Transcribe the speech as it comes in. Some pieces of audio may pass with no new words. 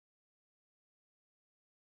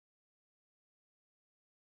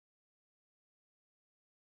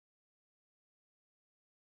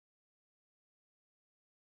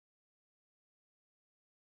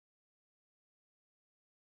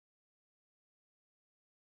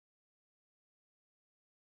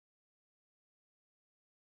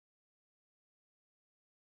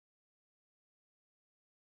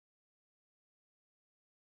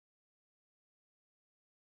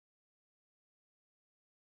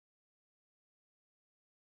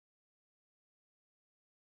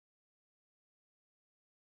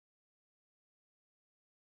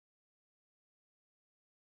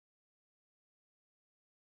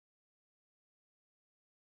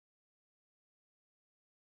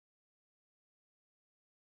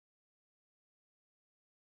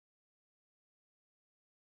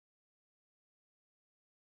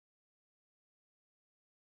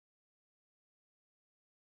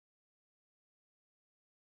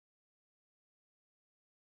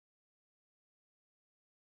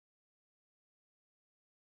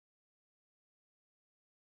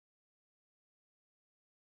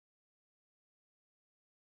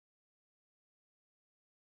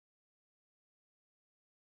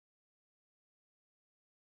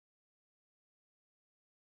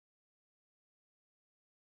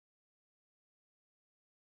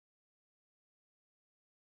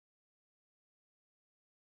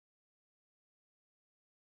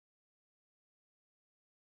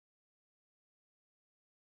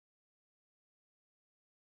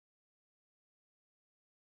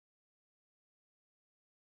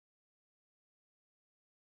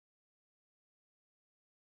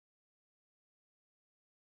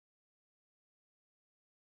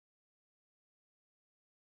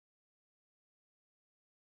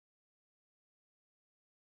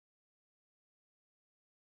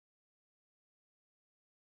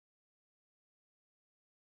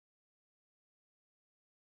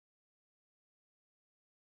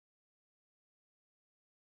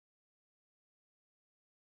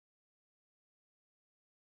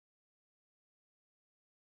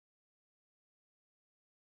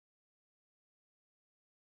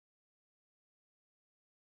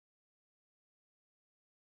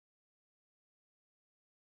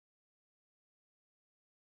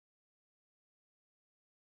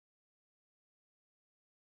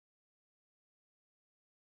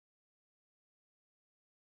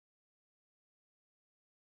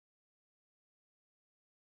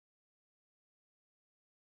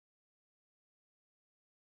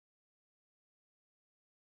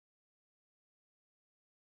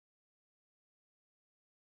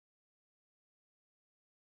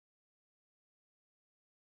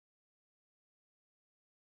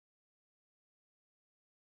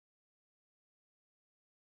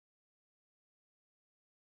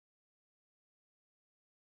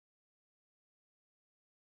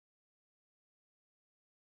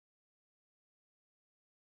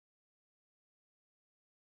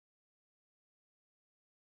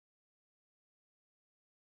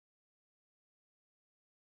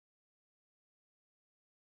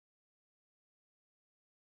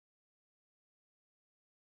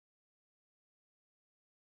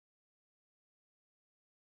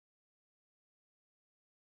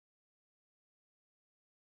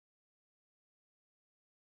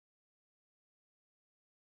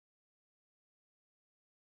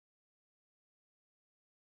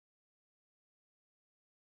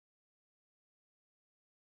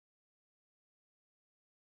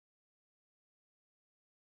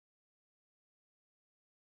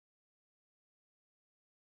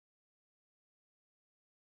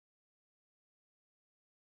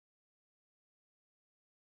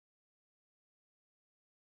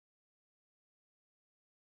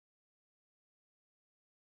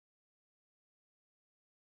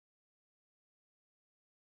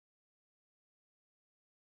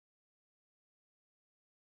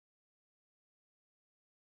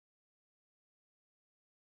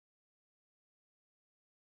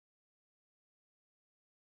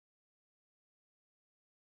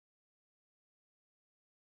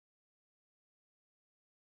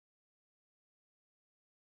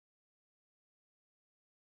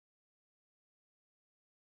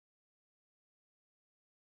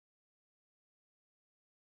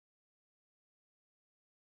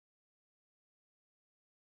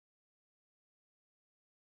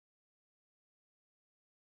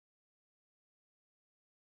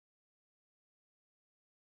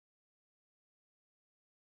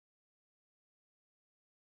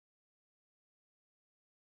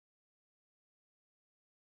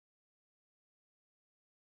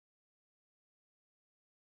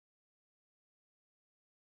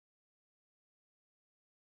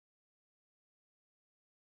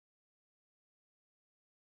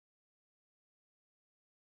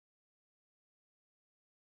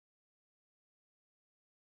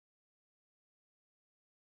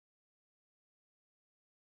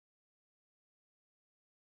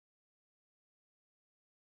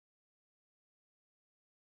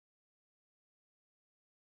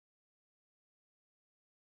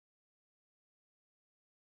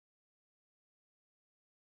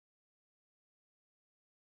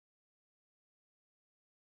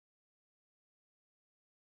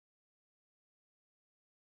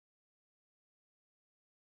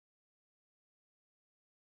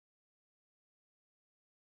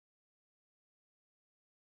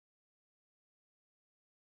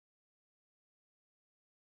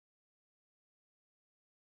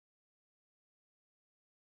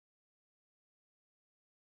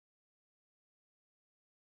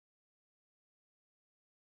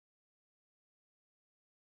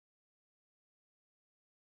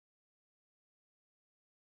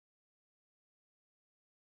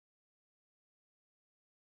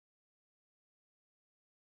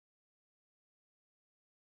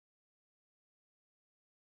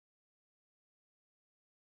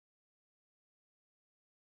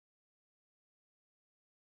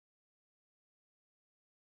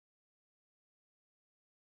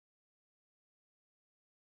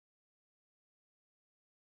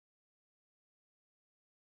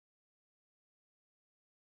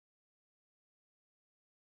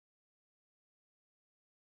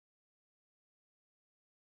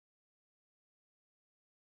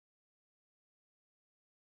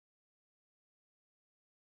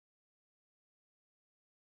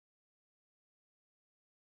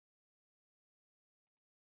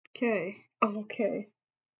Okay. Okay.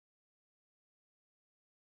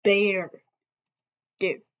 Bear.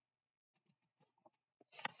 Dude.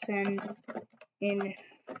 Send in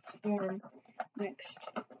form next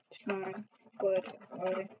time, but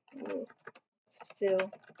I will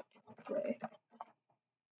still play.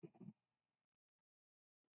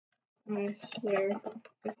 I swear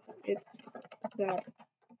it's that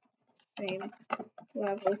same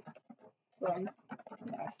level from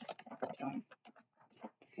last time.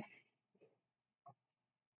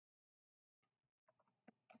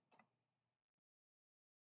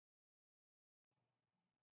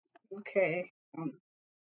 Okay.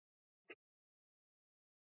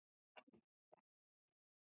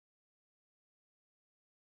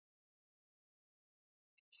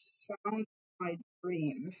 Sounds my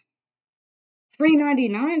dream.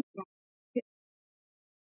 $3.99.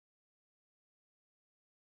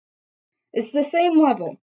 It's the same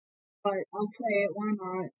level. But I'll play it, why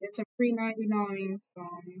not? It's a $3.99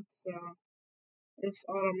 song, so it's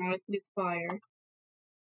automatically fire.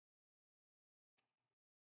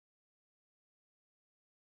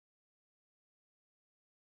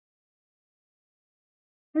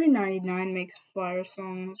 $3.99 makes fire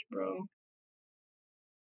songs, bro.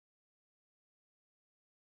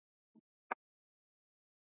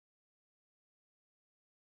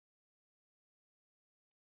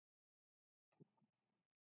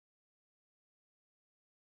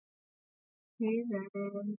 Reason,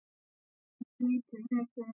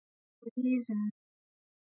 reason.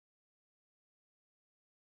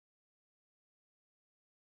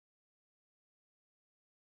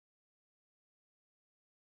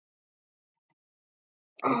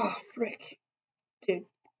 Oh, frick. Dude,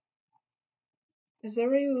 is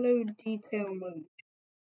there a low detail mode?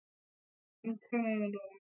 I'm kinda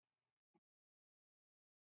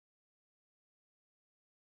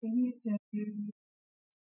reason.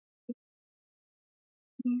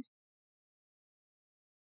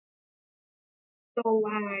 The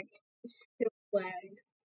lag. Still lag.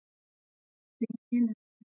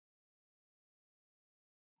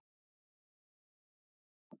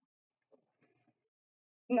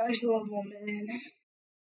 Nice level, man.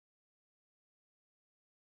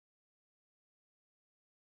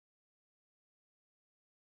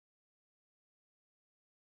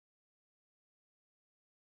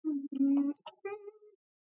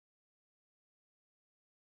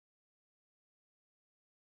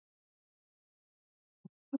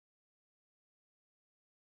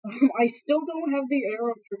 I still don't have the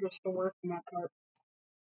arrow triggers to work in that part.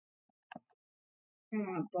 In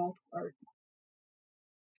that ball part.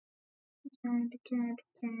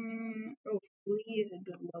 Oh, Flea is a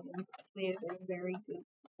good level. Flea is a very good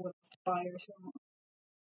with fire song.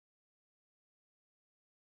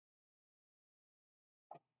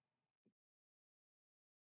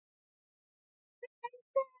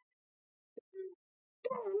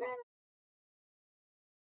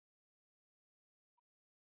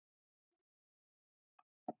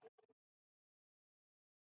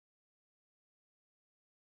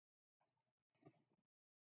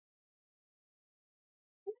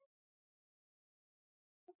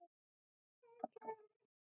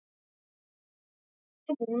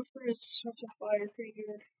 The Warfare is such a fire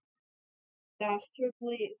creature.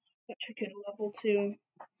 Dastardly is such a good level too.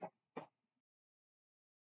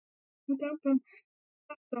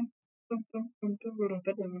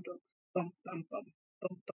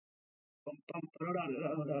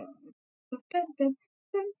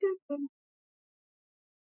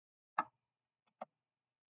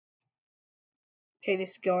 Okay,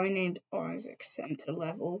 this guy named Isaac sent a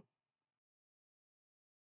level.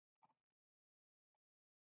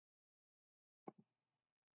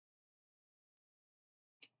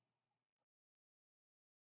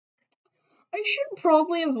 I should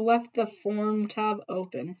probably have left the form tab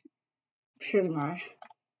open, shouldn't I?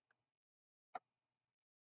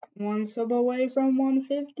 One sub away from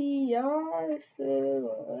 150, yes.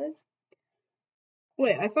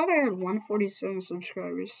 Wait, I thought I had 147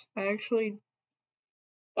 subscribers. Actually,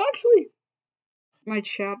 my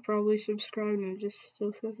chat probably subscribed and it just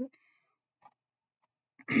still says it.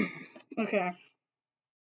 Okay.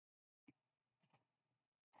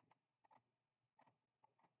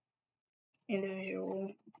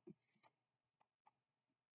 Individual.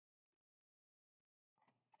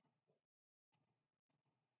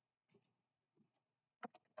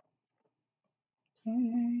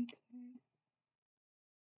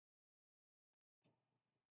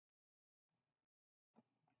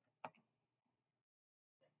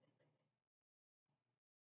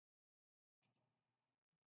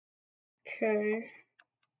 Okay.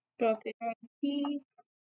 Got the ID.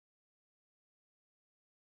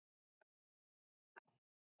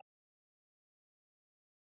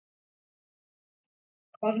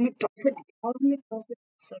 Cosmic Dolphin. Cosmic Dolphin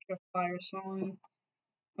is such a fire song.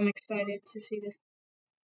 I'm excited to see this.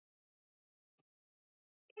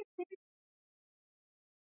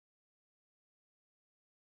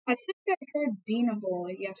 I think I heard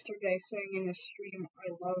Beanable yesterday saying in a stream,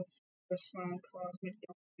 I love the song Cosmic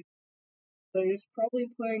Dolphin. So he's probably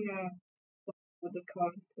playing with the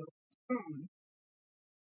Cosmic Dolphin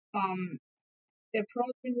song. It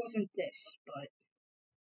probably wasn't this, but.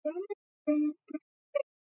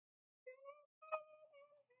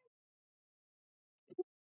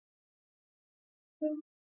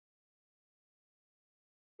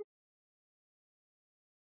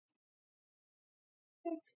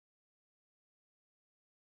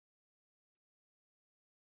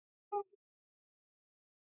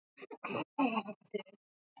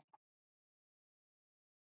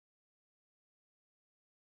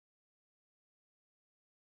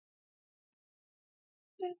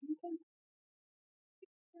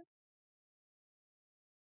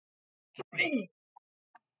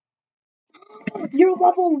 Your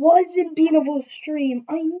level was in Beanable's stream.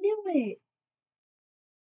 I knew it.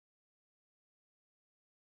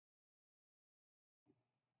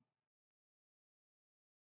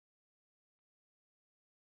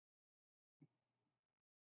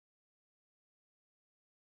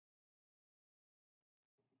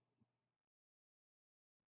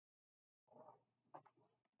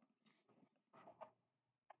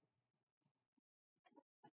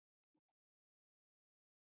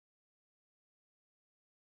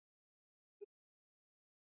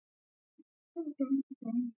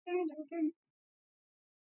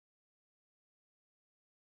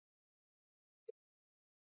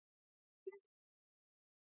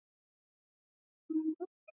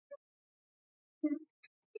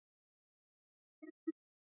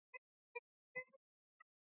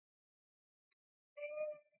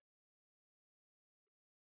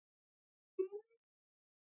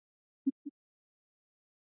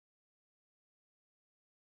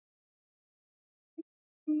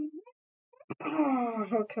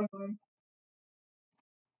 Oh, come on.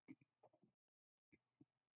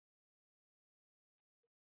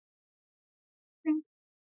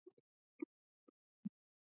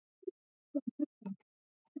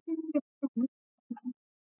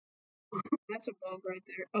 That's a bug right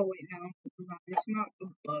there. Oh, wait, no. Never mind. It's not a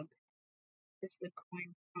bug. It's the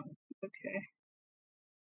coin. Oh, okay.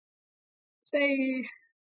 Say,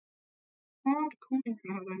 odd coin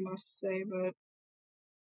count, I must say, but.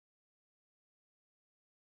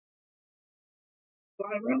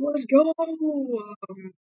 Let's go!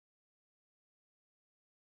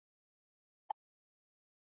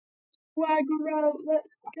 Swagger out,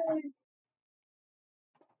 let's go!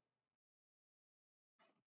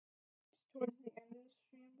 Towards the end of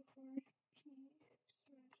the stream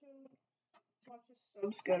before watch his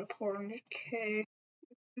subs go to 400k.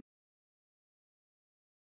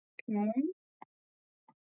 Come on.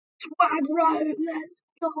 Swagger out, let's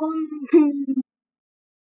go!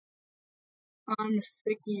 I'm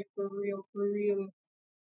sticky for real, for real.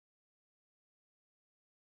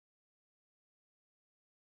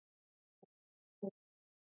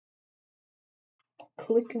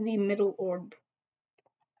 Click the middle orb.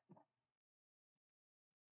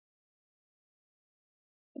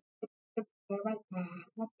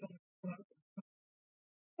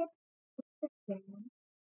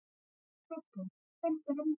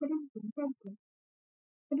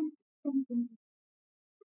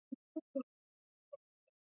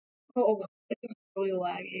 Oh, it's really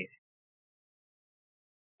laggy.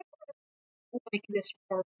 Like this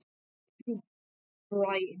part is too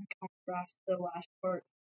bright in contrast to the last part,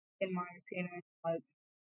 in my opinion. But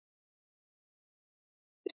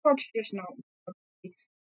this part's just not.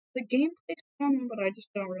 The gameplay's fun, but I just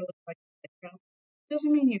don't really like it.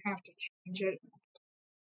 Doesn't mean you have to change it.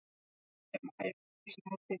 In my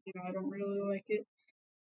personal opinion, I don't really like it.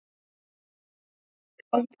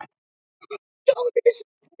 Oh, this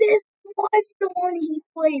was the one he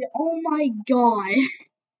played. Oh my god.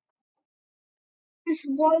 This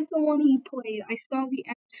was the one he played. I saw the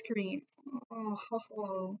end screen.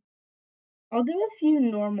 Oh. I'll do a few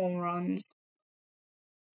normal runs.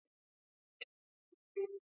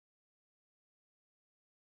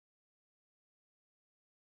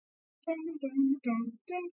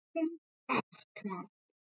 Oh, come on.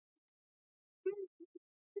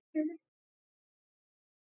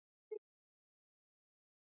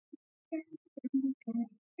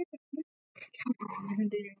 Come on,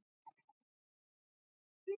 dude.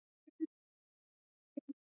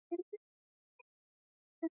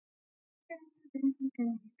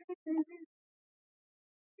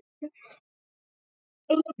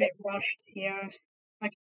 A little bit rushed, yeah. I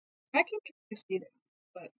I can kind of see that,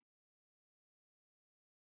 but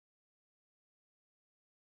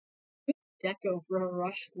Deco for a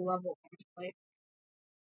rush level, honestly.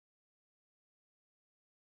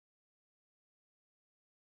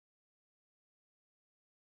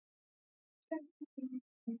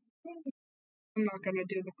 I'm not gonna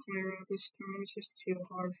do the clear out this time, it's just too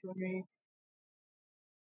hard for me.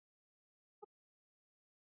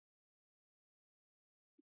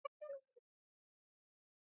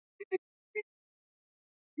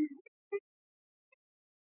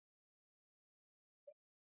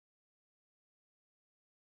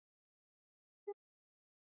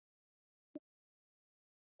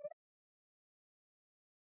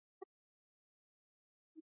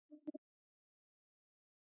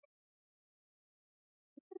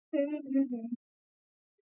 I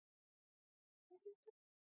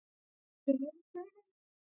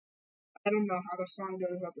don't know how the song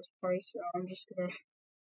goes at this point, so I'm just gonna.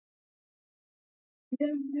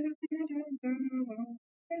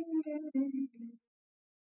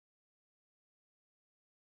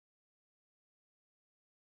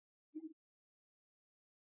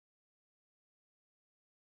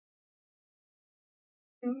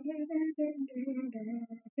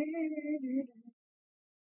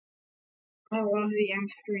 I love the end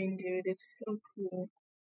screen, dude. It's so cool.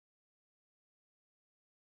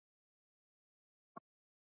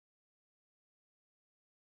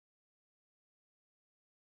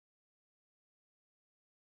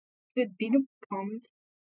 Did Beanable comment?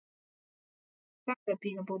 Not that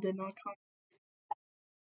Beanable did not comment.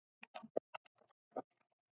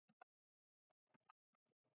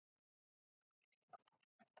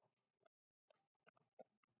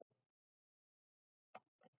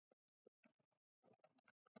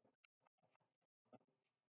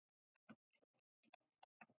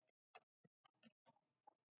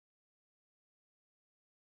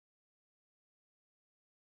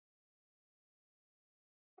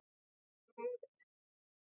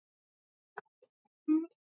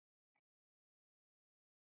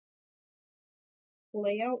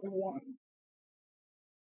 Layout 1.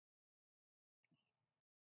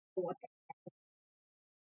 What the?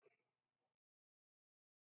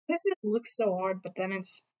 This it looks so hard, but then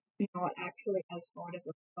it's not actually as hard as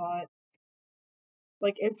I thought.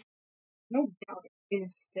 Like, it's no doubt it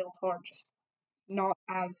is still hard, just not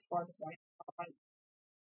as hard as I thought.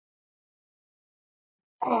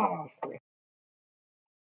 Oh, frick.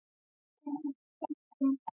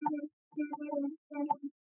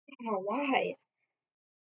 Oh, why?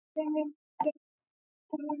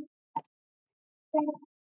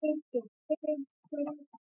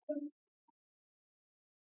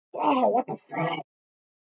 Wow, what the frick?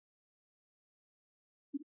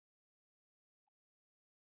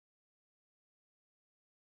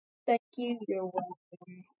 Thank you, you're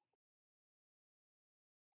welcome.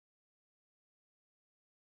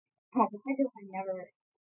 Oh, why do I never?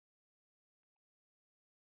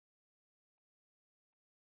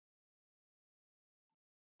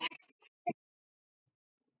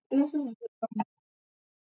 This is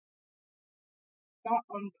not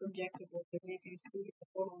unpredictable because you can see the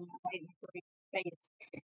photos right in front of your face.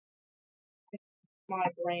 My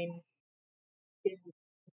brain is.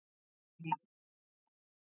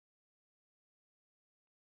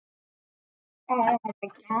 Oh my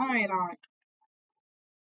god,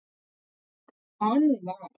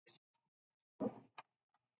 unlocked. Oh,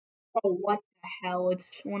 what the hell?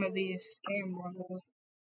 It's one of these scam levels.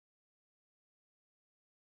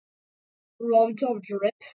 Loads of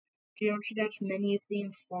drip. George Dash menu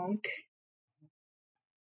theme funk.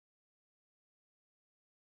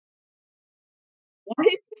 Why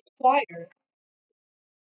is this fire?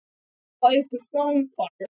 Why is the song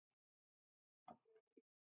fire?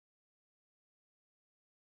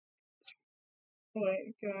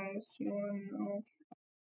 Wait, guys, you wanna know?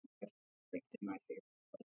 I freaked in my favorite.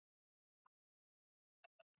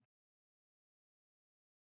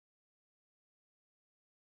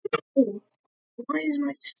 Oh, why is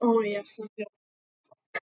my. Oh, yes, okay.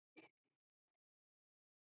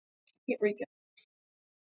 Here we go.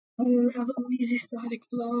 Unravel easy static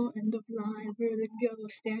flow, end of line, vertigo,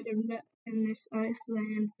 standard met in this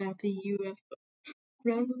Iceland, happy UFO.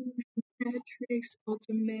 Revolution Matrix,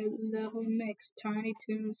 ultimate level mix, tiny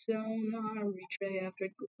toon sonar, retray after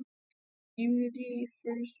Unity,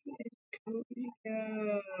 first is code.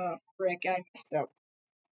 Frick, I messed up.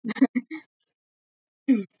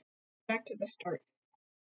 Back to the start.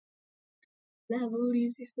 Level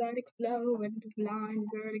easy static flow, end of line,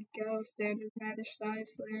 vertigo, standard radish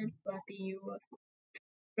Iceland, flappy UFO.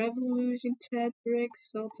 Revolution Tetris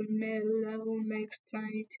Ultimate Level makes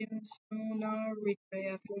Tiny Toons sonar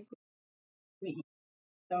replay after we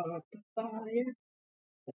start the fire.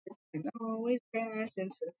 It's been always crashing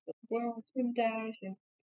since the world's been dashing.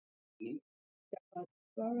 You start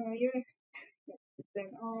the fire. It's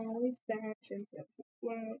been always dashing since the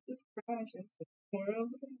world was crashing. Since the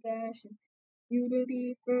world's been dashing.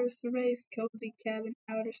 Unity, first race, cozy cabin,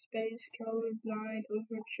 outer space, colorblind,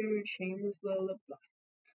 overture, shameless lullaby.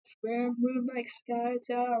 Scrambling like sky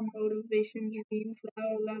tower, motivation, dream,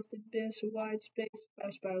 flower, lost abyss, wide space,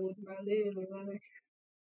 flash by with my little light.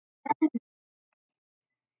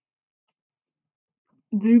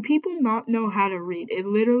 Do people not know how to read? It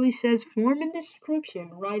literally says form and description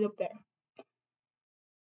right up there.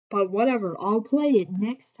 But whatever, I'll play it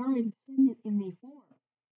next time. Send it in the form.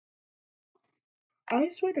 I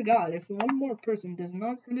swear to God, if one more person does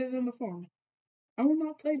not send it in the form, I will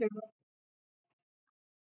not play the level.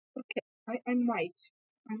 Okay, I might.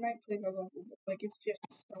 I might play the level, but like it's just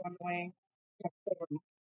so annoying. The form.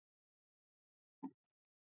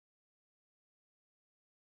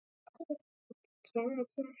 So,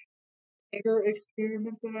 Tigger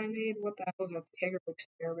experiment that I made? What the hell is a Tigger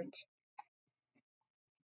experiment?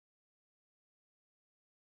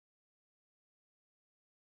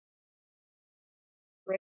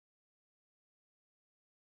 Right?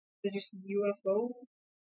 It's just UFO?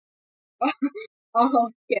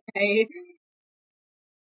 Okay.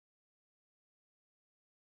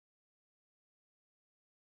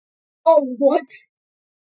 Oh, what?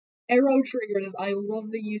 Arrow triggers. I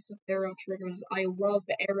love the use of arrow triggers. I love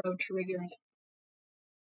arrow triggers.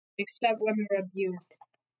 Except when they're abused.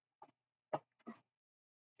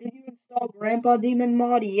 Did you install Grandpa Demon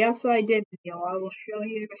Mod? Yes, I did, Neil. I will show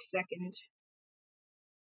you in a second.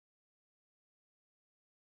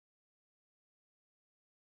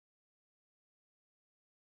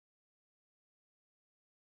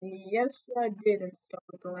 Yes, I did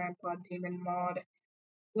install Grandpa Demon Mod.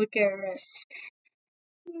 Look at this.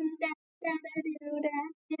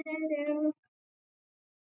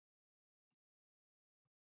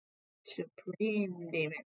 Supreme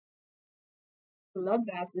Demon.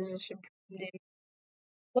 Bloodbath is a Supreme Demon.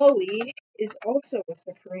 Chloe is also a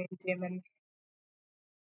Supreme Demon.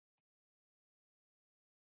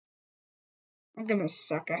 I'm gonna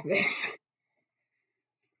suck at this.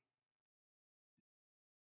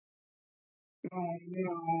 Oh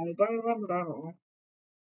no.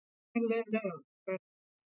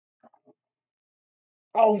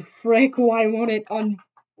 Oh frick, why won't it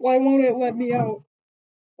let me out?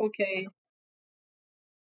 Okay.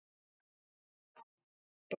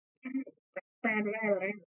 And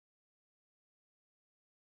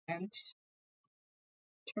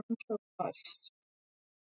turn to rust.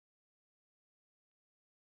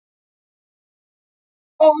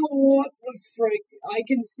 Oh, what the frick? I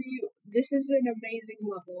can see this is an amazing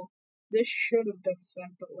level. This should have been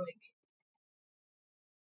sent, but like,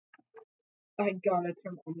 I gotta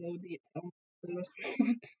turn on the account for this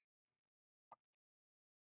one.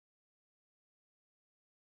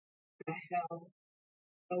 The hell?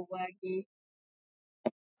 So laggy,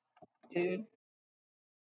 dude.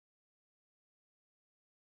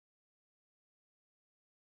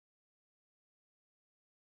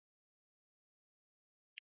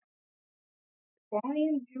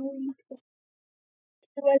 Brian Julie, so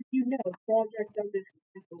as you know, Project Up is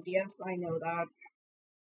cancelled. Yes, I know that.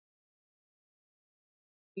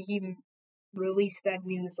 He released that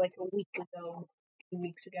news like a week ago, 2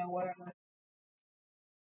 weeks ago, whatever.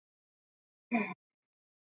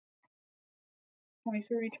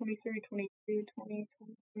 23, 23, 22, 20,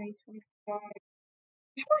 20, 25.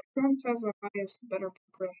 Which one Guns has the highest, better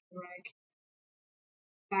progression rank?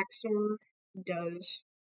 Baxor does,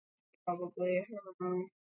 probably. I don't know.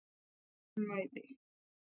 Might be.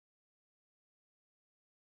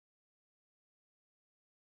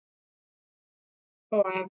 Oh,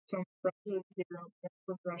 I have some friends with zero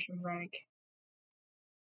progression rank.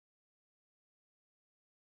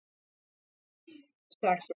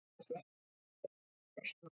 Baxor has the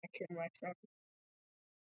progression rank in my friends.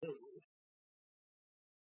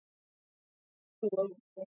 Global.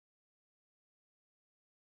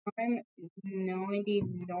 I'm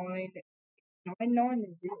 99,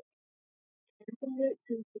 990. Cancel it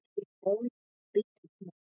to the only basic.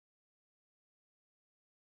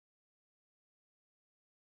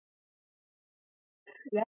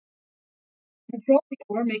 That you probably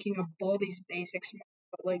are making a Baldi's Basics,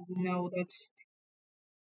 but like no, that's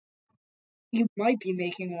you might be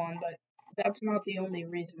making one, but that's not the only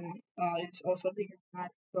reason. It's also because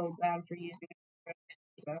Max is so bad for using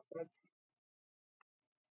assets.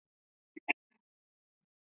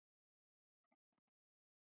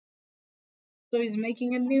 So he's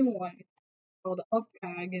making a new one called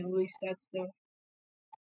Uptag. At least that's the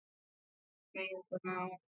name for now.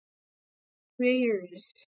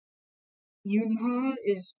 Creators. Yunha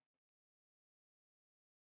is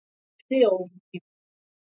still the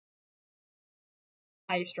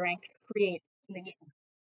highest ranked creator in the game.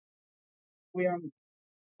 We are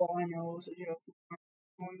all I know is a joke.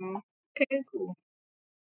 Oh no. Okay, cool.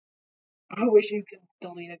 I wish you could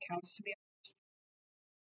delete accounts to be honest.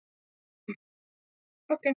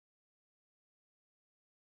 Okay.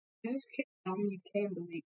 This is you can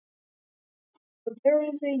delete. But there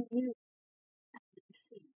is a new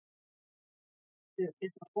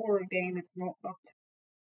it's a horror game, it's not up to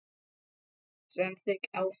Xanthic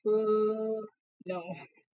Alpha. No.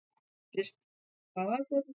 Just my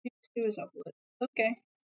last level two is upload. Okay.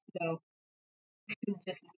 No.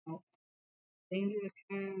 Just no. Dangerous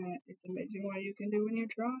cat. It's amazing what you can do when you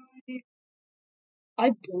try.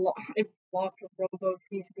 I blocked Robo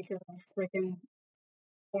Thief because of a freaking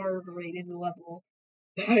hard rated level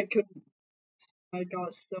that I couldn't. I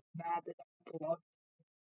got so mad that I blocked.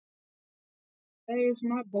 There's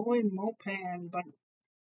my boy Mopan, but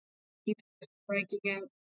keeps breaking out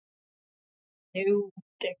new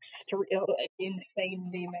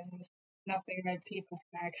insane demons. Nothing that people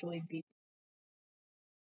can actually beat.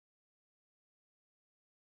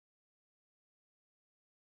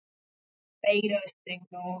 Beta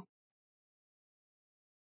signal.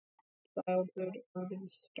 Childhood urban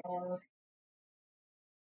star.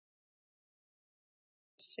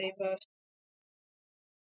 Save us.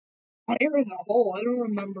 Fire in the hole. I don't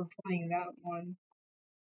remember playing that one.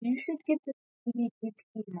 You should get the PvP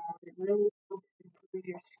mod. It really helps improve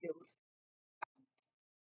your skills.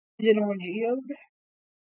 Is it on Geode?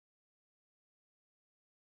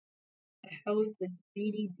 The hell is the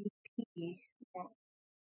GDDP? Well,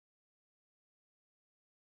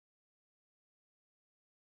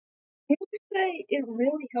 I would say it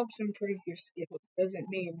really helps improve your skills. Doesn't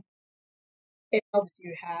mean it helps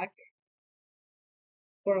you hack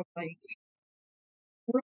or like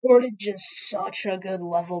Reportage is such a good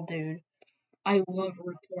level, dude. I love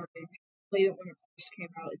Reportage. Played it when it first came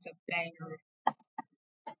out. It's a banger.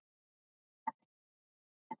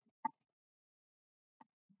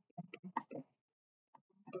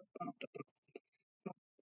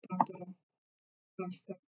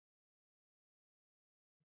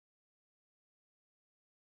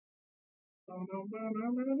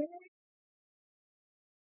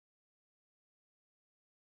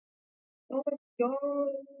 Let's go.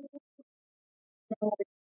 No,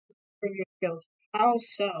 improve your skills. How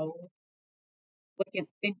so? Look at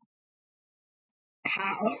it.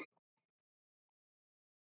 How?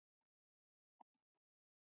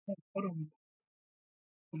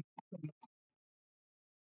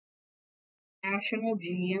 National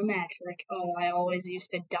Geometric. Oh, I always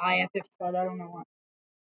used to die at this part. I don't know why.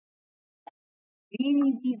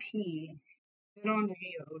 GDDP. Good on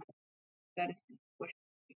Geode. That is the question.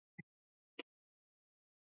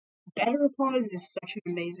 Better Pause is such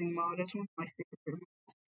an amazing mod. It's one of my favorite.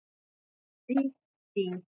 D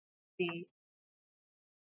D D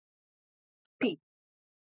P.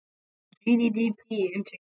 GDDP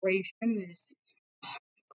integration is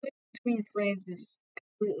between frames is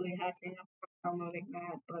completely hacking up downloading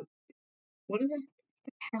that, but what is this?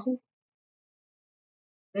 What the hell?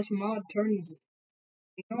 This mod turns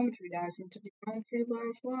geometry dash into geometry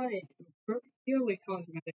dash y. Purely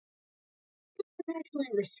cosmetic. It doesn't actually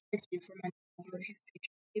restrict you from any conversion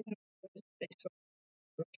feature, even if it is based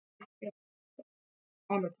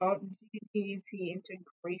on the top GDDP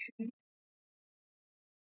integration.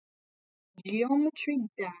 Geometry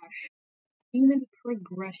dash even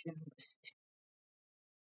progression list.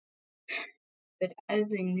 That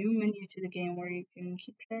adds a new menu to the game where you can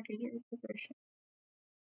keep track of your progression.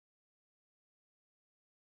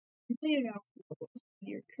 Completing off levels in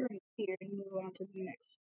your current tier and move on to the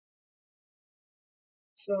next.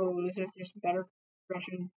 So this is just better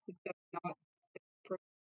progression, except not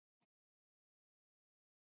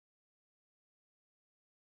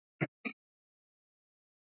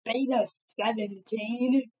Beta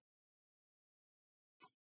 17?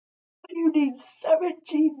 You need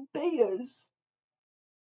 17 betas.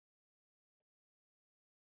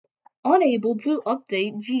 Unable to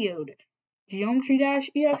update Geode.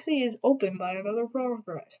 Geometry-exe is opened by another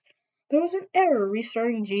progress. There was an error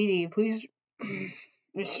restarting GD. Please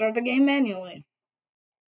restart the game manually.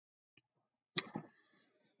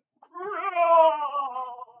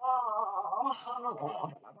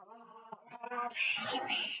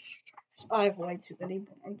 I have way too many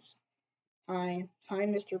bonds. Hi,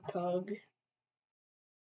 Mr. Pug.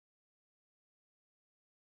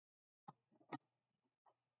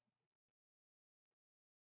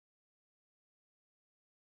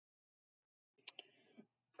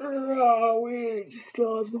 Oh, we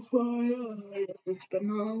start the fire. Yes, it's been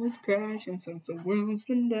always crashing since the wind's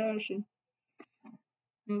been dashing.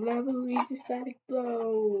 Level easy static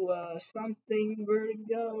blow. Something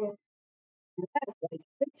vertigo. That's like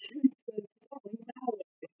fiction.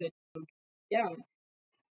 Yeah.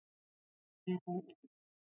 Mhm.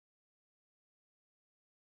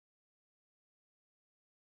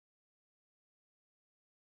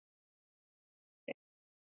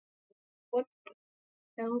 What the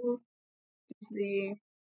hell is the?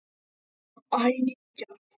 I need to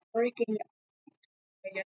freaking. I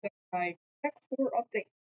guess that I check for update.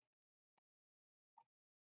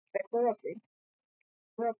 Check for updates.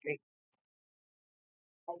 For update.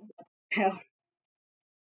 Oh, what the hell?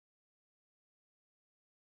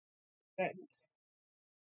 Thanks.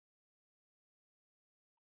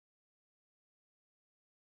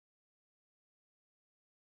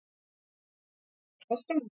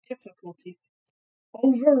 Custom difficulty.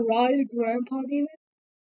 Override Grandpa Demon?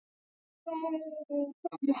 Oh,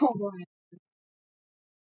 come on.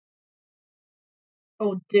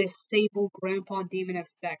 Oh, disable Grandpa Demon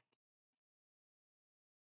effect.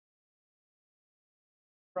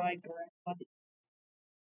 Override Grandpa Demon.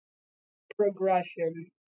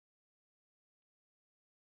 Progression.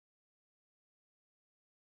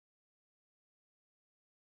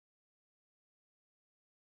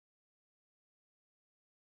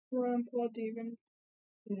 Grandpa Demon.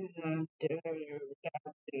 What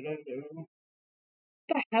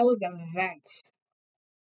the hell is event?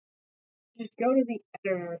 Just go to the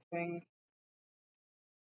editor thing.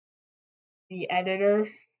 The editor.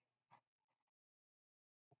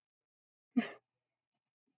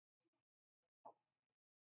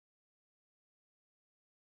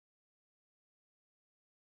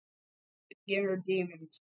 Beginner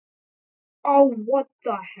demons. Oh, what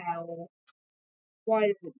the hell? Why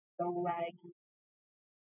is it so laggy?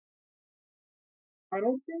 I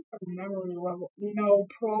don't think the memory level. No,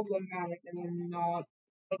 problematic is not.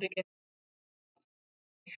 But again,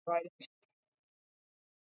 right.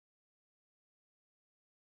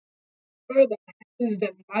 Where the heck is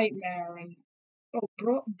the nightmare? And oh,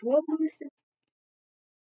 blood boost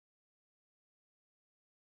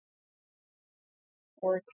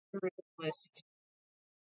or clear list.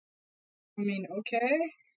 I mean,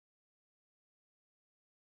 okay.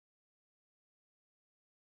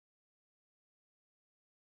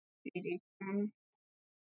 BD10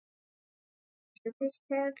 circles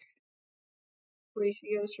pack.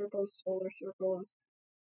 Ratio circles, solar circles.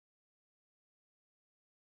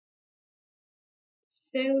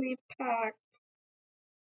 Silly pack.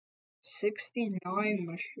 69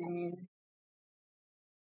 machine.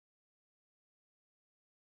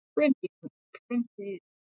 Printy. Printy.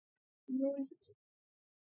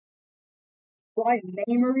 Why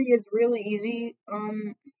memory is really easy.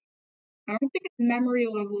 I don't think its memory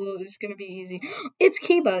level is gonna be easy. It's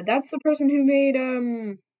Kiba. That's the person who made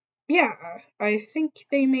yeah, I think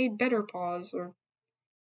they made Better Paws or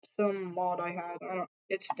some mod I had. I don't.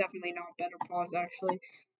 It's definitely not Better Paws actually.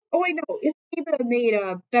 Oh wait, no, it's Kiba made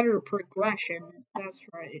a Better Progression. That's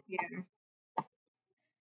right. Yeah.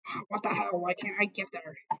 What the hell? Why can't I get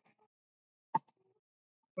there?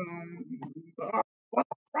 What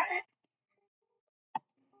the frick?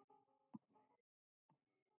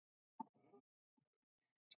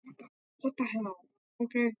 What the hell?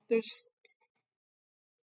 Okay, there's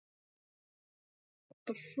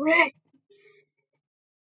the frick.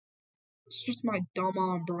 It's just my dumb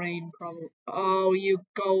on brain, probably. Oh, you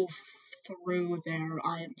go through there.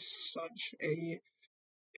 I am such a.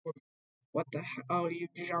 What the hell? Oh, you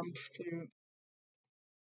jump through.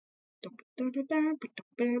 What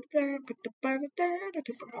the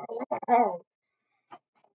hell?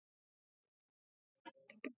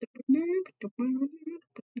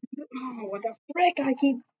 Oh, what the frick? I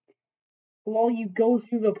keep. While you go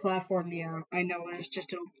through the platform, yeah, I know there's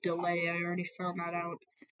just a delay. I already found that out.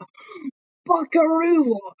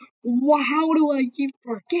 Buckaroo! How do I keep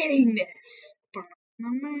forgetting this?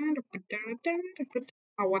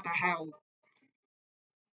 Oh, what the hell?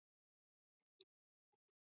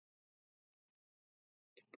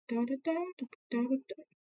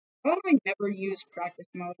 Why do I never use practice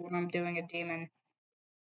mode when I'm doing a demon?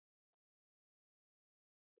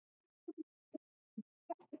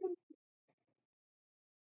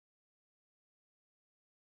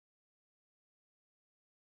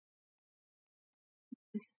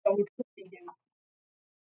 This is so tricky, dude.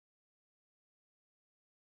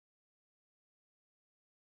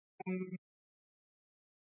 Um,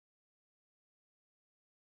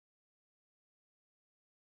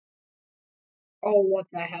 oh, what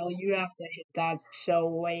the hell? You have to hit that so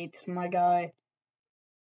late, my guy.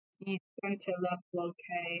 You sent to level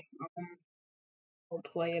okay. I'll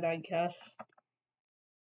play it, I guess.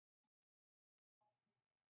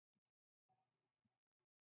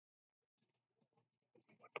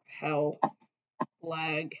 Hell,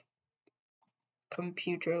 lag.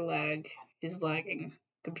 Computer lag is lagging.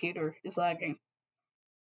 Computer is lagging.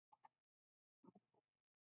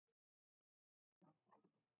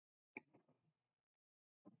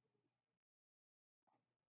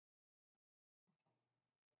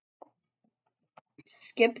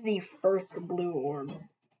 Skip the first blue orb.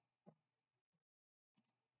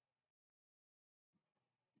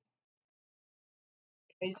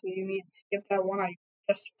 Okay, so you need to skip that one I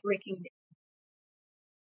just freaking did.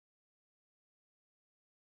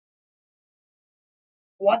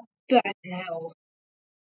 What the hell?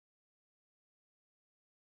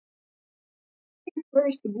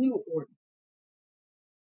 First blue orb.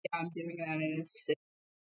 Yeah, I'm doing that and it's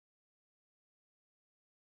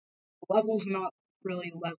level's not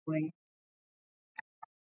really leveling.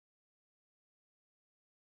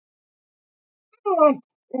 Oh,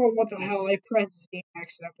 oh, what the hell? I pressed Z and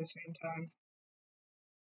X at the same time.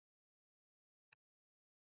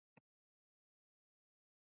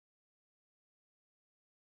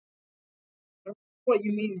 What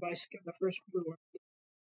you mean by skip the first blue orb?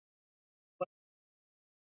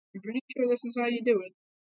 I'm pretty sure this is how you do it.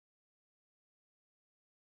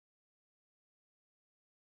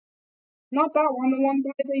 Not that one, the one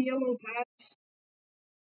by the yellow pads.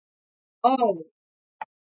 Oh,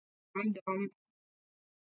 I'm dumb.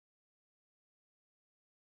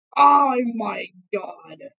 Oh my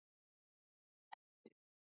god.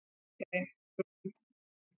 Okay.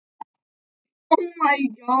 Oh my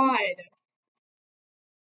god.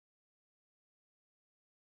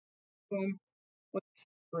 Boom. What the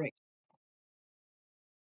frick?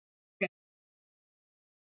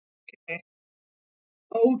 Okay.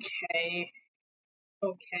 Okay.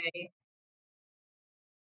 Okay.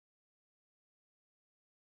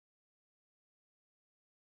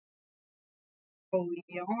 Oh,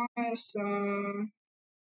 yes.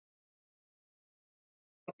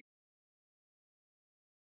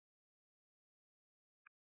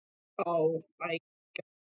 Oh, I go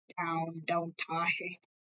down. Don't die.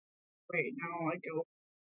 Wait, now I go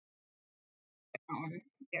down.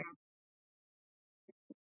 Yeah.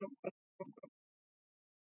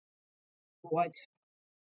 What?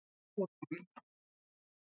 What?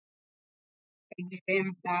 I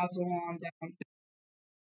jam Basil on down.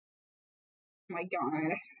 My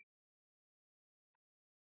god.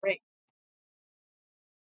 Wait.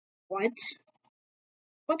 What?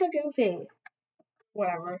 What the goofy?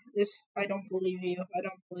 Whatever. This I don't believe you. I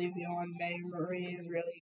don't believe you on memory is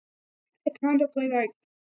really. It's time to play that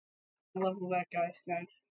level that guy sent.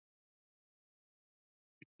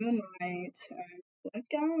 Good night. Let's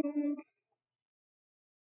go.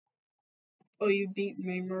 Oh, you beat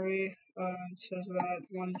memory. It says that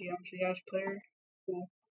one geometry dash player. Cool.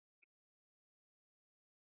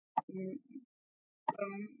 Mm,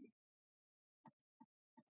 Um,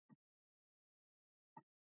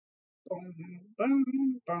 boom, boom,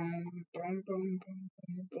 boom, boom, boom,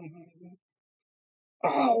 boom, boom.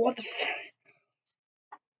 Oh, what the.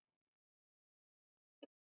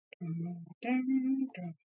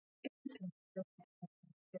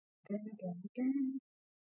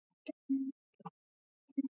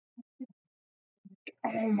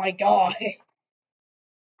 Oh my god.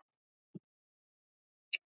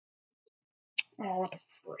 Oh, what the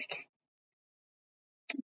frick.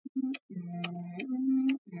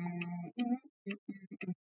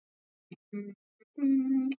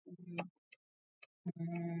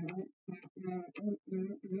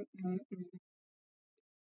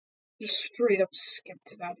 Just straight up skip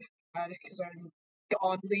to that because I'm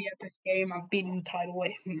godly at this game. I've beaten Tidal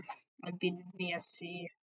Wave. I've beaten VSC.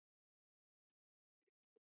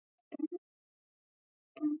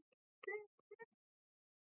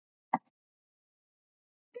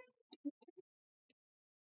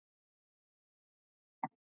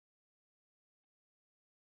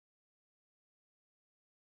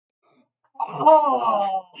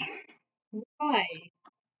 Oh, why?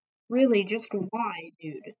 Really, just why,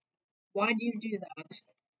 dude? Why do you do that?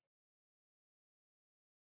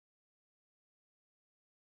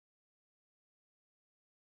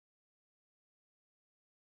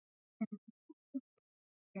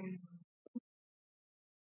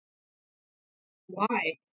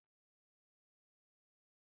 Why?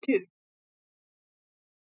 Dude,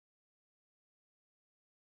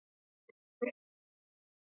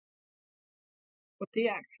 what the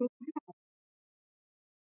actual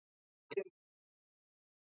dude?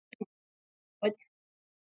 What?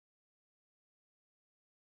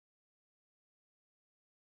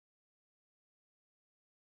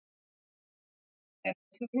 And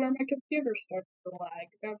this is where my computer starts to lag.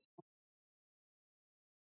 That's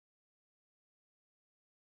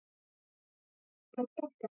oh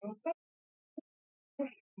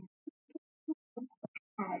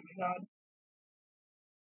my god.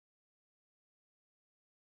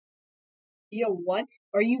 Yo, what?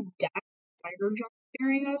 Are you Dash Spider Jump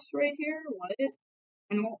scaring us right here? What?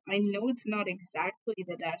 I know it's not exactly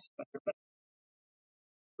the Dash Spider, but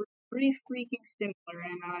pretty freaking similar,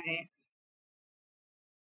 and I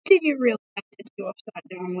did you really have to do upside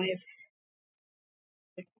down wave?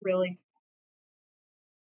 Like really?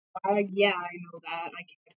 Yeah, I know that. I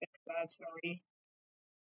can't fix that, sorry.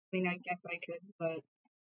 I mean I guess I could, but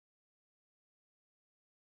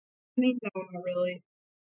I mean no not really.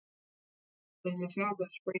 Because it's not the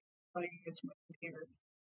screen playing, it's my computer.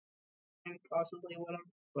 And possibly whatever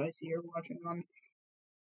device you're watching on.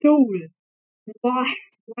 Dude, why?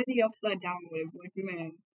 Why the upside down wave? Like,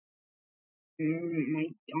 man. My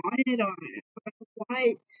god,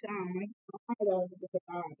 what? Oh my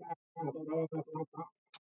god.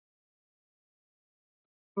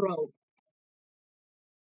 Bro,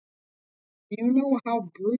 you know how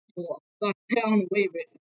brutal upside down wave is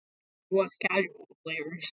to us casual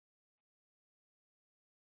players.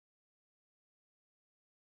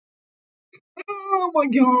 Oh my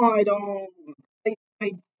god, I,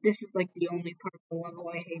 I, this is like the only part of the level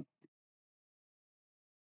I hate.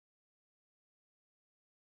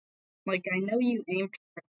 Like, I know you aim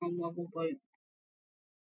for one level, but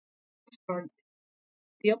it's hard.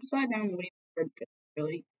 The upside down wave card just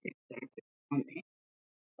really exactly on me.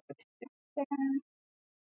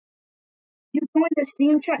 You joined the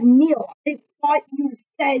Steam chat, Neil. I thought you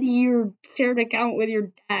said you shared account with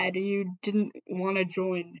your dad. You didn't want to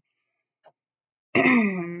join.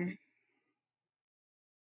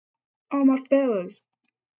 Oh my fellas.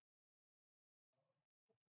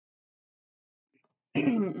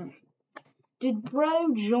 Did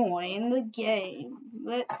bro join the game?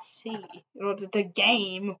 Let's see. The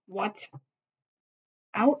game? What?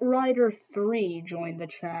 Outrider 3 joined the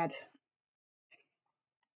chat.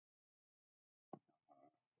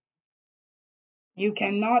 You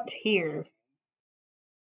cannot hear.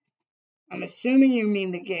 I'm assuming you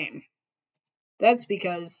mean the game. That's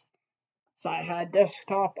because if I had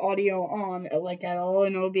desktop audio on, like at all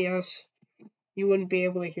in OBS, you wouldn't be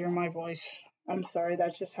able to hear my voice. I'm sorry,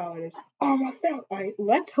 that's just how it is. Oh my god!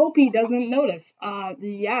 Let's hope he doesn't notice.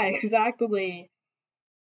 Yeah, exactly.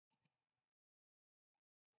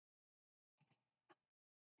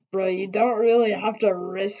 Bro, you don't really have to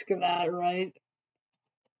risk that, right?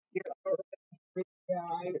 Yeah,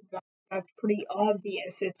 that's pretty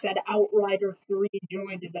obvious. It said Outrider 3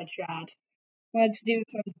 joined the chat. Let's do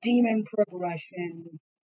some demon progression.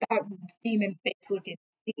 That demon face looking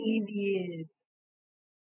devious.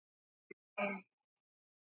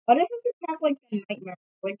 Why doesn't this have like the nightmare,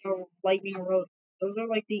 like the lightning road? Those are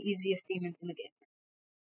like the easiest demons in the game.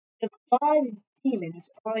 The 5 demons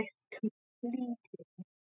I completed.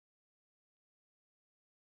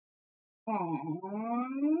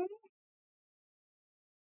 Aww.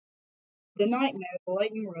 The Nightmare, The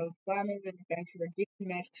Lightning Road, Flaming Adventure, Deep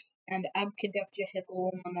Mix, and Abkadef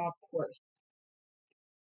Jahil Monarch course.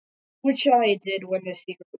 Which I did when the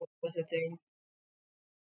secret was a thing.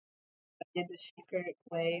 I did the secret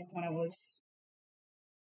way when it was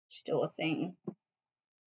still a thing.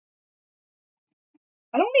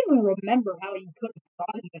 I don't even remember how you could have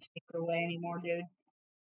gotten the secret way anymore, dude.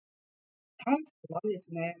 Time flies,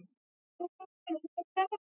 man.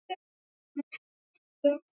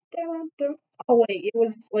 Oh wait, it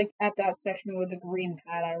was like at that section with the green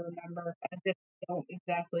pad. I remember. I just don't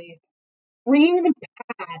exactly green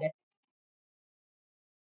pad.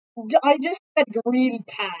 I just said green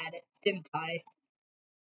pad, didn't I?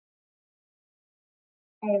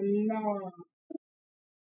 Oh no.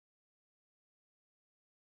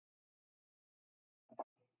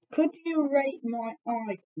 Could you rate my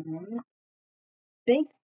icon? Think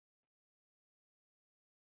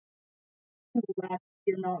left.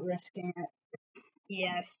 You're not risking it.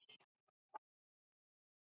 Yes,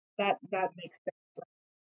 that makes sense.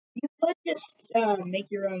 You could just make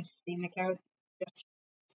your own Steam account, just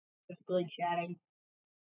specifically chatting.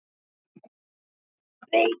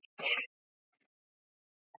 Fake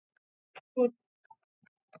potato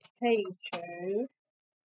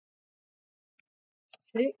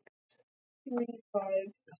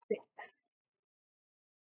 6356.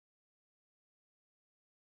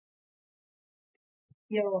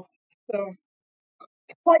 Yo, so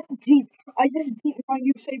cut deep. I just beat my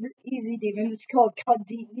new favorite easy demon. It's called Cut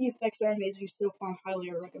Deep. The effects are amazing. So fun.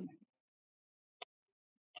 Highly recommend.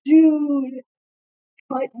 Dude,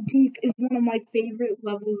 Cut Deep is one of my favorite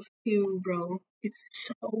levels too, bro. It's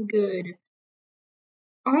so good.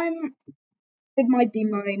 It might be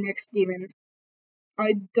my next demon.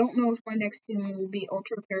 I don't know if my next demon will be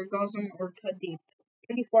Ultra Paragosm or Cut Deep.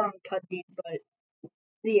 Pretty far on Cut Deep, but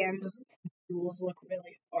the end duels look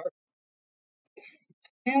really hard.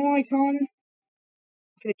 Now icon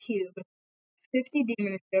for the cube. 50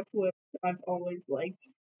 demon ship, which I've always liked.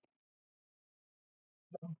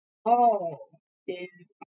 The ball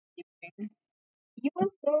is amazing.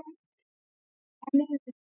 UFO, I mean,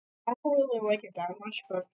 I don't really like it that much,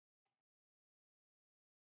 but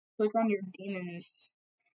click on your demons.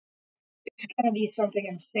 It's gonna be something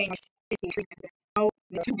insane. Oh,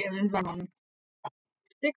 the two demons on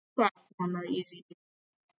 6 platformer easy.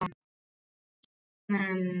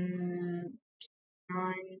 And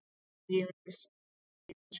 9 demons.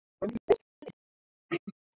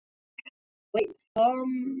 Wait,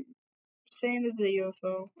 same as the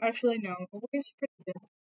UFO. Actually, no, the voice pretty good.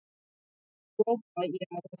 Robot,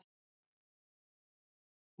 yeah, that's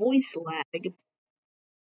voice lag.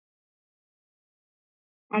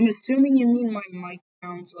 I'm assuming you mean my mic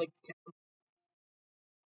sounds like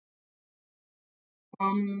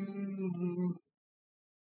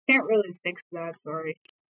can't really fix that, sorry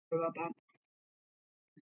about that.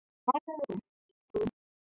 I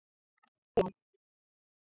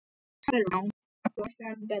don't know. Do I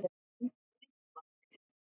sound better?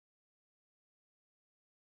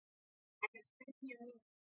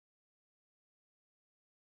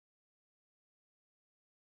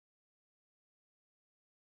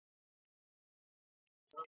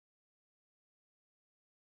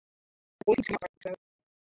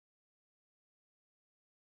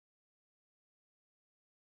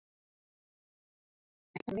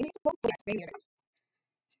 Maybe it is.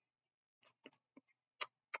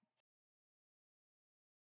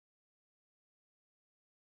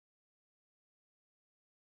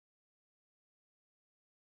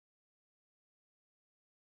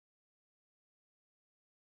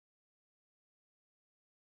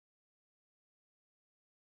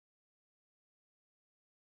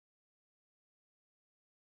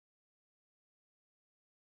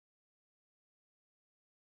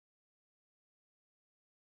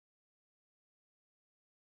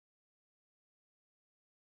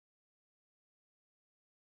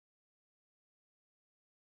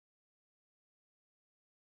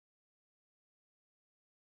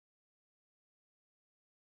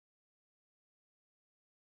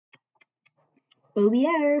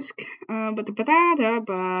 OBS, but the patata,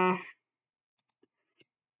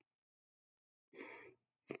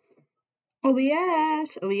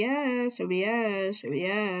 OBS, OBS, OBS,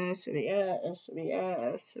 OBS, OBS,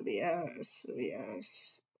 OBS, OBS, OBS.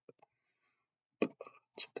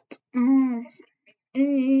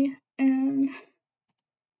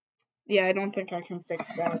 Yeah, I don't think I can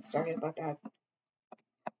fix that. Sorry about that.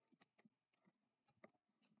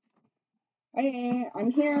 Hey,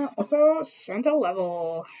 I'm here. Also, Santa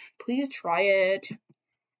level. Please try it.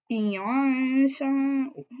 Yes.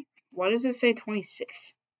 Why does it say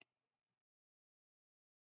 26?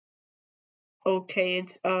 Okay,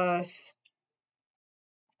 it's my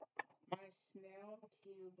snail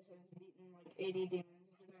cube has beaten like 80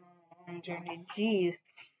 demons journey. Jeez.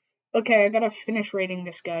 Okay, I gotta finish rating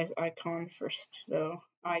this guy's icon first, though.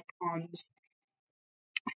 Icons.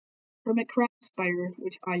 Hermit crab spider,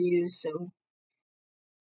 which I use, so.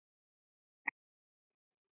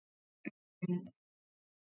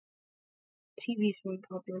 TV swing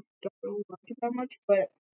copter. Don't really like it that much,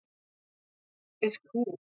 but it's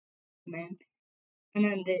cool, man. And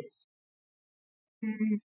then this. I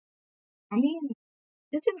mean,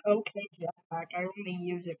 it's an okay jetpack. I only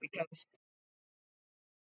use it because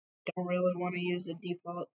I don't really want to use the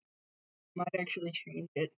default. Might actually change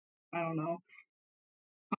it. I don't know.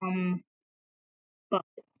 But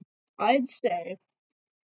I'd say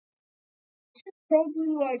it's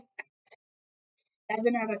probably like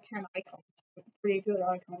 7 out of 10 icons. Pretty good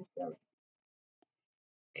icon set.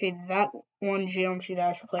 Okay, that one Geometry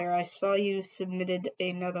Dash player, I saw you submitted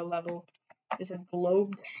another level. It's a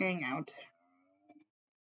Globed Hangout.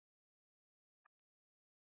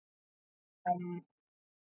 I'm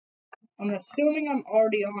assuming I'm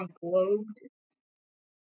already on Globed.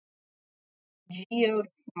 Geode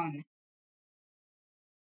Fun.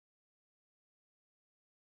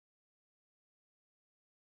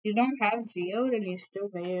 You don't have Geode and you still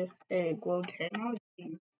made a Globed Hangout?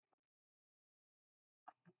 Jeez.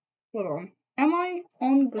 Hold on. Am I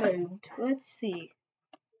on Globed? Let's see.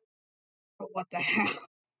 Oh, what the hell?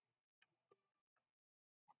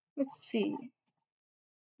 Let's see.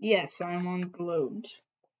 Yes, I'm on Globed.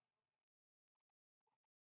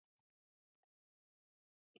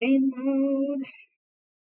 Game mode.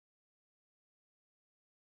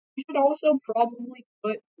 You should also probably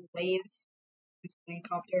put waves in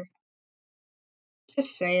copter.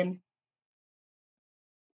 Just saying.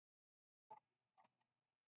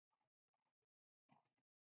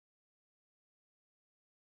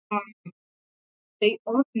 Um, they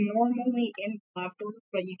aren't normally in platforms,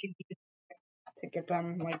 but you can use to get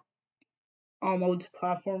them like all mode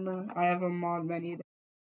platformer. I have a mod menu that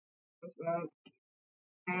does that.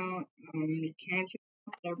 Now, you can't just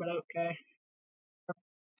up there, but okay.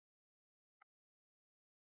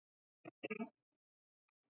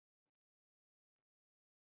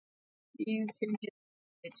 You can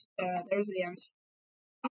just, there's the end.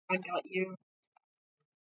 I got you.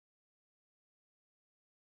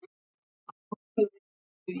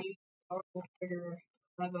 You use powerful trigger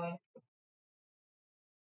clever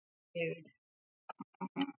dude.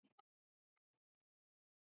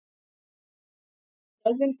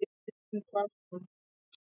 Doesn't exist in platform.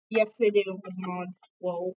 Yes, they do with mods.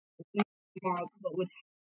 Well, not mods, but with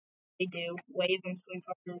they do. Wave and swing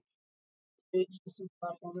copter is just in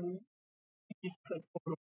platform. Just put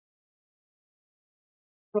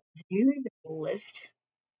use the list.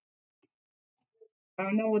 I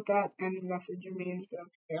don't know what that end message means, but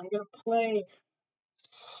okay, I'm gonna play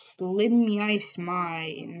Slim Me Ice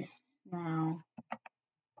Mine now.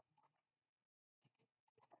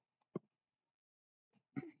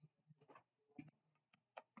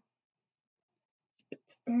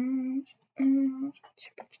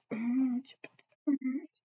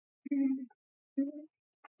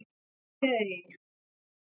 Okay,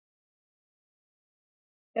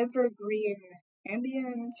 Evergreen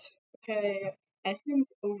Ambient. Okay,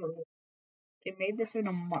 Essence Overload. They made this in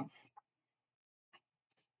a month.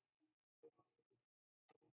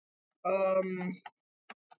 Um,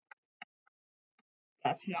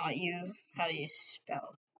 that's not you. How you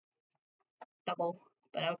spell double,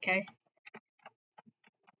 but okay.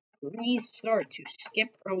 Restart to skip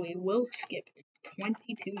early. Will skip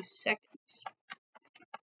 22 seconds.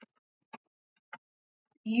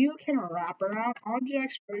 You can wrap around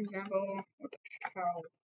objects, for example. What the hell?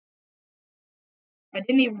 I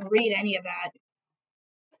didn't even read any of that.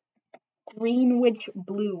 Green witch,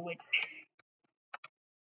 blue witch.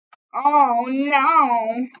 Oh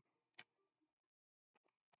no!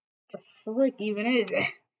 The frick even is it?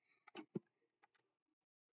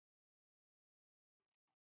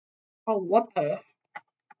 Oh, what the?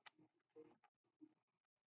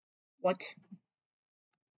 What?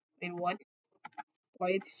 Wait, what?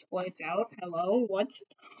 Lights out? Hello? What?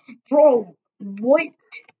 Bro, what?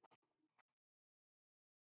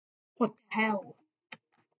 What the hell?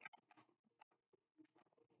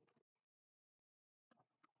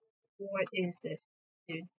 What is this,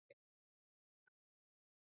 dude?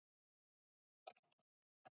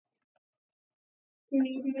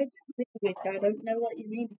 Green witch, I don't know what you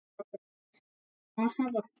mean. I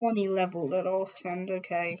have a funny level that I'll send,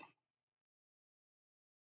 okay.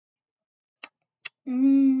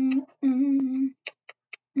 Mm, mm,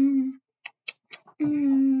 mm, mm,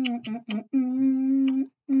 mm, mm,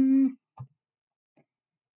 mm.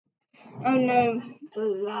 Oh no, the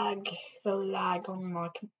lag on my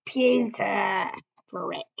computer.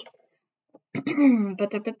 Frick.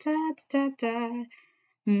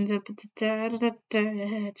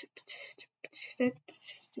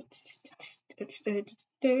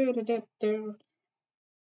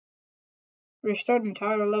 Restart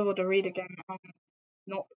entire level to read again. I'm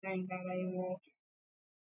not saying that anymore.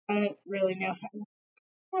 I don't really know how.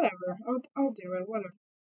 Whatever. I'll do it. Whatever.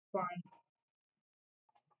 Fine.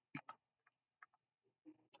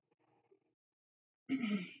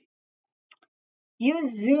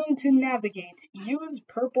 Use zoom to navigate. Use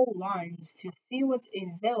purple lines to see what's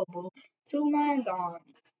available to land on.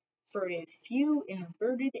 For a few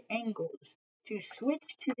inverted angles. To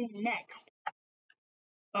switch to the next.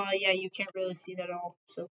 Yeah, you can't really see that at all.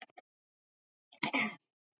 So you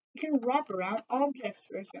can wrap around objects,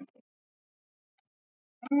 for example.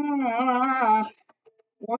 Why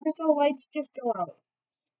does the lights just go out?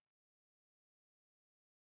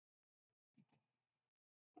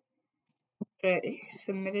 Okay,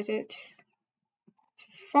 submitted it. It's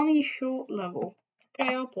a funny short level.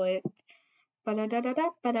 Okay, I'll play it.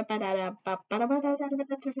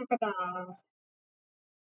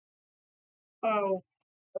 Oh,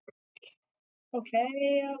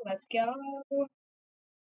 okay, let's go.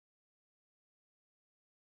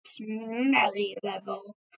 Smelly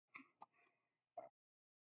level.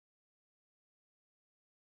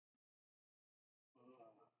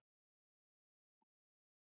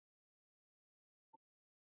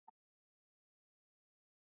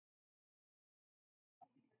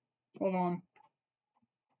 Hold on.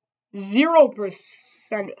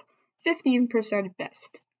 0%. 15%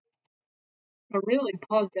 best. I really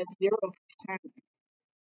paused at 0%.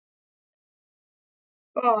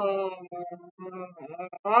 Ah,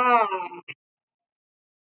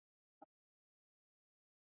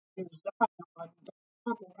 Zion.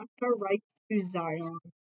 Let's go right to Zion.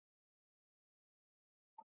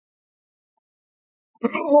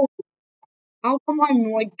 Bro, how come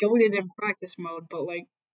I'm like goaded in practice mode, but like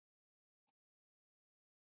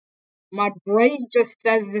my brain just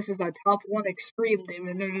says this is a top one extreme team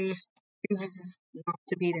and then it just chooses not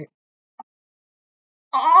to beat it.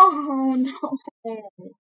 Oh no!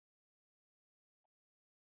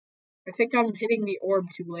 I think I'm hitting the orb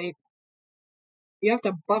too late. You have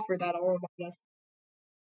to buffer that orb, I guess.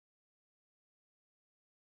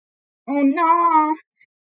 Oh no!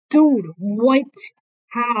 Dude, what?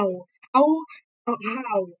 How? How?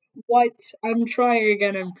 How? What? I'm trying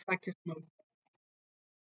again in practice mode.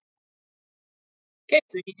 Okay,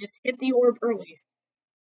 so you just hit the orb early.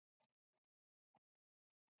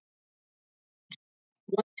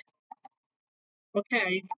 What?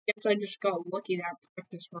 Okay, guess I just got lucky that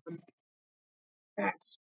practice run.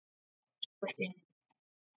 That's freaking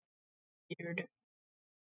weird.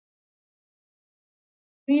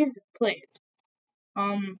 Please play it.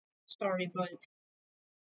 Sorry, but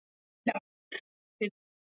no, it's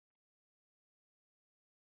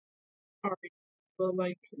sorry, but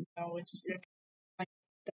like, no, it's just I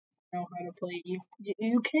don't know how to play.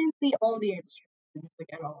 You can't see all the instructions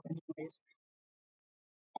like at all, anyways.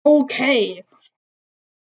 Okay.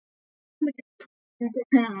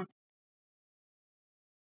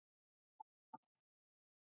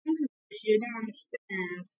 You don't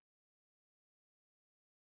understand.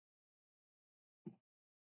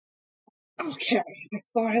 Okay, I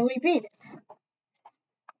finally beat it.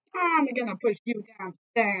 I'm gonna push you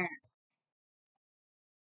downstairs.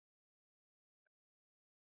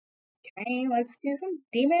 Okay, let's do some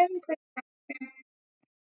demon protection.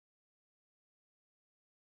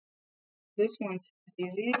 This one's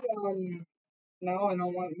easy. No, I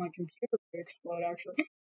don't want my computer to explode, actually.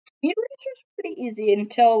 Speed Racer's pretty easy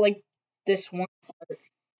until, like, this one part.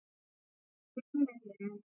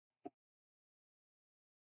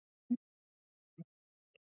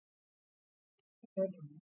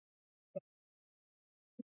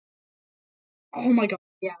 Oh my god,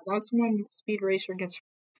 yeah, that's when Speed Racer gets.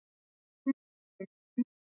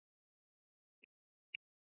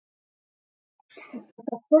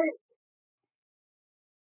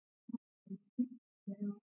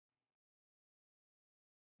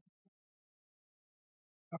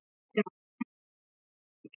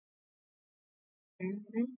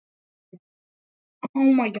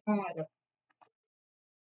 Oh my god.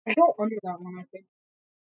 I go under that one, I think.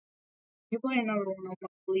 You play another one of my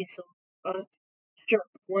Lethal. Sure,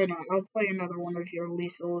 why not? I'll play another one of your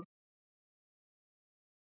Lethals.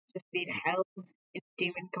 Just beat hell in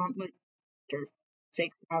Demon Gauntlet. Sure,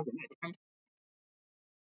 6,000 attempts.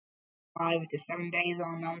 5 to 7 days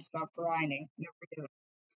on non-stop grinding. Never do it.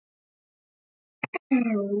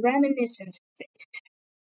 Reminiscence space.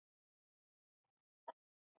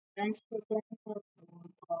 Thanks for playing for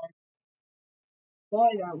Boy,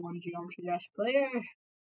 that one Geometry Dash player.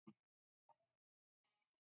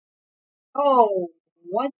 Oh,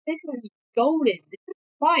 what? This is goaded. This is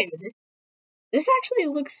fire. This actually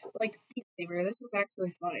looks like Beat Saber. This is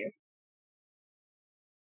actually fire.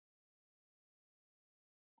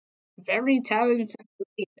 Very talented.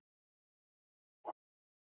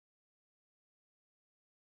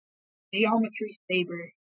 Geometry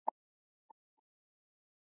Saber.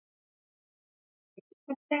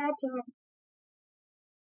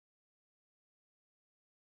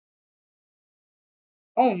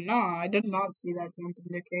 Oh no, I did not see that jump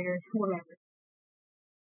indicator. Whatever.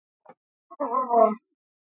 Oh,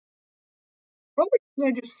 probably because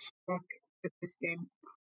I just suck at this game.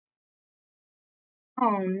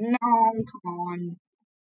 Oh no, come on.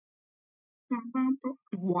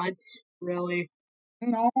 What? Really?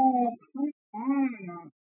 No, come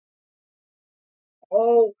on.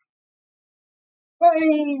 Oh, I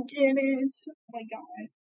get it. Oh my god.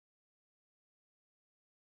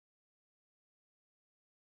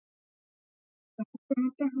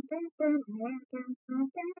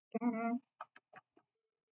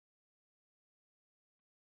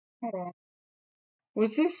 Hold on.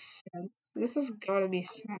 Was this sense? This has gotta be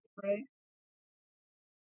sense, right?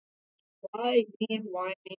 Why me?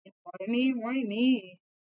 Why me? Why me? Why me?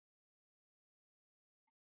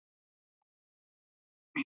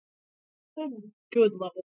 Good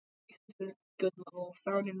level. This is good level.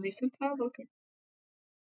 Found in recent tab. Okay.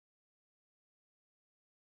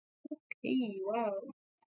 Hey, wow.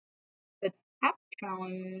 The tap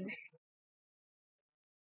challenge.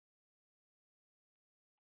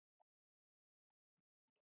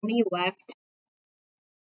 Me left.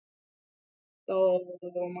 Oh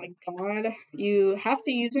my god. You have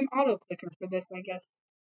to use an auto clicker for this, I guess.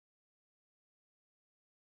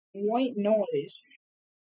 White noise.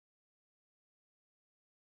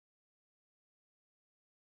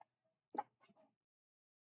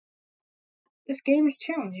 This game is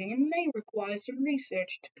challenging and may require some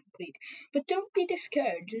research to complete, but don't be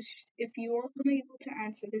discouraged if you are unable to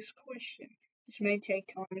answer this question. This may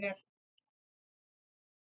take time and effort.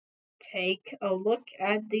 Take a look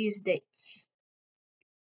at these dates.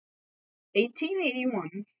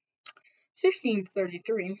 1881,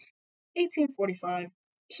 1533, 1845,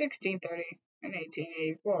 1630, and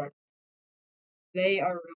 1884. They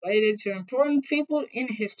are related to important people in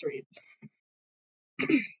history.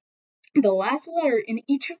 The last letter in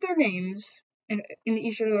each of their names, in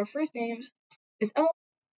each of their first names, is L,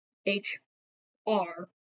 H, R,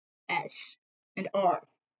 S, and R.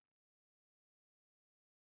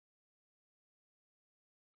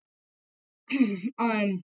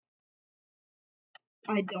 um,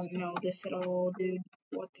 I don't know this at all, dude.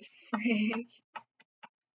 What the frick?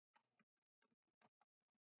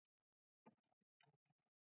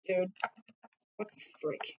 Dude, what the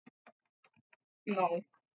frick? No.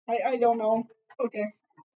 I don't know. Okay.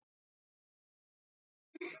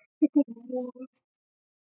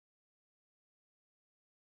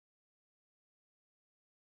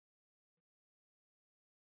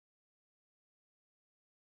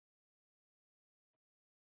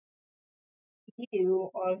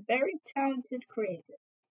 You are a very talented creator.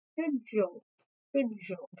 Good job. Good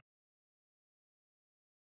job.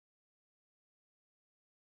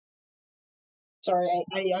 Sorry,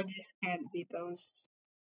 I just can't beat those.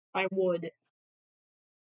 I would,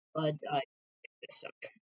 but I suck.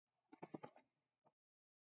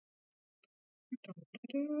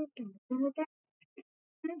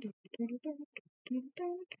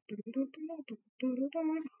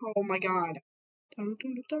 Oh my god. Oh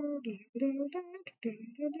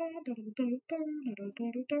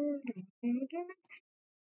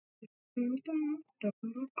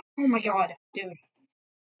my god, dude.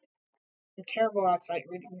 I'm terrible outside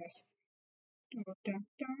reading this.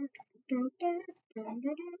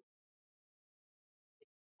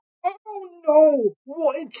 Oh no!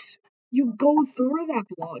 What? You go through that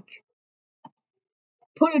block.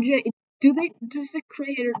 Put a J. Do they? Does the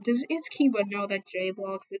creator? Does its keyboard know that J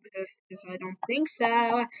blocks exist? Because I don't think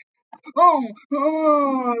so.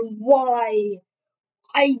 Why?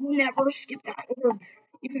 I never skip that orb,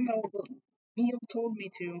 even though Neil told me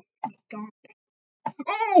to. God.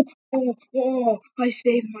 I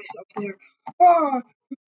saved myself there. Oh,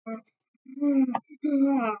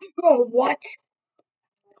 what?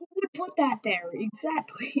 Who would put that there?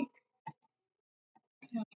 Exactly.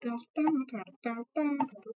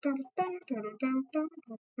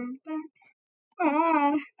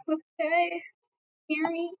 Ah, okay. Here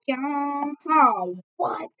we go. Oh,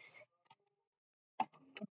 what?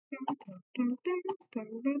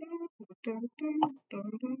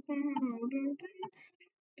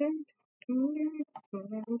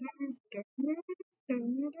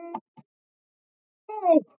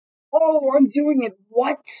 Oh, I'm doing it.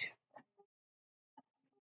 What?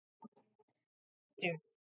 Dude,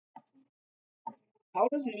 how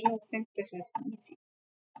does Neil think this is easy?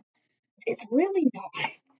 It's really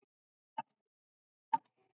not.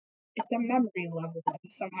 It's a memory level, and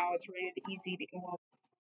somehow it's rated easy to go up.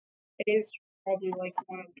 It is probably like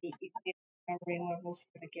one of the easiest memory levels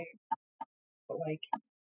in the game, but like,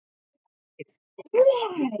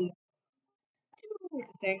 why? Dude,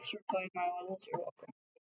 thanks for playing my levels. You're welcome.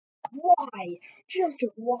 Why? Just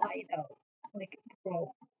why though? Like,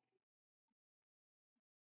 bro,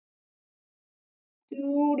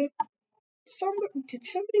 dude. Did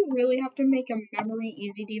somebody really have to make a memory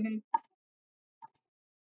easy demon?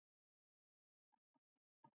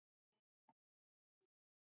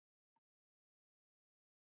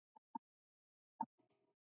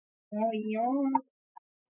 Oh yeah.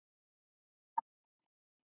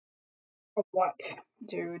 What,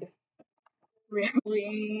 dude?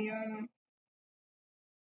 Really?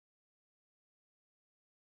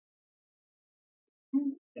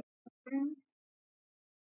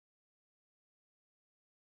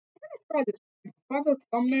 Try this. By the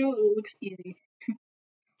thumbnail, it looks easy.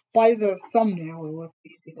 By the thumbnail, it looks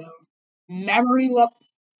easy though. Memory level.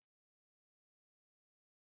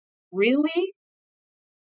 Really?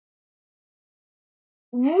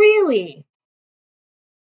 Really?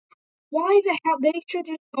 Why the hell? They should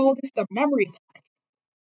just call this the memory.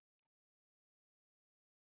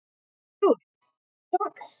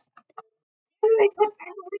 sucks. Why do they put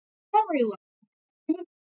every level? It's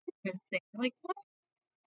insane. Like what?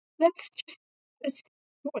 That's just that's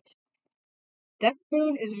what? Death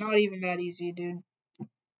Moon is not even that easy, dude.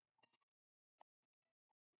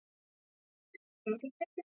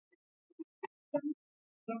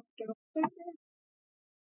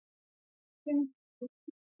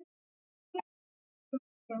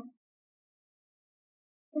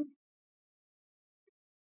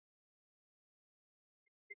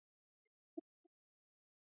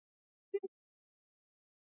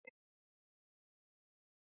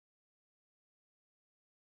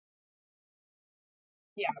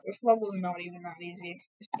 Yeah, this level is not even that easy,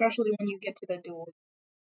 especially when you get to the dual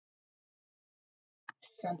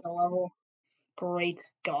center level. Great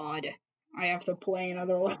God, I have to play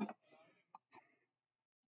another level.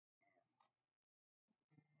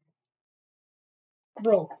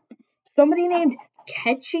 Bro, somebody named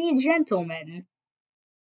Catchy Gentleman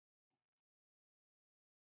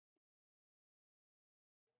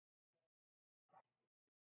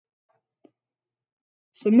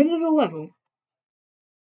submitted a level,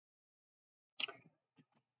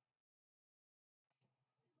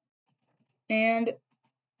 and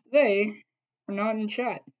they are not in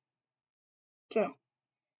chat. So,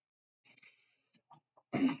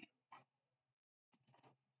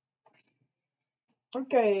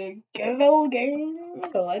 okay, Giville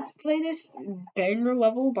Games. So let's play this banger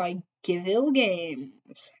level by Giville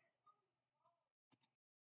Games.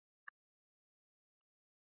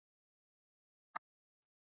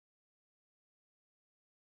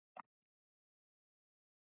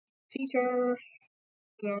 Feature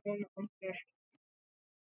zone unfinished.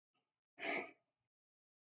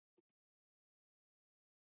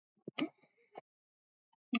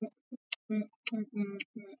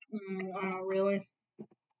 Really?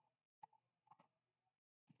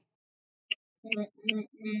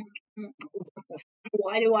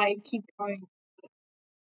 Why do I keep going?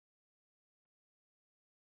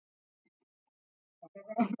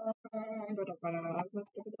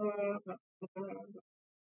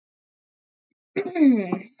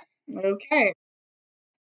 Okay.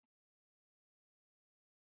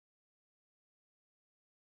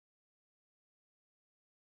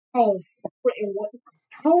 Oh, what?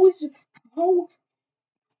 How is how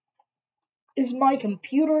is my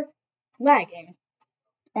computer lagging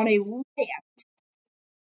on a layout?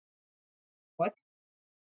 What?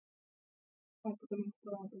 Okay,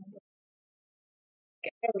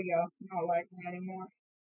 there we go. Not lagging anymore.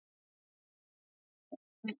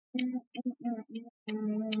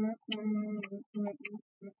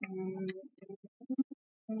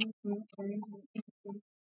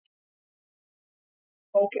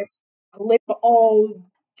 Focus. Clip. Oh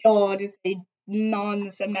God, it's a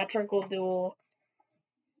non-symmetrical duel.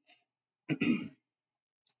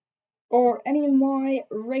 Or any of my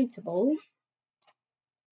rateable.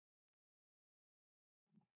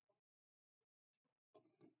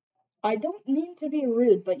 I don't mean to be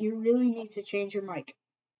rude, but you really need to change your mic.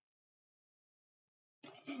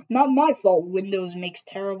 Not my fault. Windows makes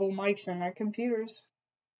terrible mics on their computers.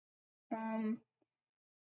 And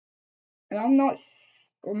I'm not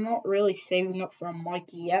really saving up for a mic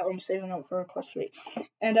yet. I'm saving up for a Quest 3.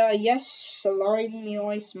 And yes, Solari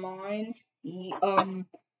Noise mine.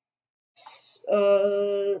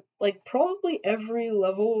 Like probably every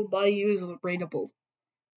level by you is rateable.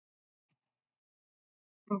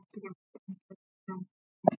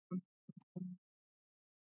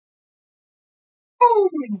 Oh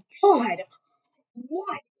my God!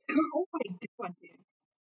 What? Oh my God, dude!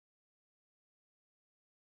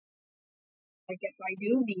 I guess I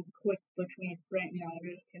do need quick between frame. No, I'm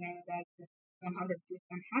just kidding. That is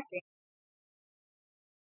 100% hacking.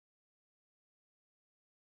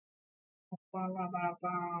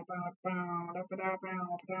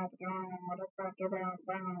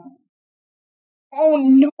 Oh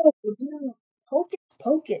no, dude! Hocus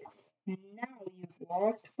pocus! Now you've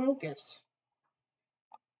lost focus.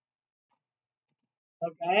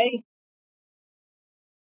 Okay?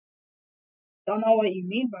 Don't know what you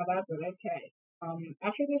mean by that, but okay.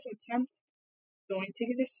 After this attempt, going to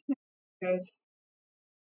get this because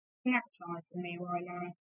snack time for me right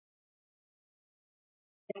now.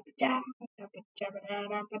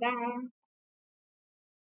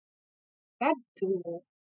 That tool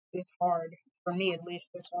is hard. For me at least,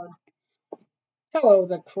 it's hard. Hello,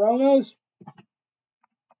 the Chronos.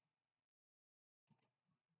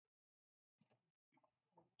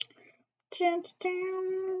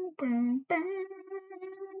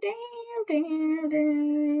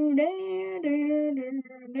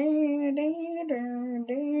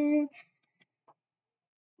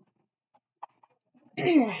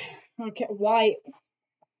 Okay, why?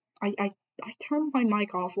 I, I, I turned my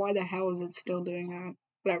mic off. Why the hell is it still doing that?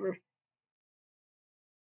 Whatever.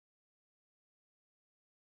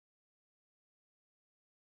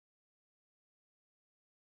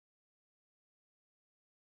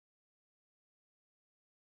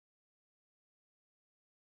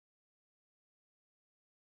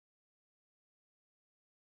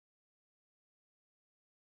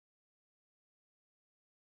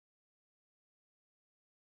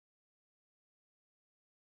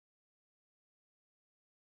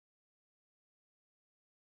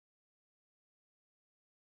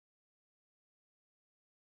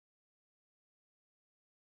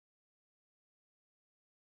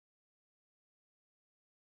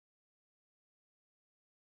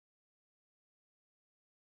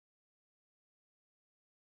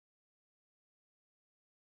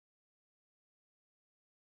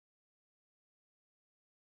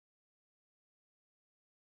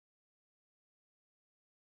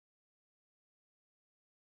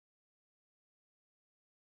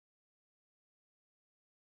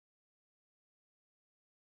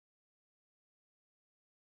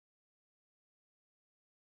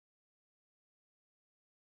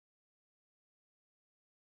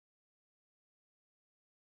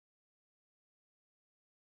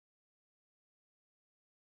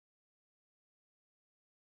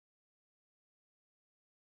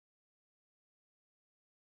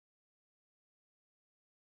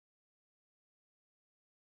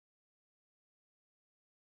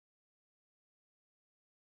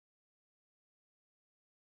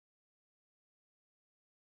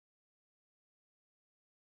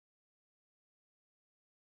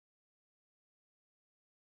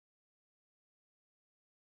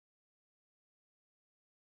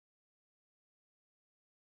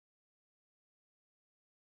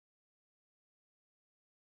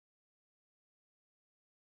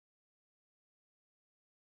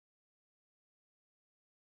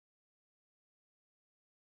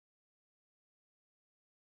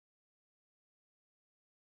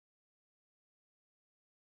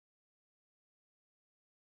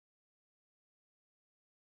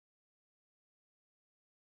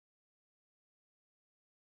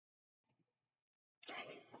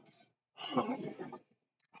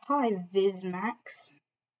 Hi, Vizmax.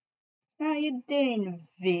 How you doing,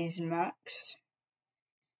 Vizmax?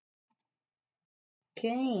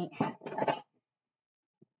 Okay.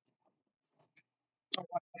 Oh,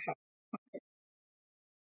 what the heck?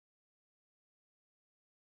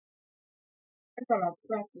 I thought I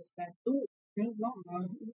practiced that. Ooh, move on.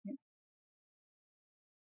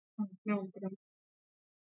 Oh, no, but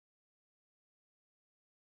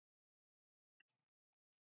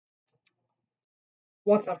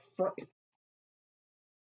what the frick?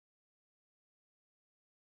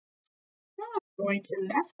 I'm going to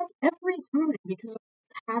mess up every time because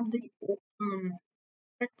I have the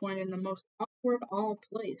checkpoint in the most awkward all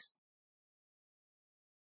place.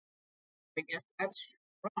 I guess that's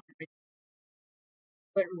wrong. I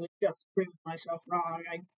literally just proved myself wrong.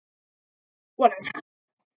 Whatever.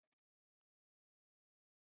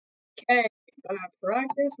 Okay, gotta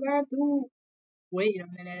practice that too. Wait a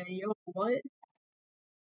minute, yo, what?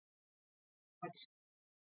 What's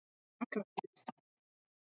I'm confused.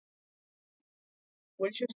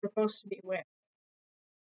 Which is supposed to be where?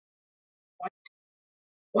 What?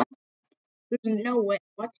 What? There's no way.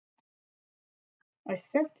 What? I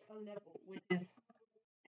set a level which is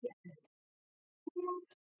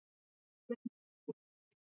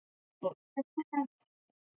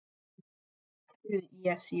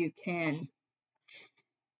yes, you can.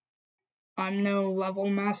 I'm no level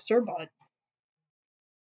master, but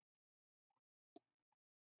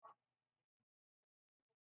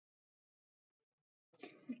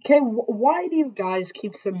okay. Why do you guys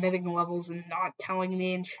keep submitting levels and not telling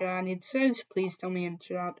me in chat? It says please tell me in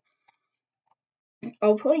chat.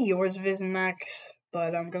 I'll play yours, Vizmax,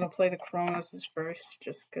 but I'm gonna play the Chronos first,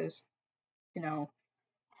 just because you know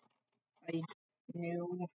I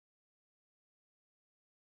knew.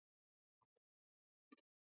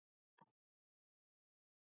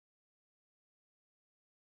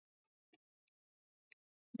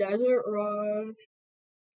 Desert Run.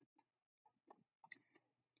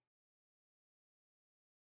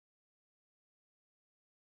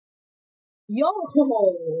 Yo,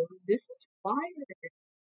 this is fire.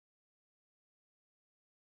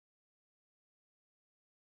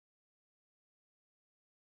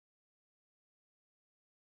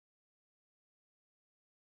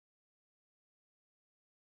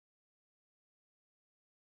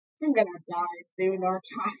 I'm gonna die soon, aren't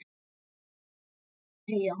I?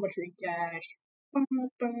 Geometry Dash.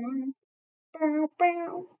 Bow,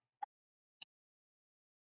 bow.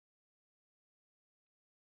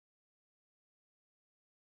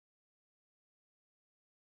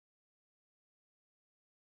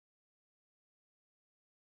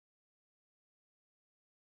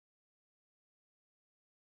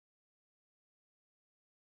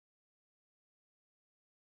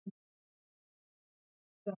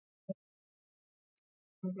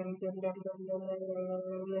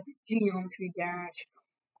 Geometry dash.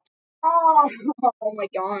 Oh, oh my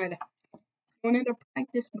god. Wanted to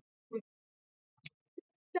practice with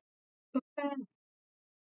the pen.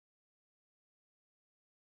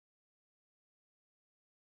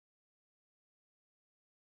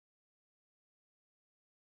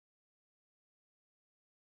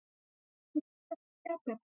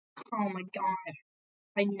 Oh my god.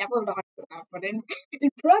 I never died to that, but in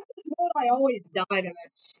practice mode, I always die to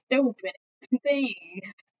this stupid thing.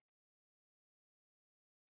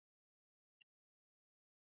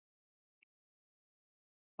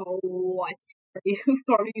 Oh, what? Are you,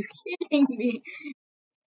 are you kidding me?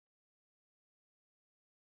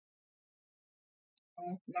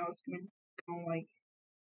 Oh, now it's gonna go like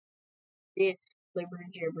this. Flibber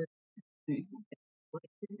gibber. What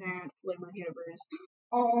is that? Flibber gibbers.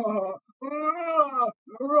 Oh,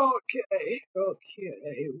 okay,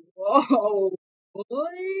 okay. Whoa,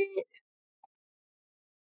 what?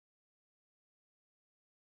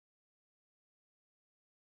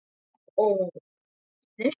 Oh,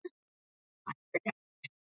 this is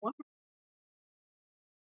what?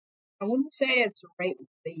 I wouldn't say it's right with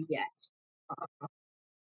the yes. Uh,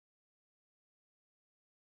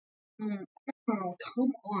 mm, oh,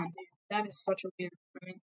 come on, dude. That is such a weird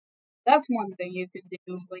thing. That's one thing you could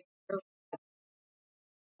do, like,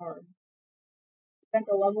 hard. Spent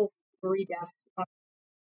a level 3 death.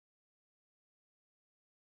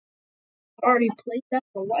 Already played that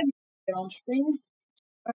for one on stream.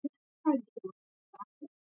 I think I do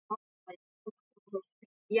like,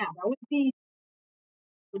 yeah, that would be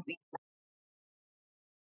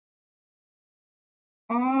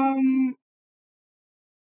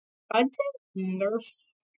I'd say nerf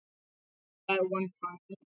at one time.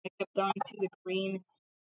 I kept dying to the green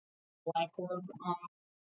black orb.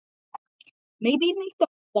 Maybe make the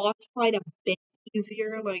boss fight a bit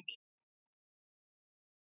easier, like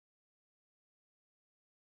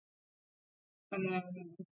and then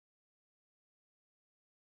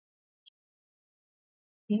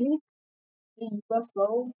make the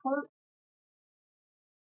UFO part.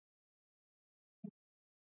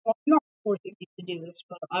 Well, I'm not forcing you to do this,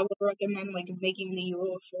 but I would recommend like making the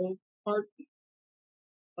UFO part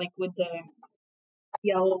like with the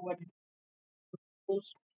yellow and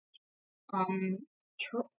purples. Um,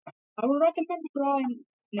 I would recommend trying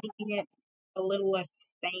making it a little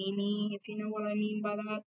less samey, if you know what I mean by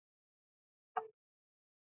that.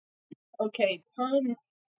 Okay, time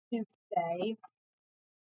to say,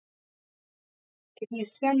 can you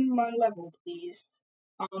send my level, please?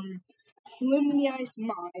 Slim Ice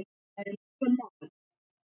Mod, and the mod,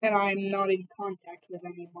 and I'm not in contact with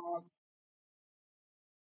any mobs.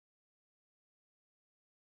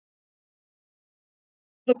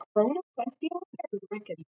 The Cronus, I feel like I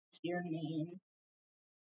recognize your name.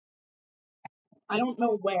 I don't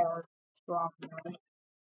know where from, though.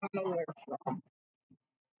 I don't know where from.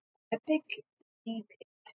 Epic Epic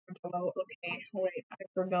Hello, okay, wait, I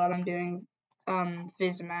forgot I'm doing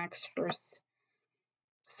Vizmax first.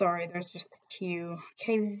 Sorry, there's just a queue.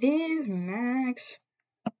 Okay, Vizmax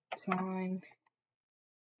time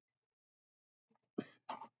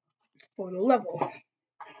for the level.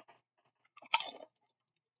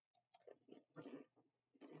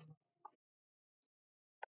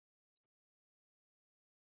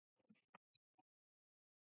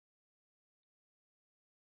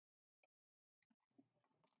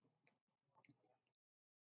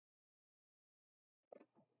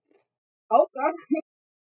 Okay.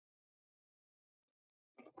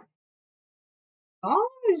 Oh,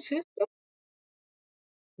 it's just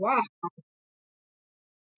wow.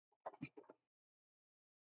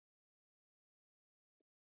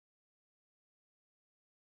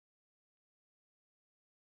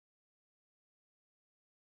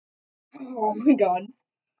 Oh my god.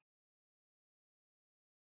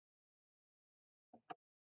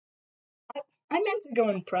 I meant to go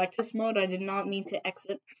in practice mode. I did not mean to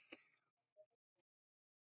exit.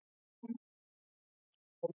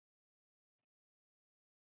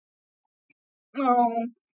 No,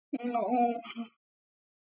 no.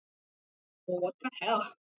 What the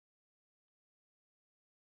hell?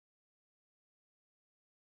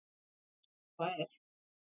 Why?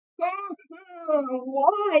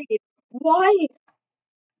 Why? Why?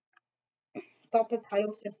 thought the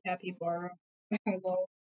title said capybara. Well,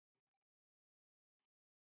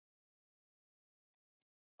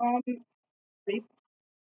 um, I'm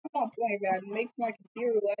not playing that. It makes my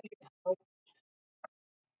computer lag. So,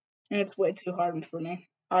 and it's way too hard for me.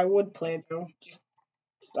 I would play it though.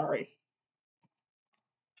 Sorry.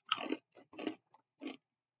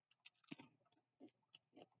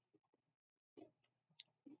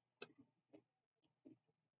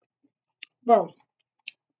 Bro,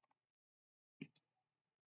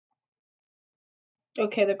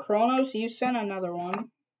 okay, the Chronos, you sent another one.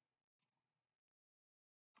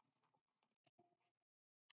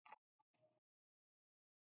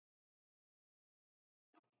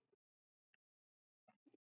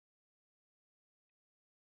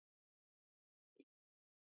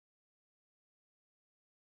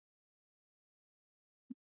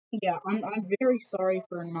 Yeah, I'm very sorry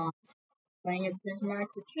for not playing it this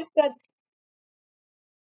max. It's just that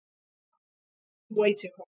way too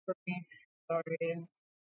hard for me. Sorry.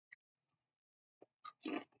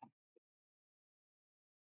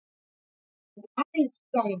 That is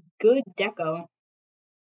some good deco.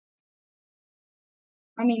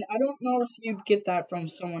 I mean, I don't know if you'd get that from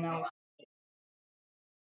someone else.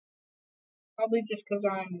 Probably just because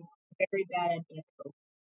I'm very bad at deco.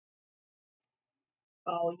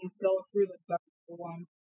 Oh, you go through the dark one.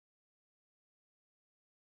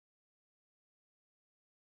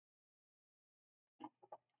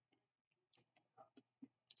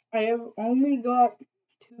 I have only got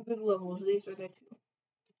two good levels. These are the two.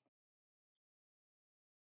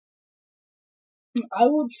 I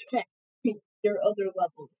will check your other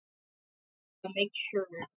levels to make sure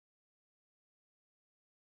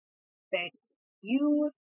that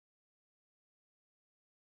you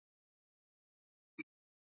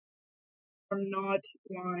are not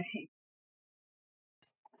lying.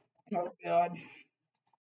 Oh god.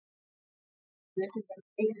 This is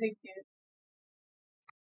amazing, dude.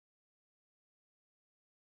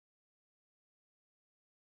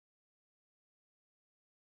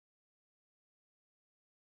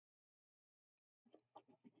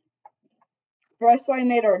 Bryce I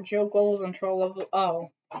made our Joe goals and troll level. Oh,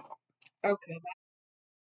 okay.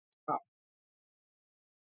 That's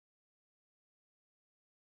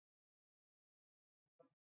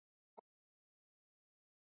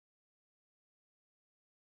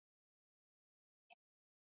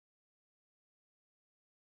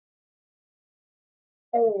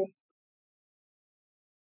oh,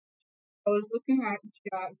 I was looking at the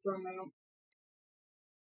chat for a minute,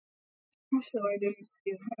 so I didn't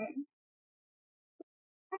see that.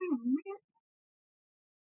 Oh, man.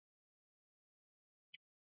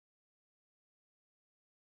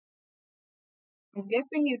 I'm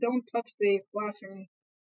guessing you don't touch the flashing.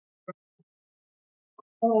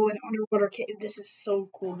 Oh, an underwater cave. This is so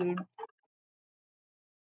cool, dude.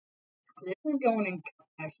 This is going in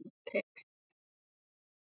Cash's picks.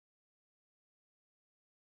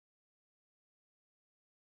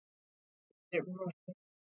 It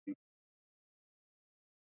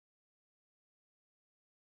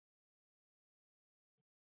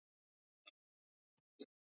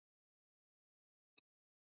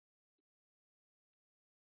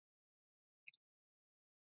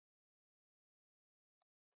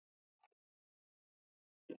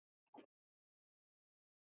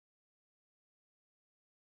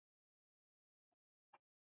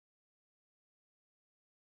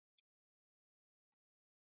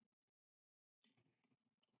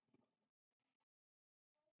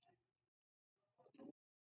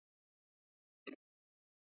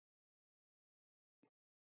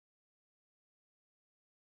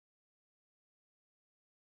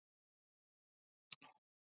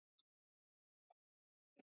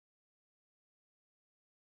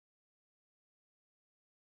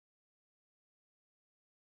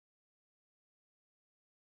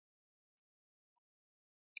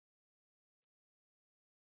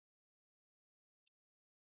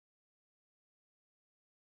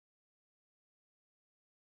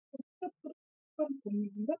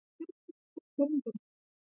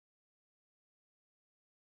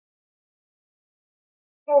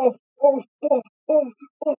oh, oh, oh, oh,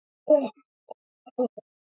 oh, oh, oh,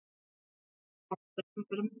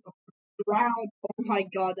 round. Oh my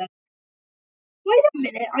god, that. Wait a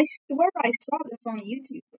minute, I swear I saw this on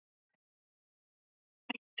YouTube.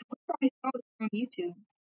 I swear I saw this on YouTube.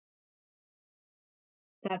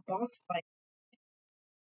 That boss fight.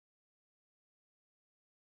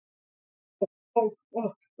 Oh,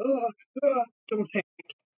 oh, don't hit.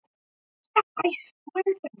 I swear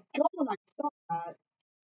to God I saw that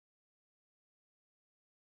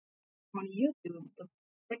on YouTube. The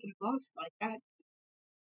freaking boss fight. That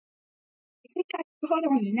think I saw it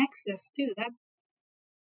on Nexus too.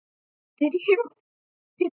 Did you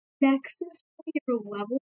did Nexus play your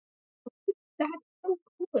level? That's so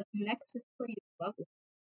cool if Nexus played your level.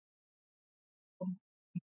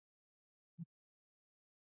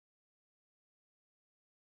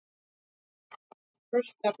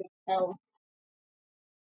 First step is hell.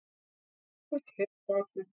 Which hitbox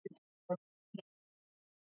is this?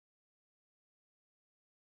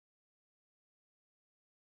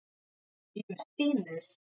 You've seen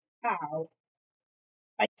this. How?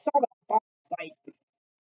 I saw the boss fight. I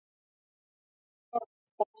saw the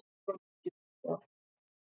boss from before.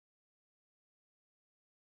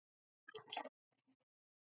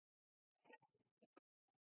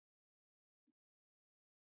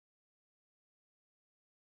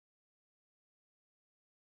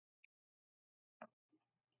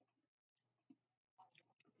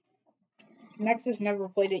 Nexus never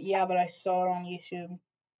played it, yeah, but I saw it on YouTube.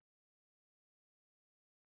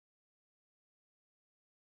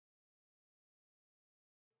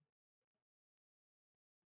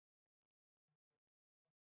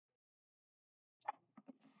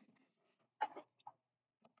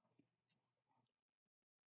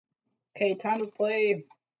 Okay, time to play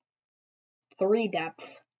 3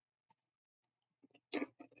 depth.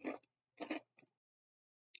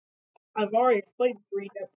 I've already played 3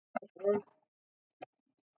 depth before.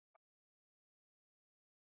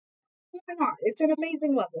 Why not? It's an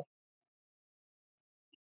amazing level.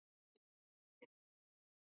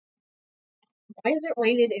 Why is it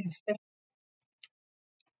rated in fifth?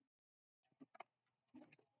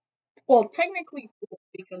 Well, technically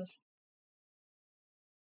because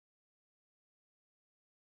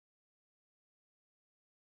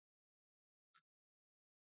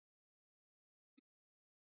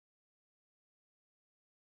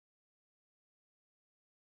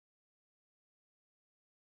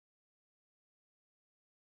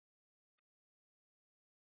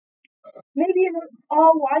maybe it was,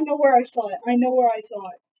 oh, I know where I saw it. I know where I saw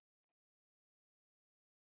it.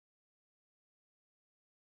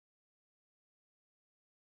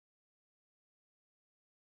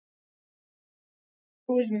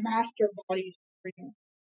 It was Master Body's stream.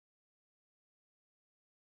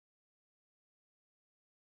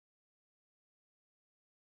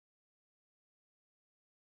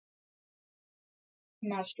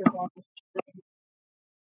 Master Body's stream.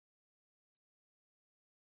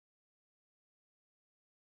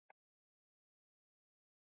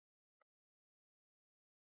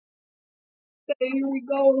 Okay, here we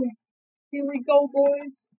go. Here we go,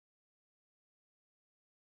 boys.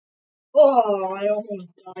 Oh, I almost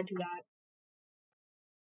died to that.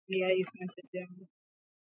 Yeah, you sent it down.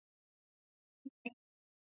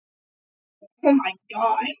 Oh my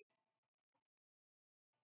god.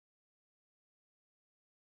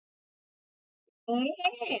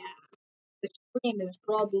 Yeah. The stream is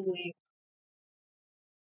probably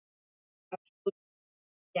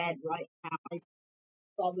dead right now. I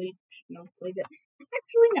probably shouldn't have played it.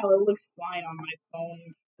 Actually, no, it looks fine on my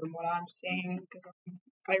phone from what I'm seeing because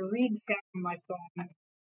I read chat on my phone.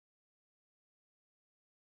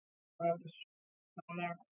 I have this on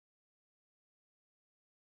there.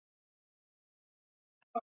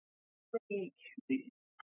 Pretty,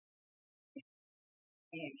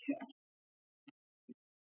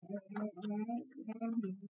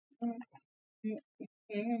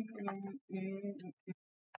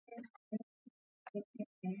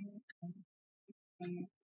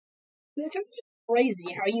 It's just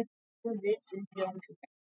crazy how you do this and don't.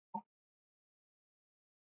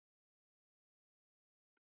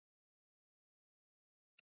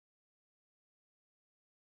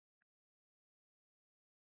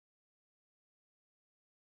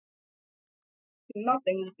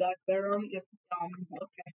 Nothing's back there. I'm just dumb.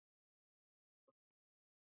 Okay.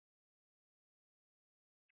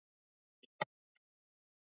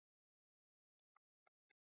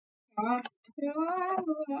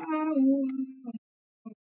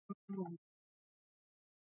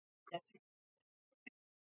 That's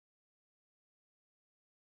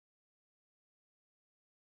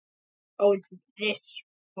Oh, it's this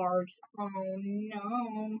part. Oh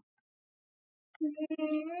no.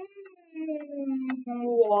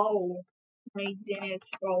 Whoa. My goodness.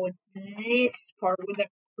 Oh, it's this part with the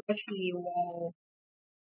crushy wall.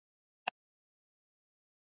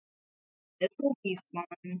 This will be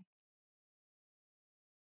fun.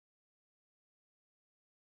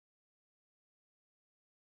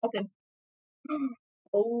 Open.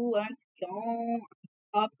 Oh, let's go.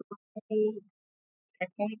 Up.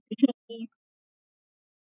 Checkpoint.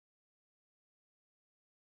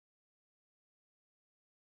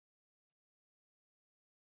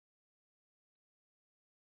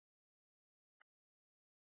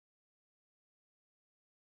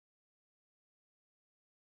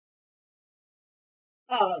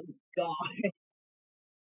 Oh god.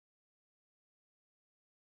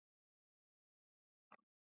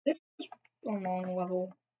 This is a long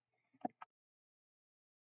level.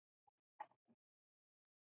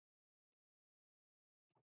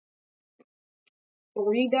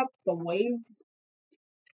 Read up the wave?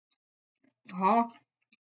 Huh?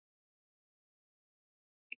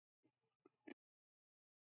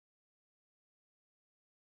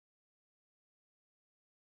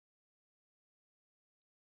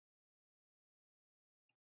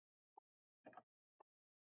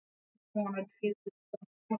 Wanted to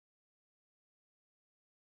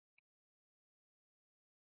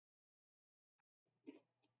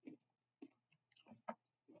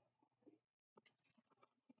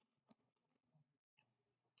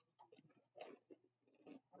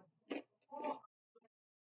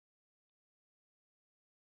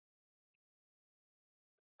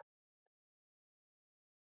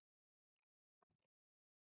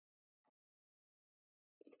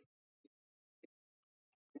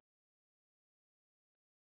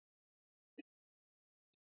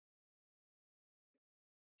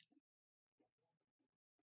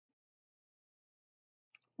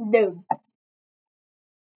dude,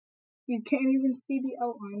 you can't even see the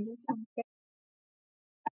outlines. It's a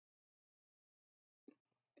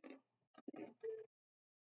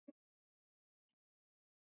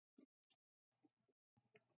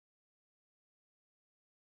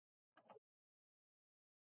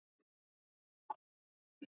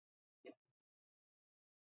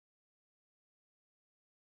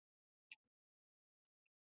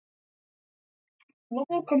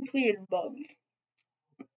level completed bug.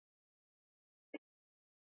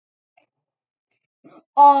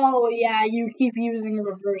 Oh yeah, you keep using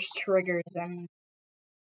reverse triggers and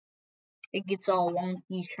it gets all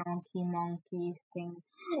wonky, shonky, monkey thing.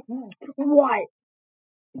 What?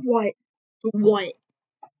 What? What?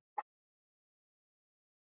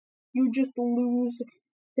 You just lose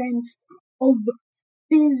sense of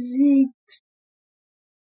physics.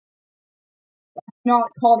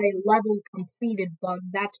 Not called a level completed bug.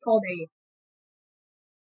 That's called a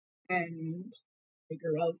end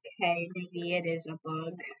trigger. Okay, maybe it is a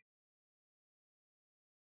bug.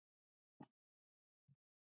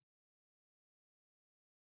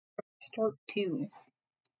 Start two.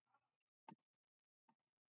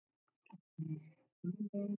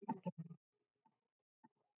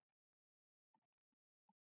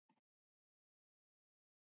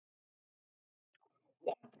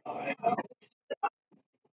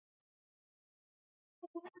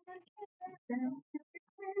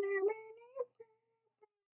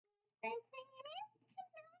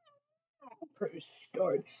 Press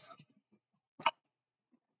start.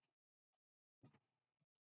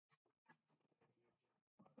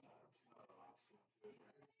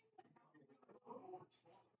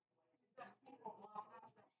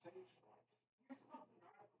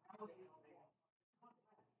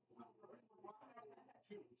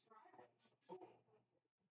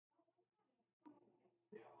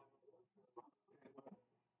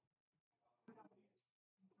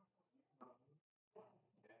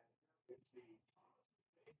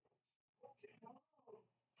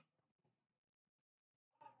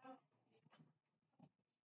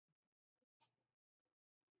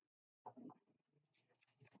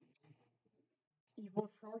 Evil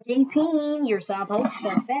Shark 18, you're supposed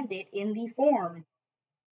to send it in the form.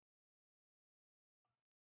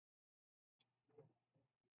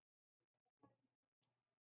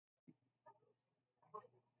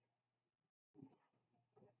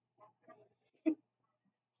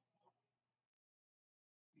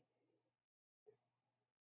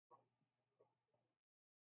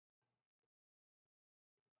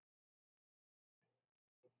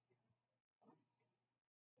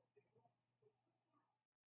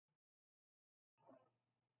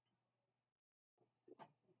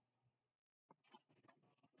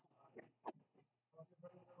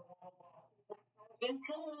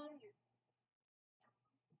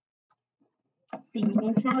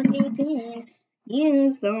 Evil Shark 18,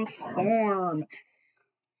 use the form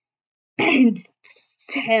and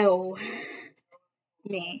tell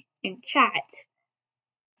me in chat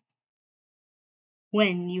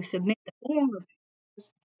when you submit the form.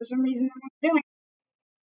 For some reason, I'm not doing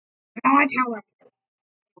it. Now I tell it.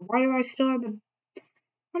 Why do I still have the.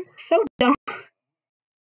 I'm so dumb.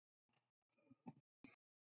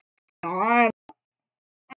 I'm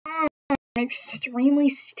extremely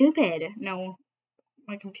stupid. No,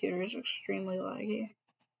 my computer is extremely laggy.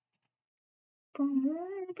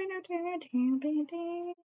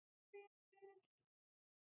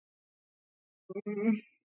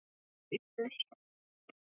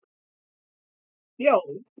 Yo,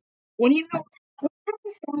 when you know when you have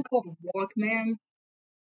a song called Walkman,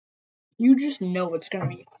 you just know it's gonna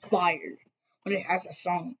be fire when it has a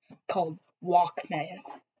song called Walkman.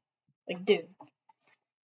 Like, dude,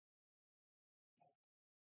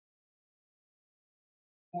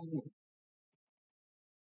 um,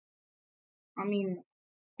 I mean,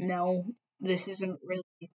 no, this isn't really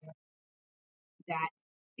that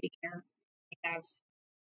big here. We have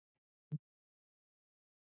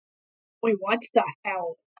wait, what the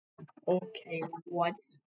hell? Okay, what?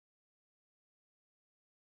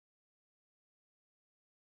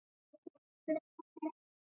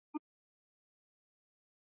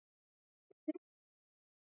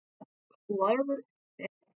 Whatever.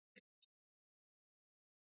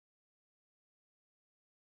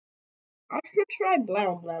 I should try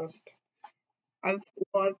Blau Blast. I've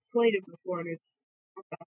played it before and it's not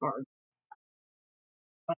that hard,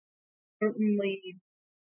 but certainly.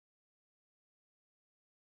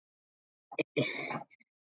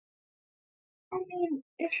 I mean,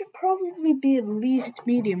 it should probably be at least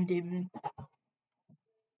medium demon.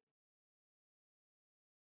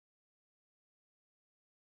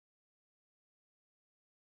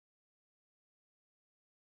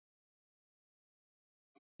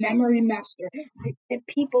 Memory Master. The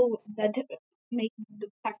people that make the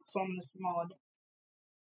packs on this mod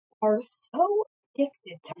are so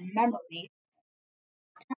addicted to memory.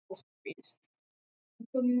 Series.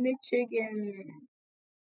 The Michigan.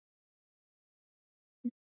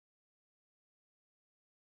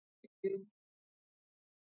 Dude,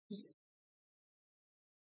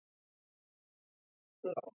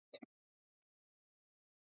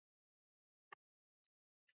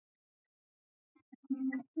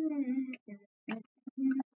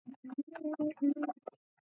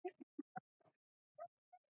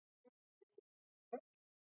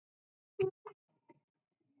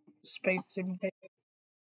 Space Invaders.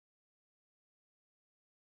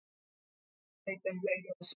 Space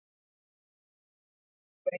Invaders.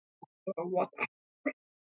 What?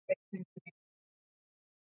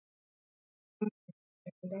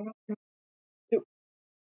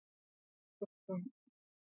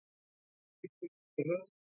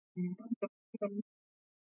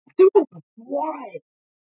 Dude, why?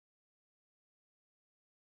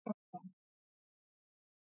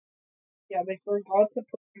 Yeah, they forgot to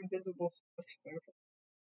put invisible switch there.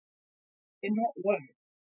 In what way?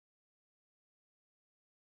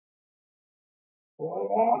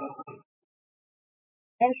 Oh,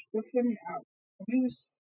 that's the thing out.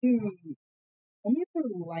 Hmm, only for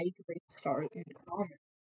like restart in common.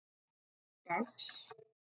 That's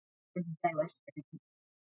embarrassing.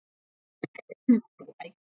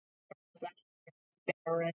 Like, that's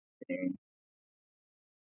embarrassing.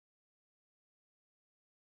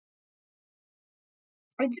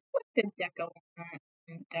 I do like the deco on that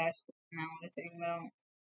and dash now thing though.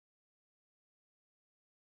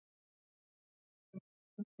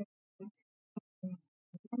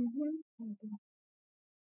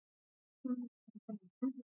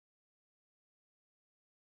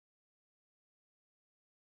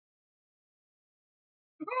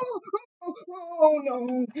 Oh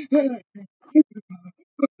no!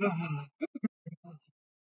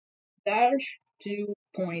 Dash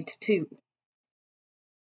 2.2.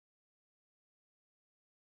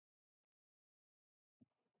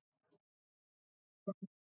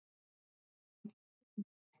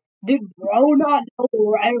 Did bro not know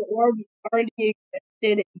red orbs already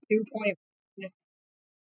existed in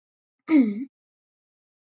 2.1?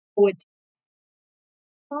 Which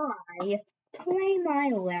I play my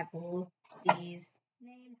level, please.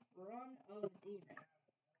 Name Run of Demon.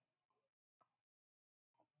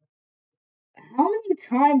 How many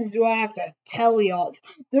times do I have to tell y'all?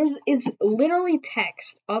 It's literally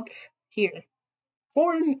text up here.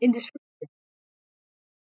 Forum in description.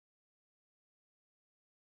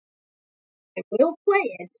 I will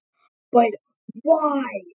play it, but why?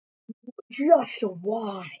 Just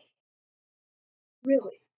why?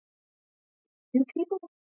 Really? Do people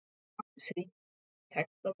see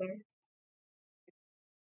text up there?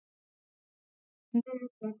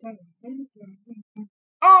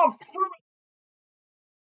 Oh,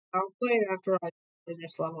 I'll play it after I play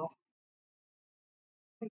this level.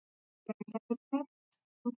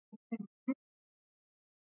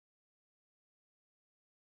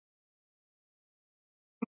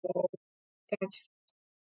 Oh, that's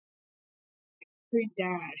free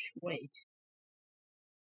dash. Wait,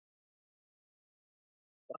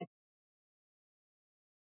 what?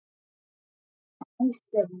 I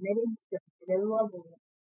submitted level.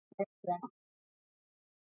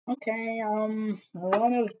 Okay,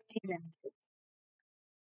 one of demons.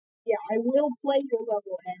 Yeah, I will play your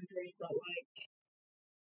level, Andrew, but like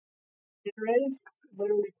there is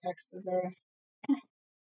literally text there.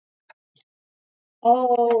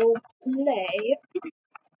 I'll play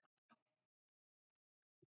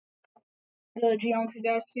the Geometry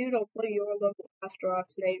Dash Dude. I'll play your level after I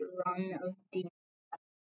play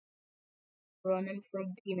Running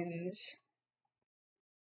from Demons.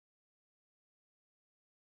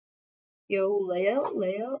 Yo, layout,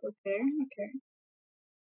 okay, okay.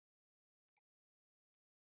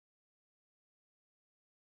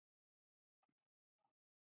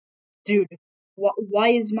 Dude, why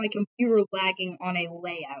is my computer lagging on a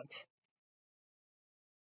layout?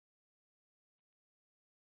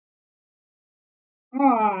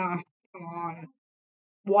 Ah, come on.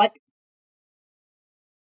 What?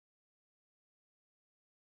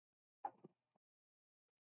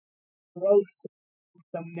 Gross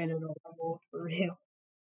submitted a level for real.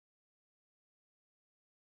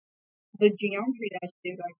 The Geometry Dash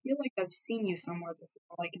Dude, I feel like I've seen you somewhere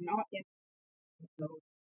before, like not in episode.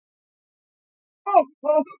 Oh,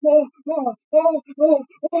 oh, oh, oh, oh, oh,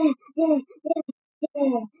 oh,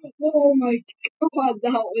 oh, oh my god,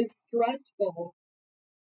 that was stressful.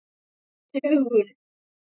 Dude,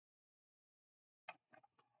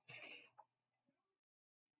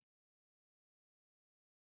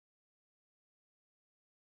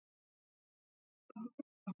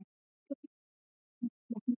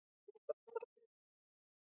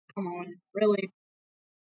 come on, really?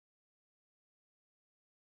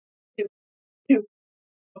 Dude, dude.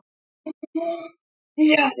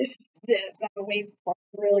 Yeah, this is that wave part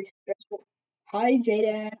really stressful. Hi,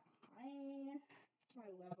 Jada. Hi. It's my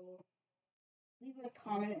level. Leave a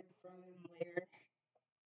comment in front of him later.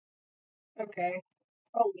 Okay,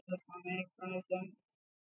 I'll leave a comment in front of them.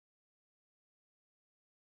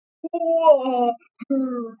 Whoa!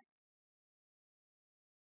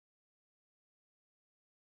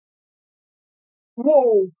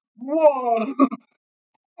 Whoa! Whoa!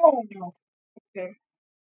 Oh no. Okay.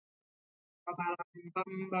 Bum bum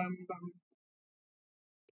bum bum bum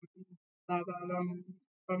bum bum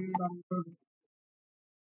bum bum bum bum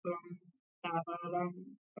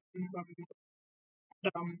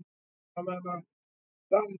bum bum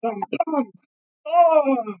bum bum bum.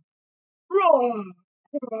 Oh! Roar!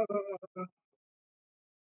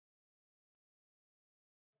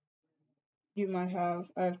 You might have.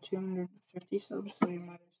 I have 250 subs, so you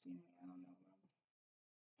might have seen me.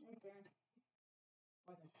 I don't know. Okay.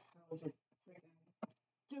 Why the hell is it freaking?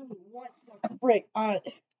 Dude, what the frick?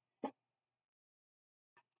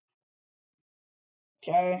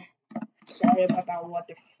 Okay. Sorry about that. What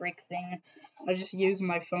the frick thing? I just used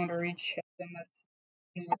my phone to reach it, and that's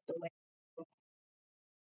seamless delay.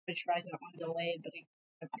 I tried to undelay it, but it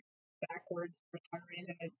kept backwards for some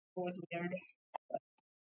reason. It was weird. But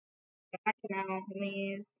back now,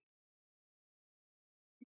 please.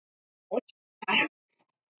 What's that?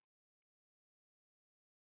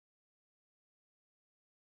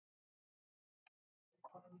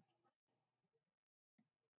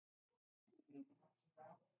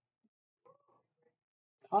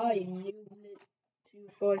 Hi,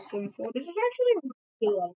 Newblit2574. This is actually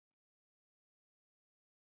really low.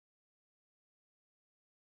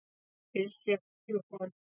 It's just too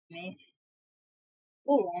hard for me.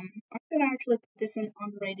 Hold on. I could actually put this in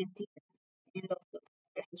unrated defense and also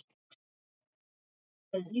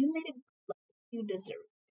because you made it like you deserve.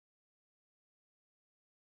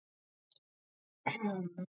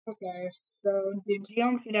 Okay, so the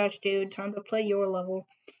Geometry Dash Dude, time to play your level.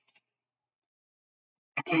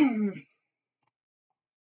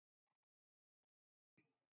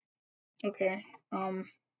 Okay,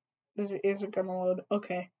 is it gonna load?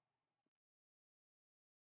 Okay.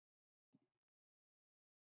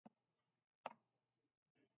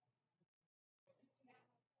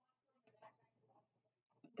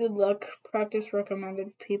 Good luck. Practice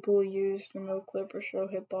recommended. People use the no clip or show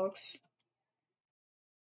hitbox.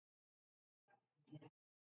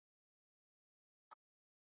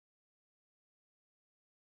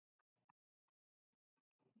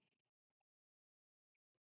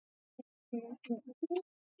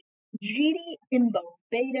 GD Imbo.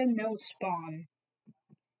 Beta no spawn.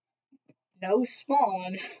 No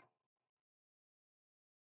spawn.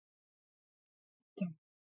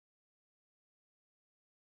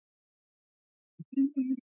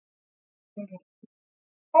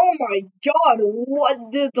 Oh my god,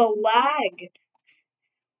 what did the lag?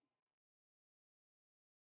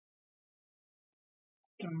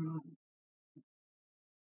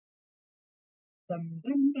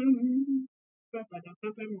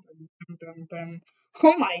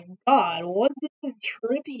 Oh my god, what is this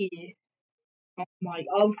trippy? Oh my,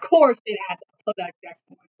 of course it had to put that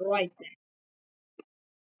checkpoint right there.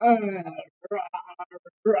 Rah,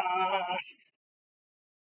 rah.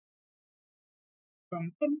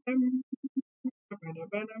 Bum, bum, bum,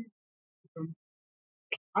 bum.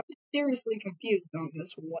 I'm seriously confused on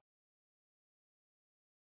this. What,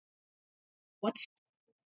 what?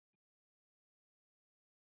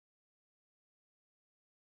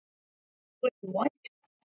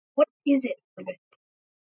 What is it for this?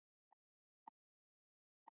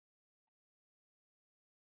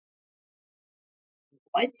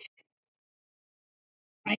 What?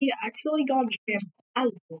 I actually got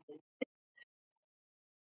dazzled.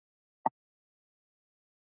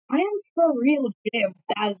 I am for real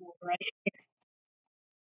dazzled right here.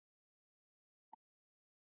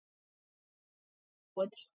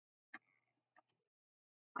 What?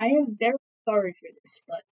 I am very sorry for this,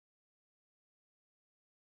 but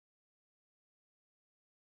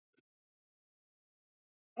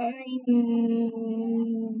I'm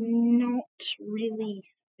not really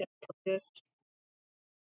good for this.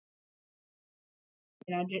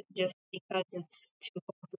 Just because it's too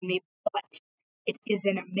hard for me. But it is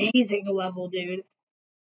an amazing level, dude.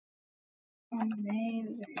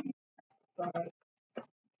 Amazing. But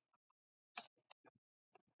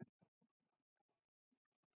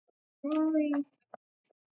sorry,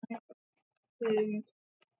 I couldn't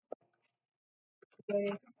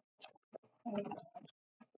play on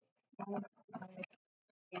my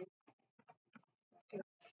game. Just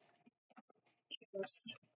was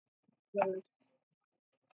so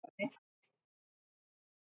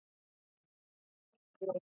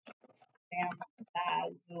damn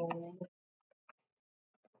dazzled.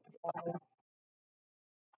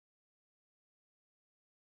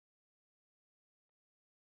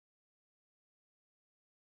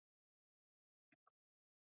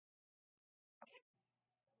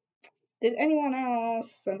 Did anyone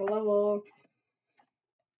else send a level?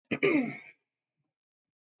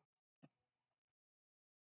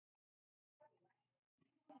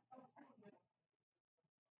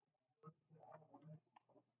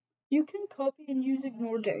 You can copy and use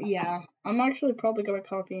ignore damage. Yeah, I'm actually probably gonna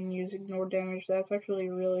copy and use ignore damage. That's actually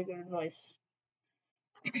really good advice.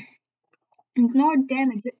 Ignore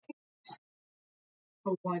damage.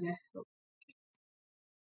 Oh, why the hell?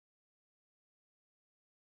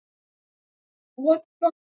 What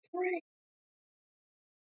the frick?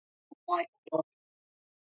 What the?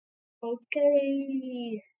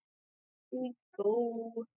 Okay, here we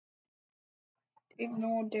go.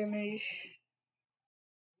 Ignore damage.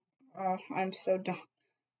 Oh, I'm so dumb.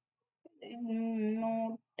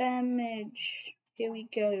 Ignore damage. Here we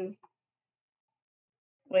go.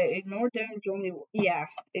 Wait, ignore damage only. Yeah,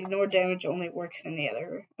 ignore damage only works in the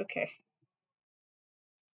other. Okay.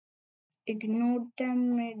 Ignore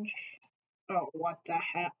damage. Oh, what the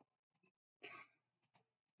heck?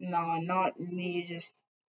 Nah, not me. Just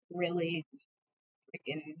really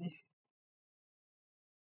freaking.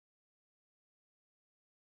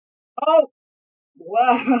 Oh,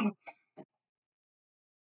 wow.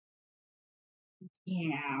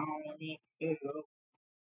 Yeah. Ew.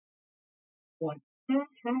 What the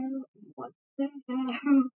hell? What the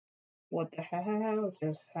hell? What the hell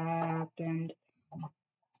just happened?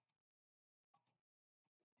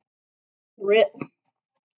 Rip.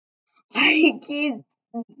 I can.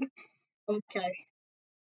 Okay.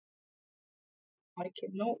 I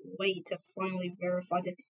cannot wait to finally verify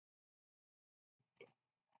this.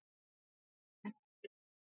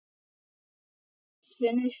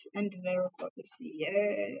 Finish and verify this.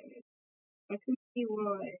 Yeah. I can see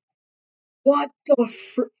why. What the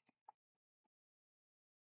frick?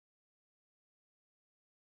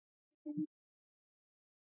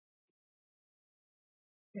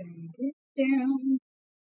 Down.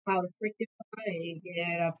 How the frick did I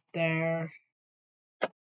get up there?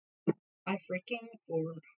 I freaking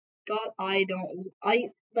forgot.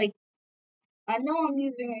 Like, I know I'm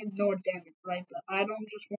using ignore damage, right? But I don't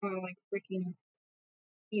just want to, like, freaking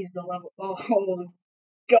ease the level. Oh,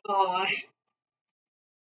 God.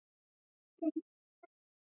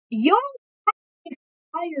 Young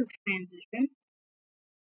fire transition.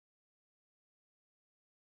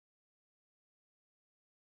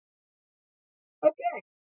 Okay.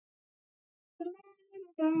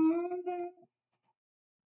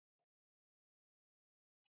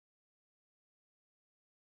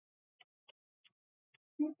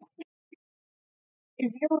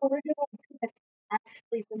 Is your original pick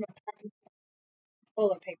actually from a package of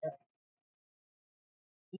toilet paper?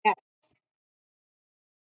 Yes.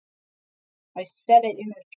 I said it in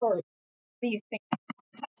the short. What do you think?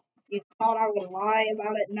 You thought I would lie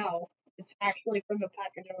about it? No. It's actually from the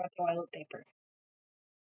package of toilet paper.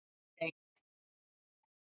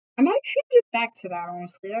 I might change it back to that,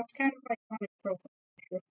 honestly. That's kind of iconic profile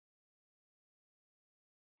picture.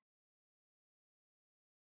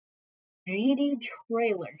 GD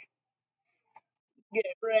trailer. Get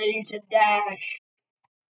ready to dash.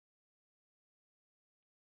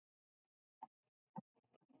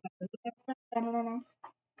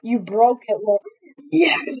 You broke it, Lord.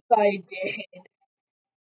 Yes, I did.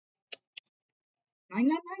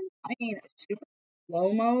 999? Super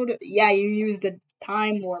slow mode? Yeah, you used the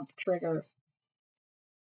time warp trigger.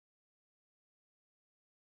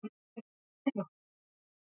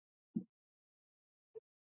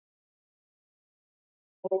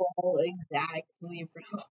 Oh, exactly,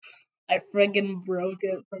 bro. I friggin' broke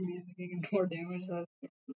it from using more damage.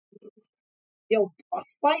 Yo,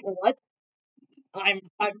 boss fight? What? I'm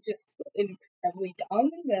just incredibly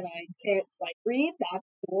dumb that I can't sight read. That's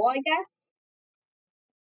cool, I guess.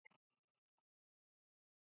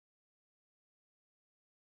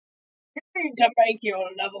 Need to make your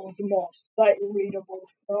levels more sight readable,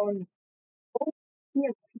 son. Oh,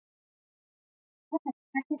 yeah, I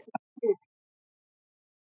think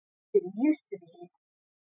it used to be.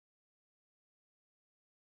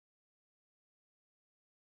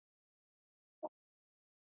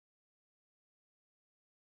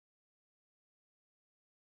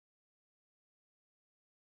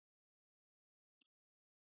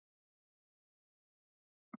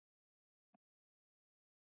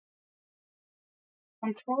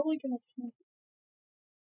 I'm totally gonna change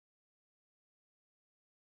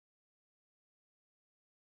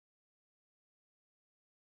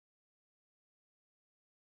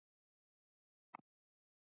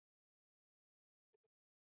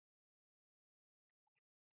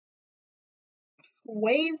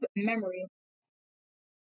wave memory.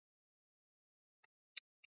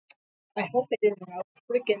 I hope it isn't a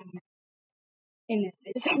freaking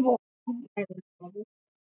invisible.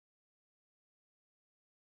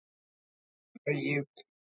 Are you?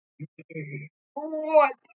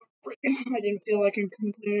 What? I didn't feel like I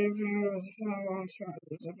completed.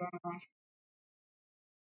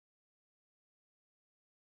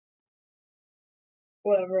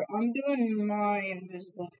 Whatever. I'm doing my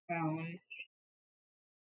invisible challenge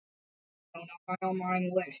on my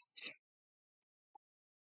online list.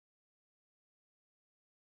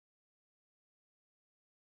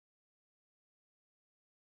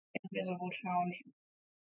 Invisible challenge.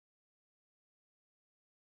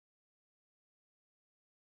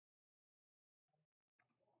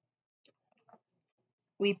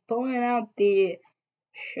 We pulling out the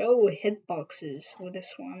show hitboxes with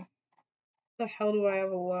this one. The hell do I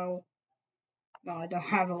have a low? No, I don't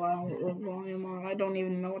have a low volume on. I don't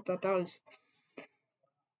even know what that does.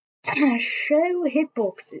 Show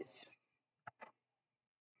hitboxes.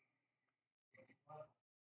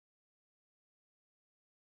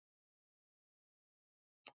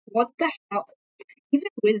 What the hell?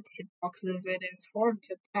 Even with hitboxes, it is hard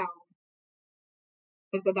to tell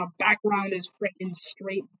because the background is freaking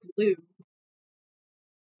straight blue.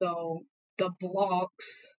 So the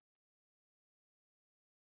blocks,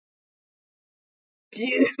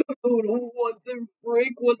 dude, what the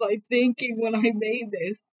frick was I thinking when I made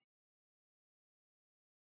this?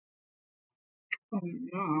 Oh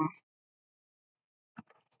no.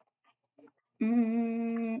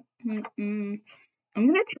 I'm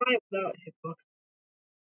gonna try it without hitbox.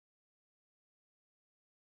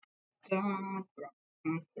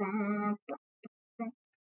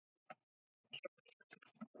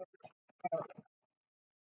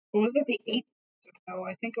 Or was it the eight? No,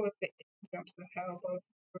 I think it was the eight jumps of hell.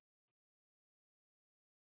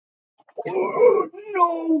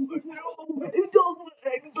 No,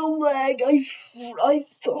 the lag.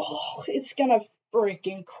 It's gonna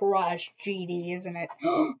freaking crash GD, isn't it?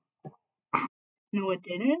 No, it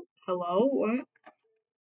didn't. Hello, what?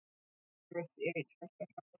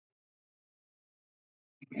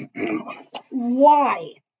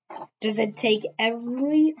 Why does it take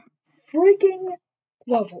every freaking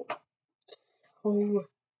level so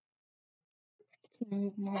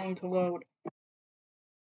long to load?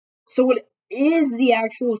 So it is the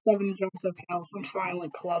actual seven jumps of hell from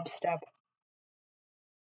Silent Club step.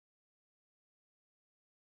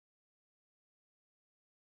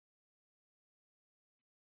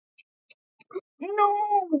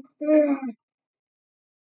 No!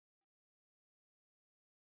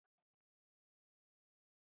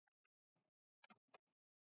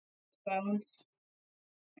 Silent,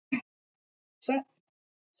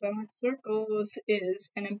 Silent Circles is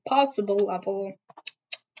an impossible level,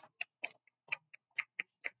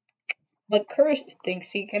 but Cursed thinks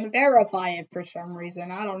he can verify it for some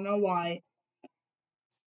reason. I don't know why.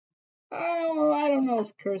 Oh, I don't know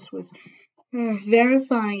if Chris was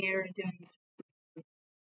verifying error doing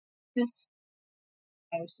just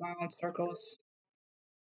silent circles.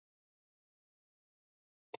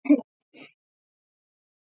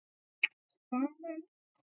 Silent.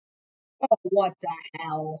 Oh, what the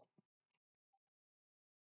hell?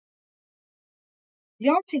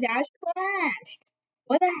 Yonty Dash crashed.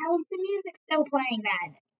 What the hell's the music still playing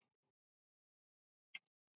then?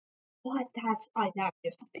 What? That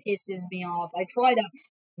just pisses me off. I try to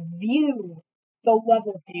view the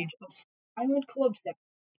level page of Silent Club Step.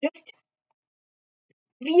 Just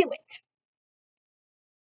view it.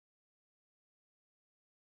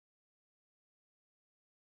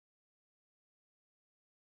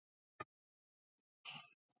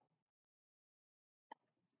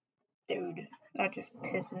 Dude, that just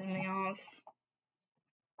pisses me off.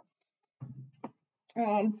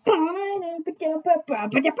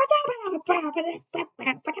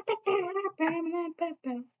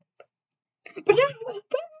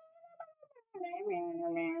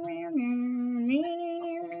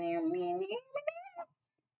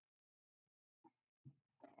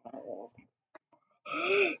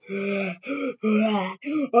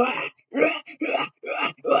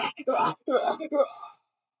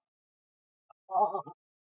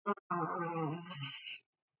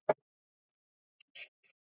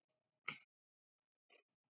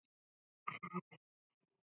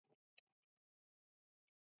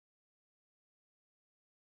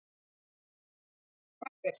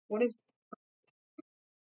 What is?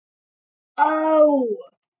 Oh,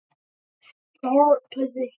 start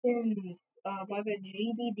positions by the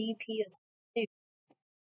GDDP.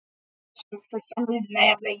 For some reason, they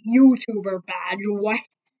have the YouTuber badge. What?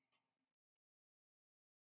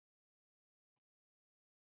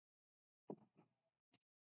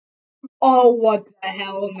 Oh, what the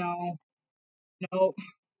hell? No, no.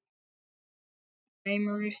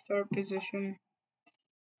 Memory start position.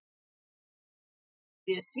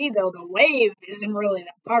 You see, though, the wave isn't really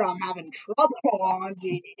the part I'm having trouble on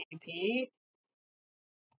GDDP.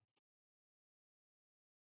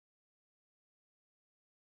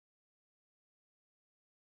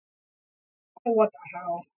 Oh, what the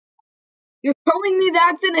hell? You're telling me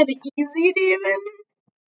that's in an easy demon?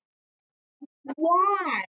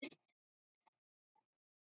 Why?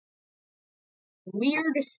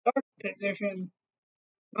 Weird start position.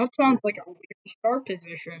 That sounds like a weird start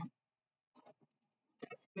position.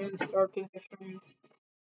 Weird start position.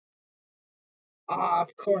 Ah,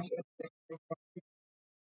 of course it's different.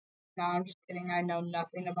 No, I'm just kidding. I know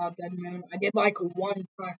nothing about Dead Moon. I did like one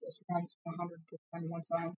practice once, 100% one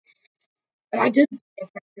time. And I didn't pay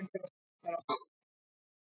attention to it at all.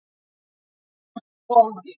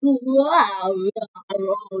 Oh, wow.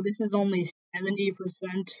 Oh, this is only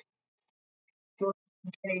 70% for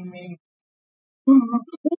kidding me.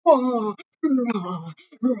 Why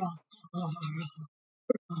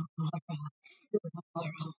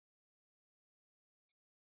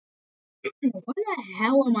the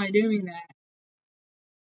hell am I doing that?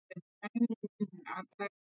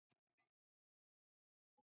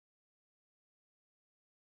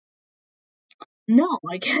 No,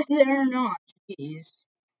 I guess they're not. Jeez.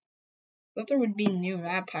 Thought there would be new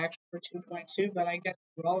map packs for 2.2, but I guess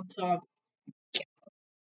Worldtop.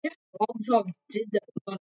 If Worldtop did the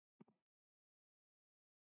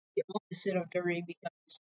opposite of 3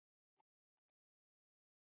 because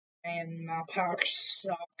man, map packs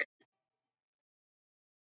suck.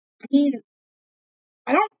 I mean,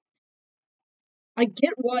 I don't. I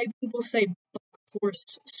get why people say Force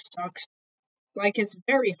sucks. Like, it's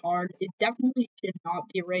very hard. It definitely should not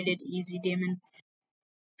be rated easy demon.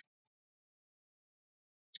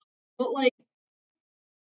 But like,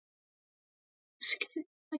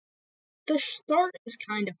 like the start is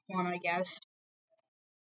kind of fun, I guess.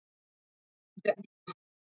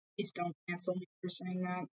 Please don't cancel me for saying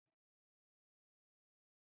that.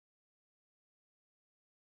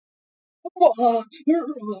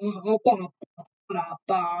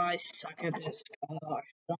 I suck at this gosh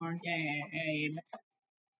darn game.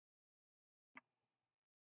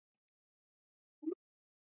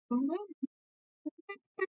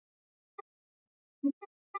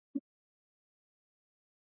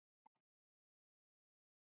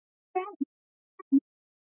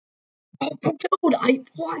 Oh, dude,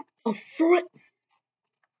 what the frick?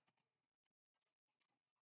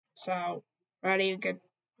 So, how do you get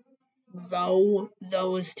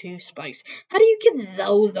those two spikes? How do you get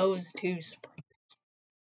those two spikes?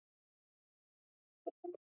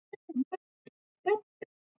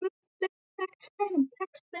 Text venom,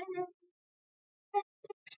 text venom,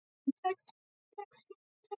 text, text, text,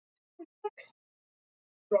 text.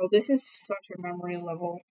 Bro, this is such a memory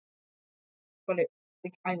level, but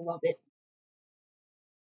like, I love it.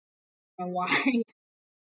 And why?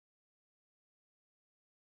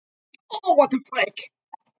 Oh, what the frick?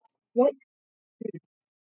 What? Dude,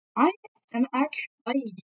 I am actually, I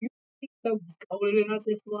used to be so goated at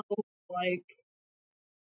this level, like,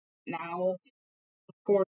 now. Of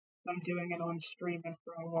course, I'm doing it on stream in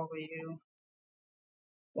front of all of you.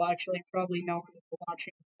 Well, actually, probably no one is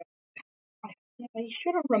watching. I, I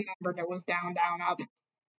should have remembered it was down, down, up.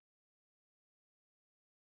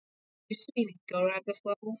 Used to be good at this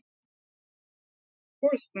level. Of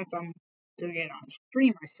course, since I'm doing it on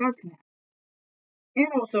stream, I suck now. And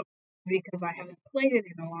also because I haven't played it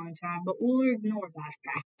in a long time, but we'll ignore that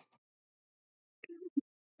fact.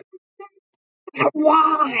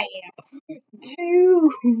 Why?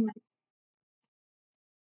 Dude!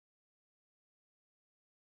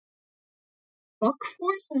 Buck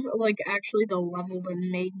Force is like actually the level that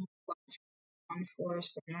made me love Spawn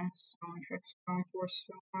Force and this. I hate Spawn Force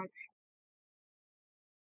so much.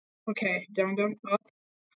 Okay, down, down, up.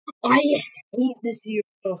 I hate this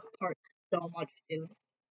UFO part so much, dude.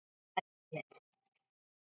 Yeah.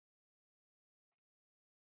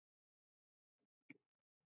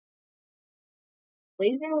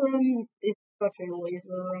 Laser Room is such a Laser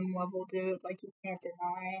Room level, dude. Like, you can't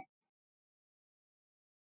deny it.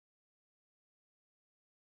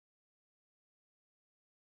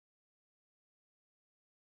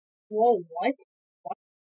 Whoa, what? What?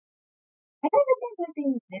 I don't remember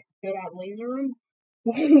being this good at Laser Room.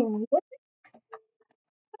 What?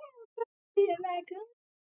 Being that good?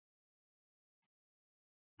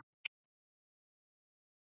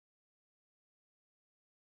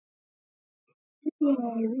 Run,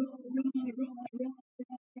 run, run, run,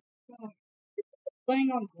 run.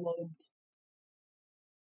 Playing on GLOBED.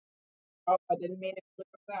 Oh, I didn't mean to click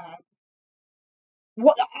on that.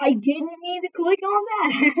 What? I didn't mean to click on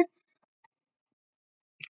that.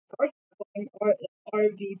 First, playing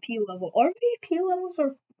RVP level. RVP levels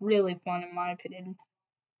are really fun in my opinion.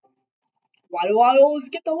 Why do I always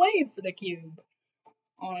get the wave for the cube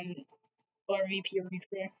on RVP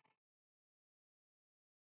replay?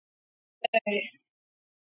 Hey,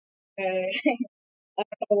 hey, I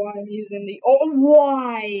don't know why I'm using the. Oh,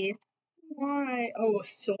 why? Why? Oh,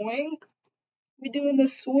 swing? We're doing the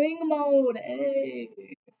swing mode. Hey,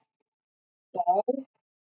 ball.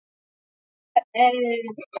 Hey.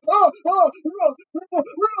 Oh, oh, oh, oh,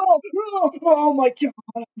 oh, oh, oh my god.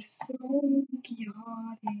 I'm so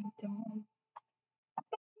chaotic.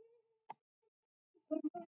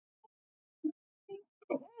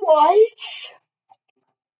 What?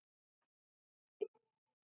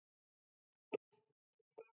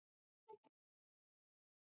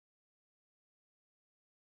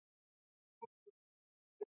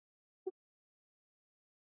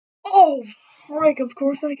 Oh, frick, of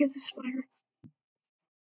course I get the spider.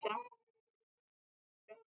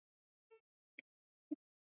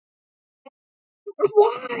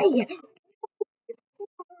 Why?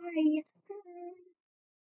 Why?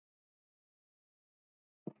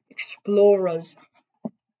 Explorers.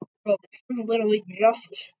 Bro, this was literally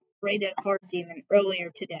just rated hard demon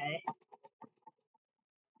earlier today.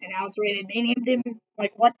 And now it's rated medium demon.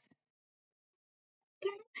 Like, what?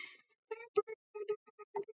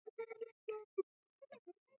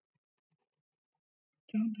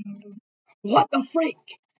 What the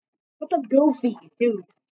freak? What the goofy, dude?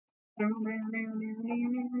 Oh,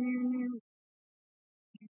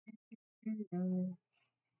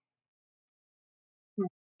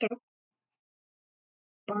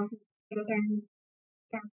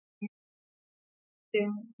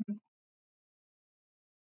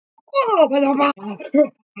 why do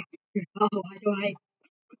I?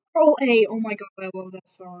 Oh, A. Oh my god, I love that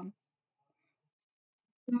song.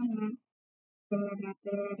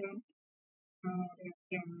 Let me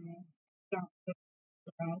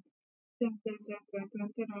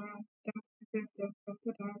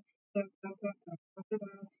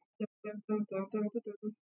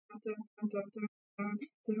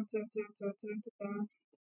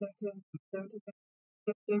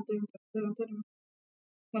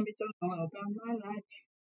tell you all about my life.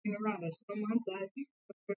 Hang around us on one side.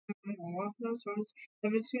 I don't walk no choice.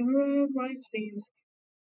 Every single right seems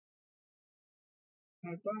I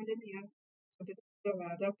blind in the end. I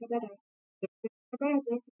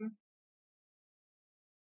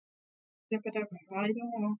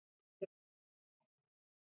don't know.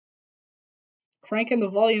 Cranking the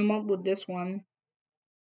volume up with this one.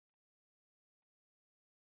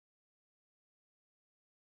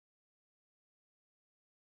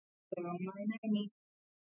 So my nanny.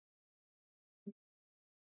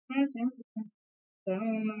 Made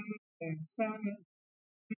a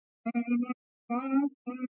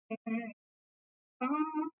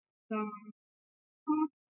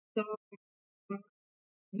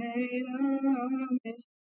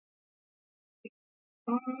mistake.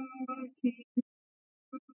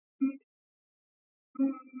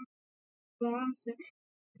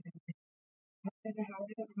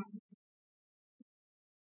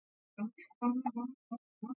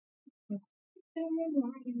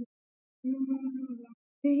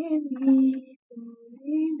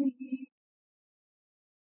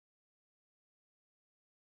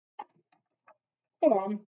 Hold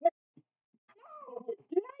on.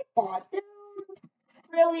 Nightbot, dude.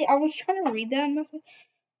 Really? I was trying to read that message.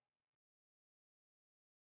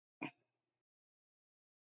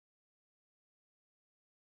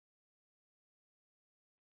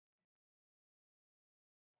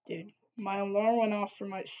 Dude, my alarm went off for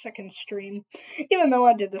my second stream, even though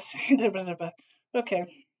I did this. Okay.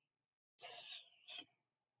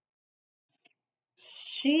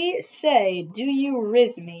 She say, do you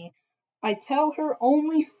riz me? I tell her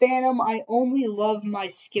only Phantom, I only love my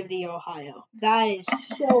Skibidi Ohio. That is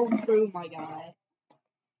so true, my guy.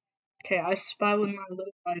 Okay, I spy with my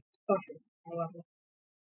little eye stuff.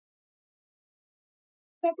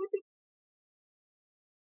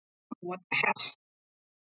 What the hell?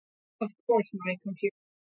 Of course my computer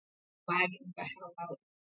is lagging the hell out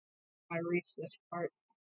when I reach this part.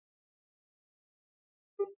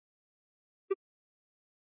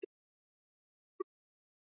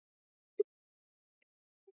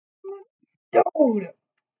 Dude!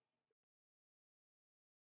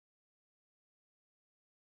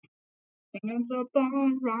 Hands up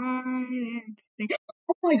on right.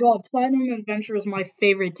 Oh my god, Platinum Adventure is my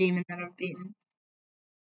favorite demon that I've beaten.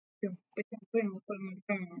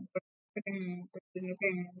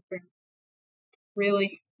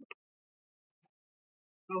 Really?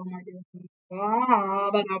 Oh my goodness.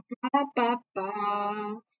 Ba ba ba ba ba.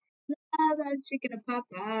 That chicken and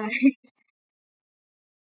Popeyes.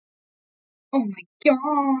 Oh my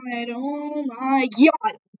god. Oh my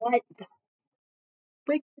god. What the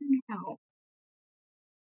freaking hell?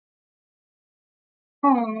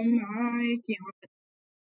 Oh my god.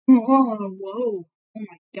 Oh, whoa. Oh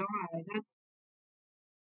my god. That's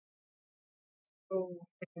so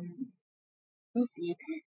freaking goofy.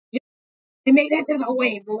 I made it to the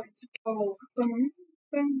wave. Let's go.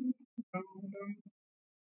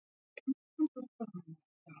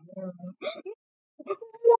 Why?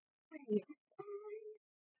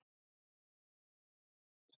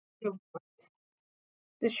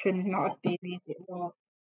 This should not be easy. Well,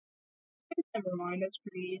 never mind. That's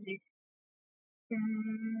pretty easy.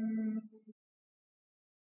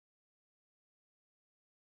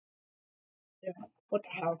 Yeah. What the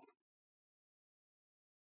hell?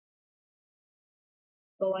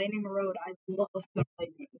 The Lightning Road. I love the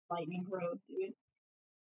Lightning Road, dude.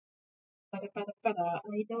 Bada, bada, bada.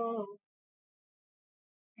 I know.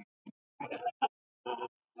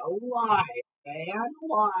 Why, man?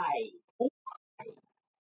 Why?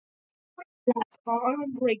 That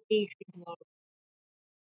congregation love.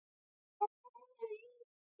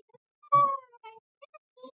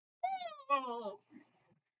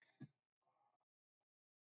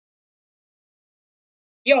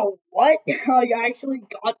 Yo, what? I actually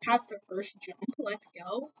got past the first jump. Let's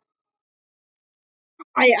go.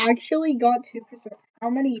 I actually got 2%. How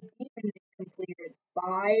many demons completed?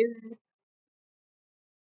 Five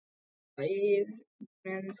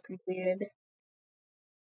demons completed.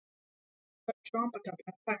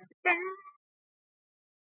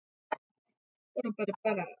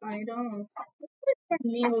 I don't. What's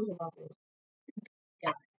Neil's level?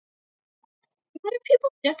 Yeah. Why do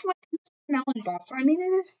people dislike this melon boss? I mean,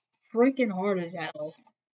 it is freaking hard as hell.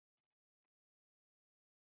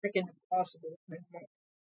 Freaking impossible.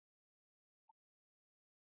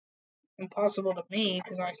 Impossible to me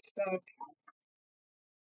because I stuck.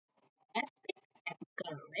 Epic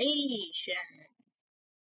decoration.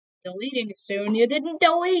 Deleting soon. You didn't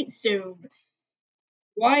delete soon.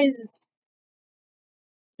 Why is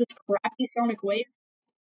this crappy Sonic Wave?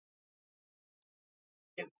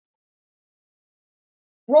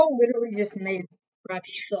 Bro literally just made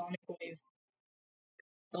crappy Sonic Wave.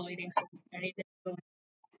 Deleting soon. Anything.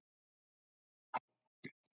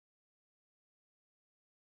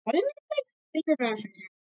 Why didn't I make Finger Bashing?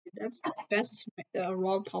 That's the best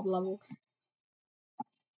raw top level.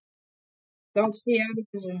 Don't see how this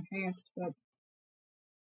is enhanced, but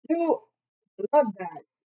you love that.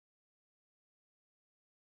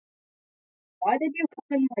 Why did you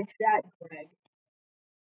come in my chat, Greg?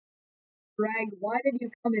 Greg, why did you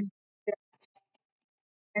come in?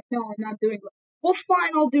 And no, I'm not doing. Well,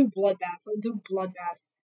 fine, I'll do Bloodbath. I'll do Bloodbath.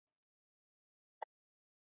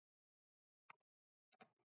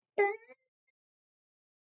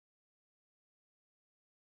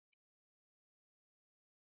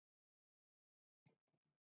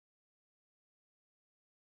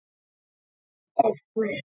 Oh,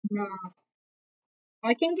 frick. Nah.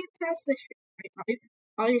 I can get past this shit.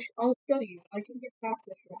 I'll show you. I can get past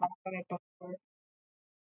this shit. I've done it before.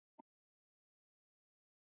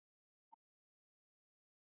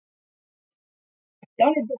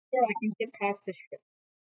 Done it before. I can get past this shit.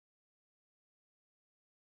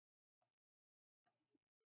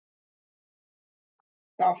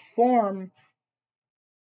 The form.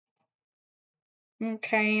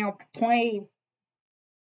 Okay, I'll play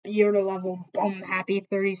Yoda level. Boom, happy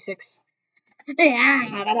 36.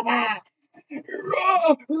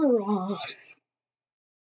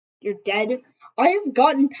 You're dead. I have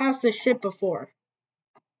gotten past this shit before.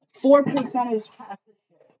 4% is past this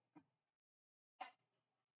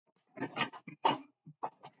shit.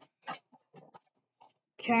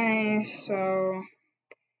 Okay, so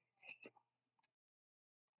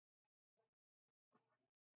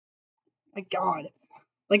my god.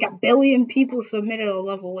 Like a billion people submitted a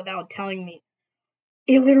level without telling me.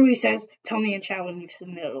 It literally says, tell me in chat when you've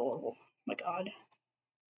submitted a level. My god.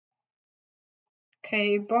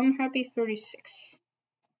 Okay, bum happy 36.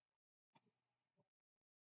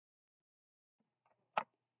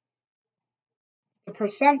 The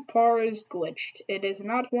percent bar is glitched. It is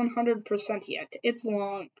not 100% yet. It's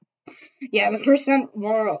long. Yeah, the percent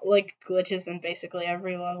bar, like, glitches in basically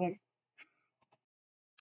every level.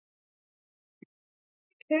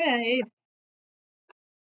 Okay.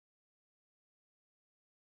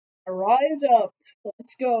 Rise up.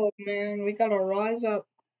 Let's go, man. We gotta rise up.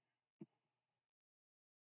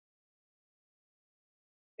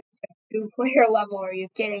 It's a two-player level. Are you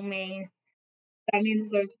kidding me? That means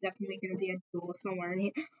there's definitely gonna be a duel somewhere in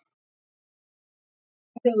here.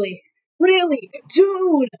 Really? Really?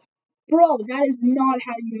 Dude! Bro, that is not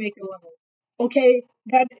how you make a level. Okay?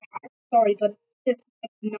 Sorry, but this is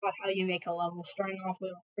not how you make a level, starting off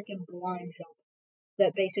with a freaking blind jump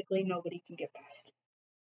that basically nobody can get past.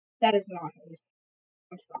 That is not how you.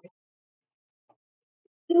 I'm sorry.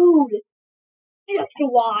 Dude! Just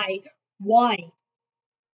why? Why?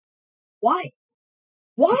 Why?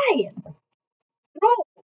 Why? Bro,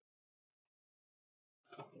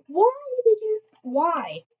 why did you.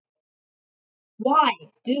 Why? Why?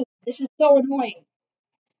 Dude, this is so annoying.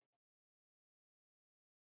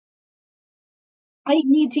 I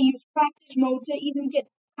need to use practice mode to even get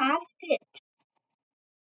past it.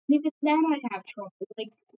 Even then I have trouble.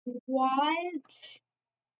 Like, what?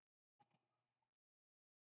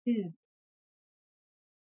 Dude,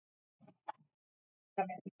 that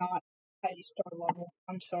is not how you start level.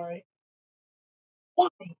 I'm sorry. Why?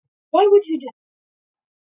 Why would you just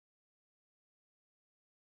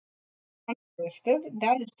this?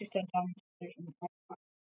 That is just a dumb decision.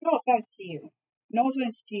 No offense to you. No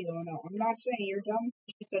offense to you. No, I'm not saying you're dumb.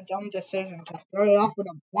 It's just a dumb decision to start it off with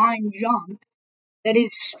a blind jump that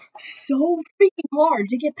is so freaking hard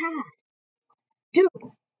to get past.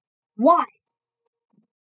 Dude, why?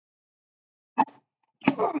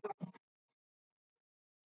 What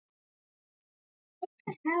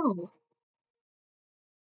the hell?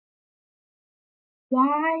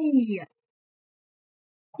 Why?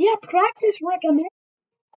 Yeah, practice recommend.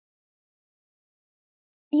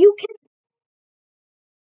 You can,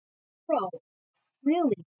 bro.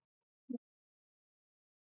 Really?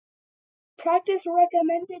 Practice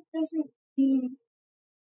recommended doesn't mean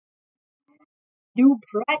do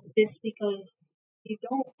practice because you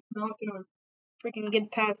don't. You're not gonna freaking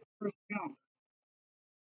get past the first jump.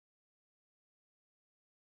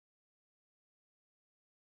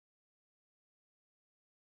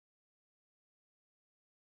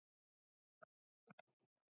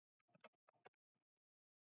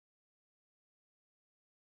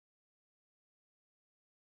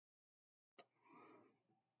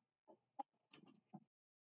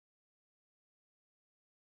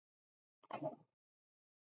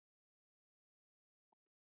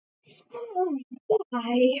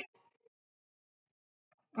 Why?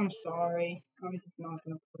 I'm sorry. I'm just not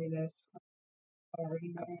gonna play this.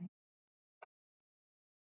 Sorry, man.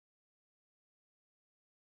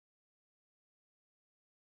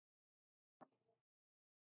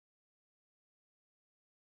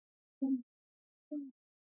 I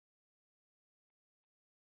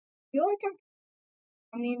feel like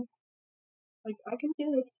I mean, like I can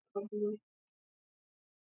do this probably.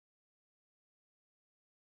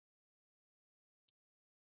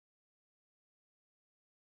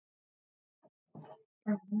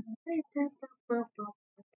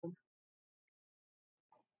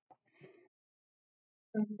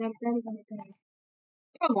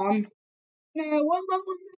 Come on. What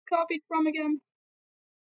level is it copied from again?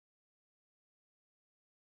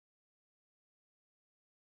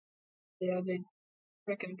 Yeah, they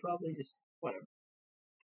freaking probably just whatever.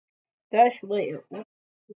 Dash later.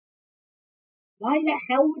 Why the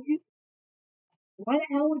hell would you? Why the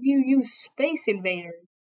hell would you use Space Invaders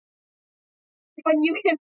when you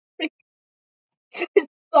can? This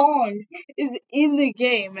song is in the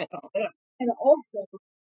game, and also,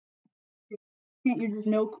 can't you just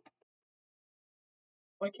know?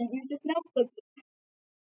 Why can't you just know?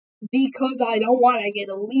 Because I don't want to get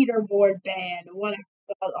a leaderboard ban. Whatever.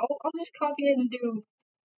 I'll just copy it and do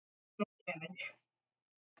damage.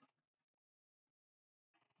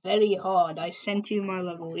 Very hard. I sent you my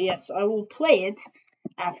level. Yes, I will play it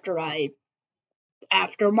after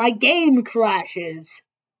my game crashes.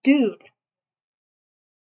 Dude.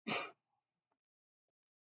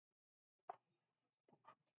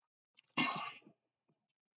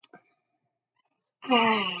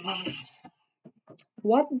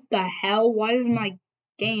 What the hell? Why does my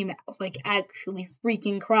game actually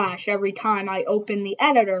freaking crash every time I open the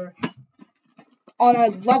editor on a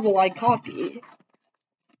level I copied?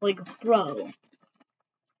 Bro.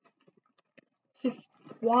 Just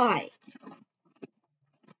why?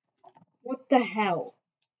 What the hell?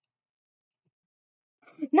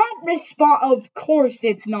 Not respond. Of course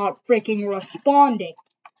it's not freaking responding.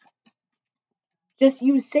 Just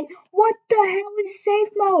use safe. What the hell is safe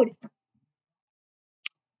mode?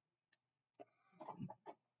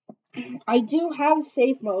 I do have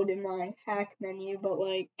safe mode in my hack menu, but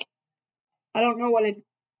I don't know what it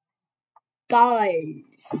does.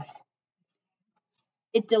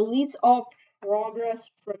 It deletes all progress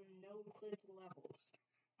from no-clipped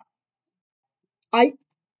levels.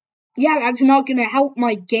 Yeah, that's not gonna help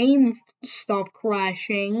my game stop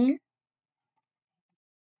crashing.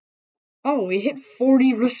 Oh, we hit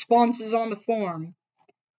 40 responses on the form.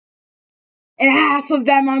 And half of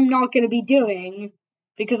them I'm not gonna be doing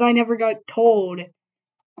because I never got told.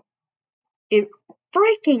 It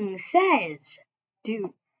freaking says,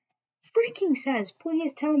 dude, freaking says,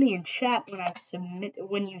 please tell me in chat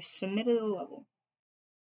when you submitted a level.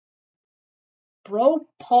 Bro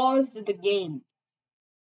paused the game.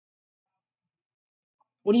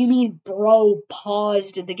 What do you mean, bro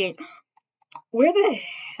paused the game? Where the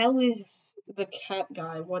hell is the cat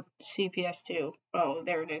guy? What CPS 2? Oh,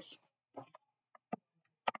 there it is.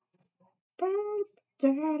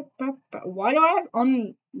 Why do I have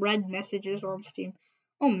unread messages on Steam?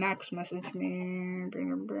 Oh, Max messaged me.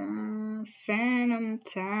 Phantom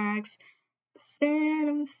tax.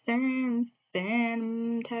 Phantom tax.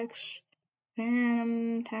 Phantom tax.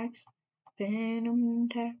 Phantom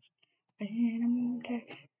tax. Phantom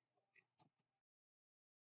tax.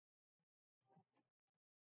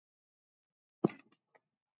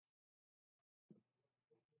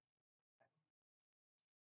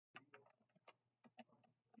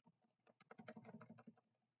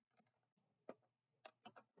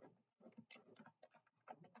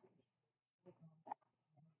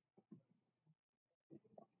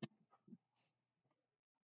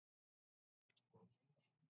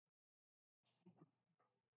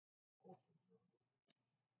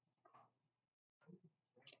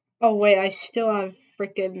 Oh wait, I still have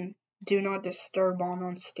freaking do not disturb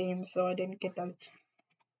on Steam, so I didn't get that.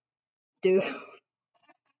 Dude.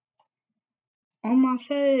 On my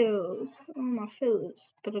fails. On my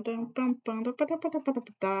fails. On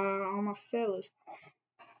my fails.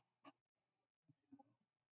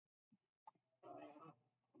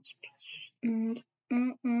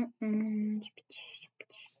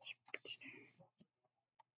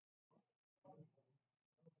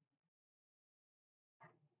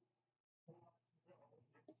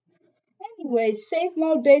 Anyway, safe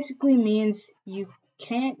mode basically means you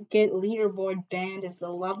can't get leaderboard banned as the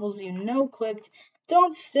levels you no clipped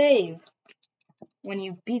don't save when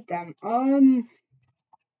you beat them.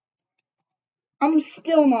 I'm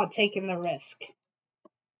still not taking the risk.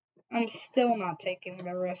 I'm still not taking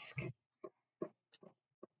the risk.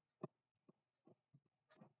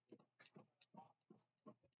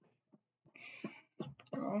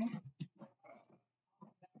 Oh.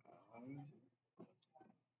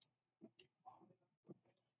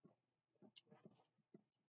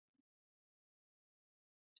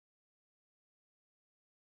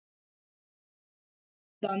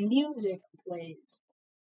 The music plays.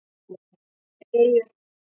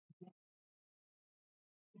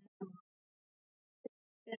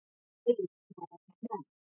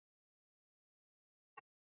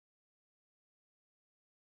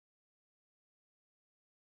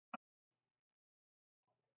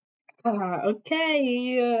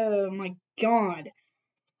 Okay, my god.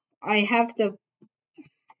 I have to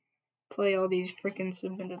play all these freaking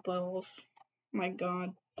submitted levels. My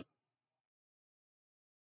god.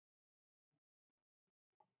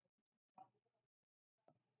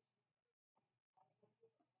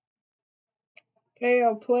 Okay,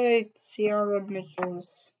 I'll play Sierra Mitchell's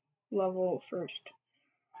level first.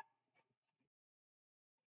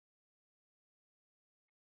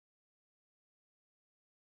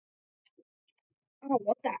 Oh,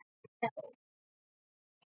 what the hell?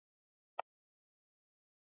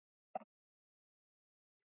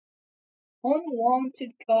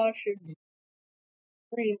 Unwanted caution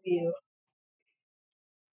preview.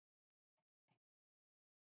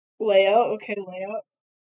 Layout, okay, layout.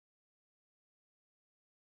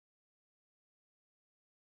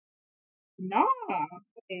 Nah.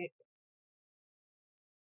 Wait.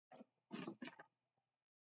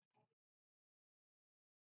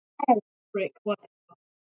 Oh, frick, what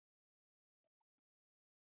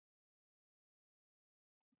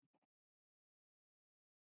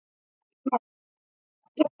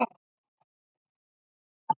the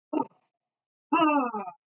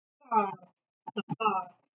ah, ah, ah.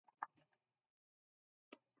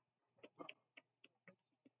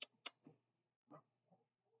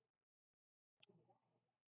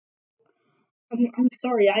 I'm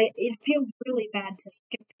sorry, it feels really bad to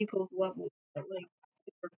skip people's levels, but like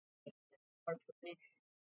it's hard for me.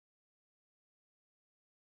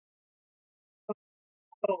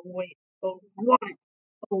 Oh wait, oh what?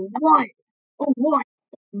 Oh what? Oh what?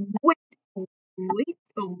 Wait, oh wait,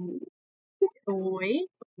 oh wait,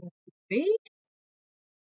 wait.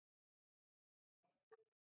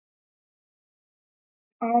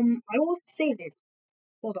 I will save it.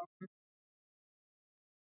 Hold on.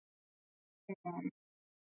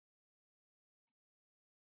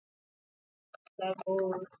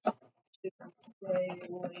 Level to play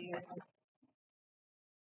later.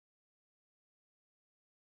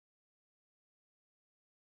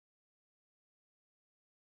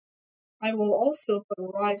 I will also put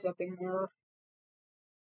Rise up in there.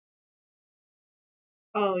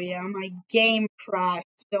 Oh yeah, my game crashed,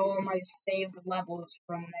 so all my saved levels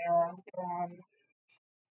from there are gone.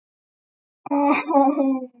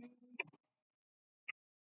 Oh,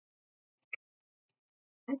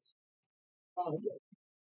 that's all good.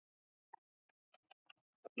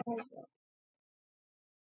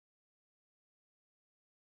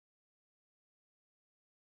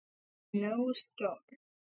 No star.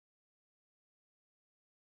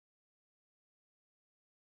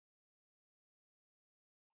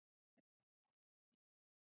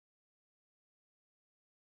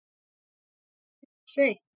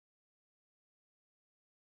 See,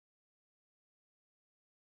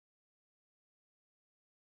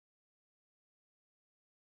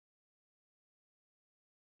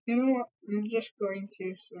 you know what? I'm just going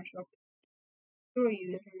to search up your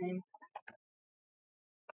username.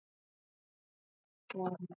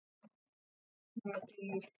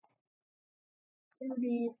 1937.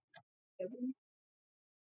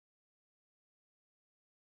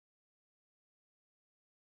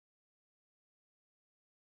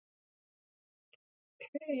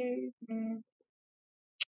 Okay.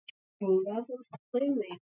 Levels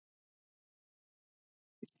clearly.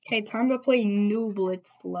 Okay, time to play Nooblet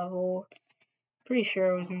level. Pretty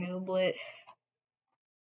sure it was Nooblet.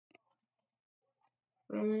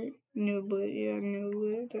 Right? Nooblet, yeah,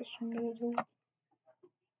 Nooblet. That's Nooblet.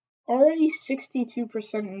 Already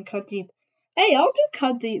 62% in Cut Deep. Hey, I'll do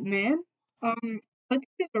Cut Deep, man. Cut Deep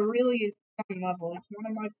is a really fun level. It's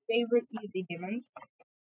one of my favorite easy demons.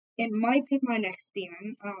 It might be my next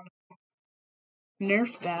demon.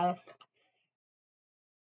 Nerf Bath.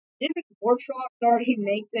 Didn't Wartrock already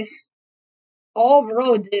make this? All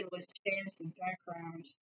Bro did was change the background.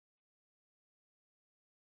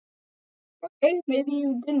 Okay, maybe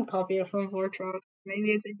you didn't copy it from Vortrock.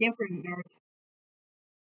 Maybe it's a different Nerf.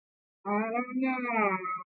 I don't know.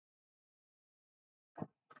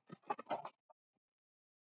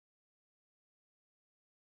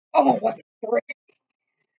 Oh, what the frick?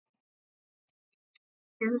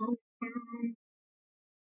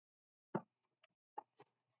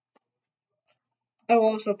 I will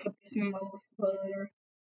also put this in level later.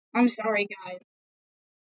 I'm sorry, guys.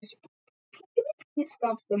 Please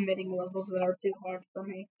stop submitting levels that are too hard for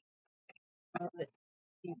me. Uh,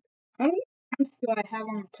 how many times do I have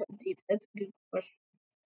on Cut Deep? That's a good question.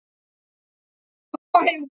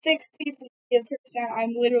 I'm 60%.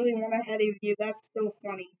 I'm literally one ahead of you. That's so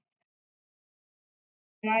funny.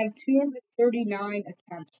 And I have 239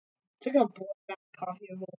 attempts. Took a blood bath copy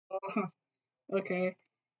of it. Okay.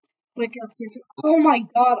 Wake up to oh my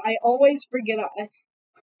god, I always forget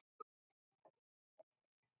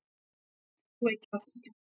wake up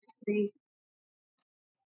to sleep.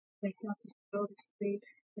 Wake up to go to sleep.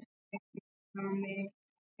 This on me.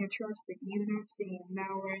 And trust that you don't see.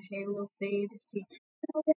 Now we're halo fade to see.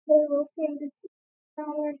 Now we're halo fade to see. Now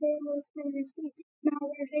we're halo fade to see. Now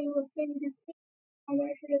we're halo fade to see. Now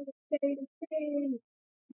we're halo fade to see.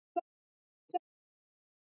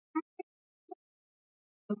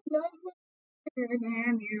 The blood was near,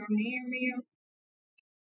 near, near, near.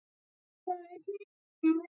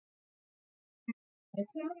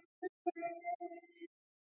 It's out of the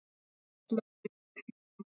blood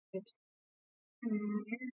lips.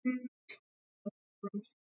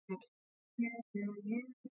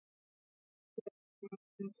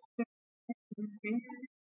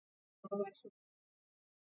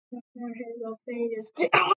 Halo fade is.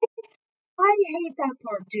 I hate that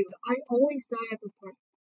part, dude. I always die at the part.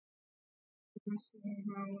 Now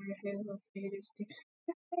we're halo fade is.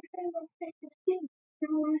 Now we're halo fade is. Now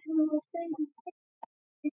we're halo fade is.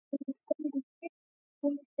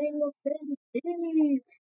 Halo fade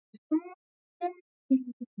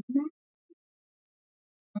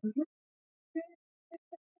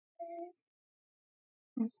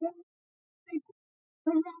is.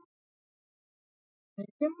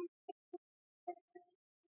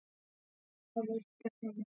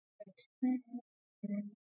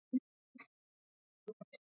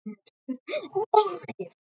 Why?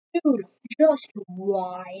 Dude, just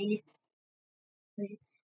why? Like,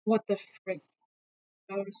 what the frick?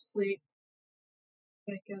 Go to sleep,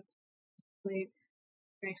 wake up, sleep,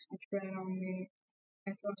 makes me tread on me. I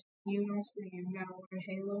trust you don't sleep. Now our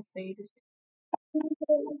halo fade is now our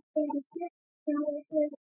halo fade is dead. Now our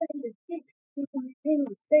halo fade is dead. Now our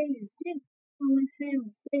halo fade is dead. Now our halo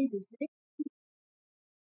fade is dead.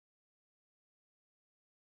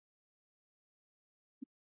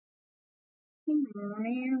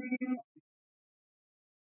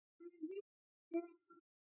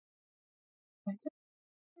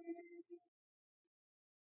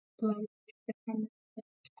 Blood down.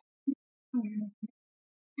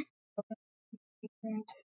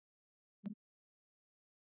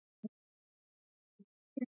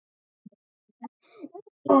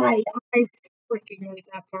 Why? I freaking hate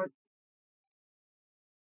that part.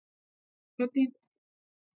 But the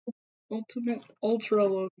ultimate ultra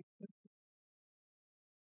low.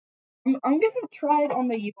 I'm gonna try it on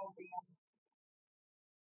the ULD.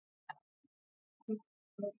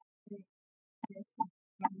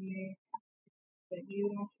 But you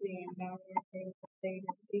don't see now we're halo fade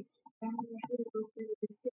is deep. Now we're halo fade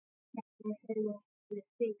is deep. Now we're halo fade is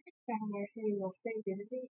deep. Now we're halo fade is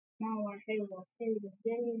deep. Now our halo fade is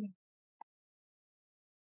deep.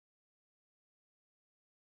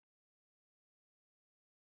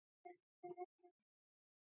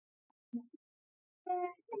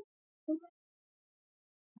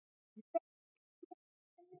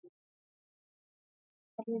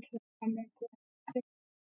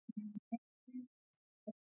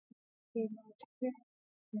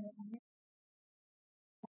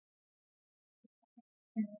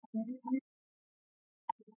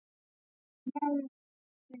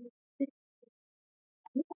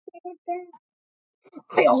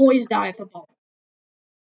 I always die at the ball.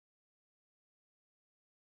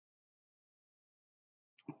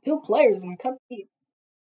 Two players in cut deep.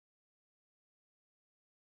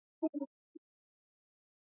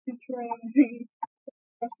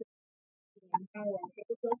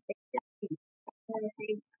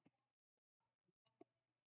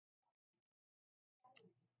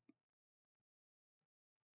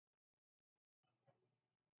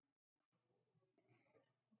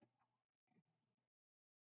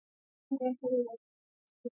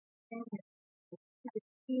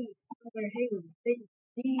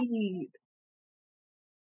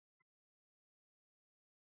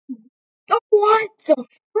 Oh, what the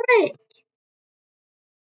frick?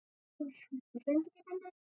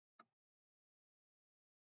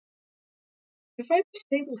 If I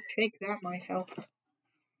disable shake, that might help.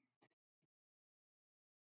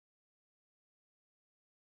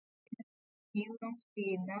 You don't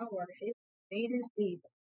see now our fade is deep.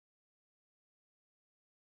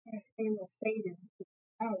 Our halo fade is deep.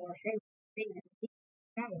 Now our halo fade is deep.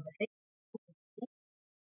 Now our halo fade is deep.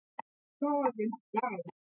 No, I didn't die.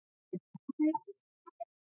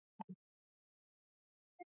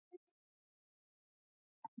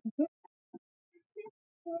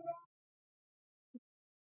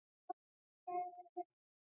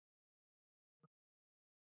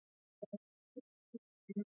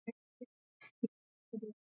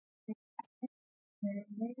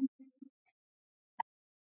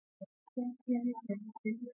 What?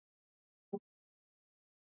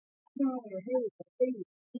 No,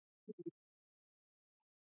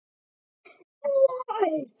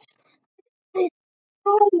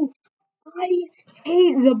 I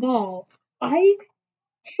hate the ball. I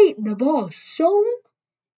hate the ball so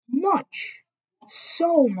much.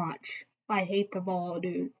 So much. I hate the ball,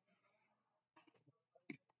 dude.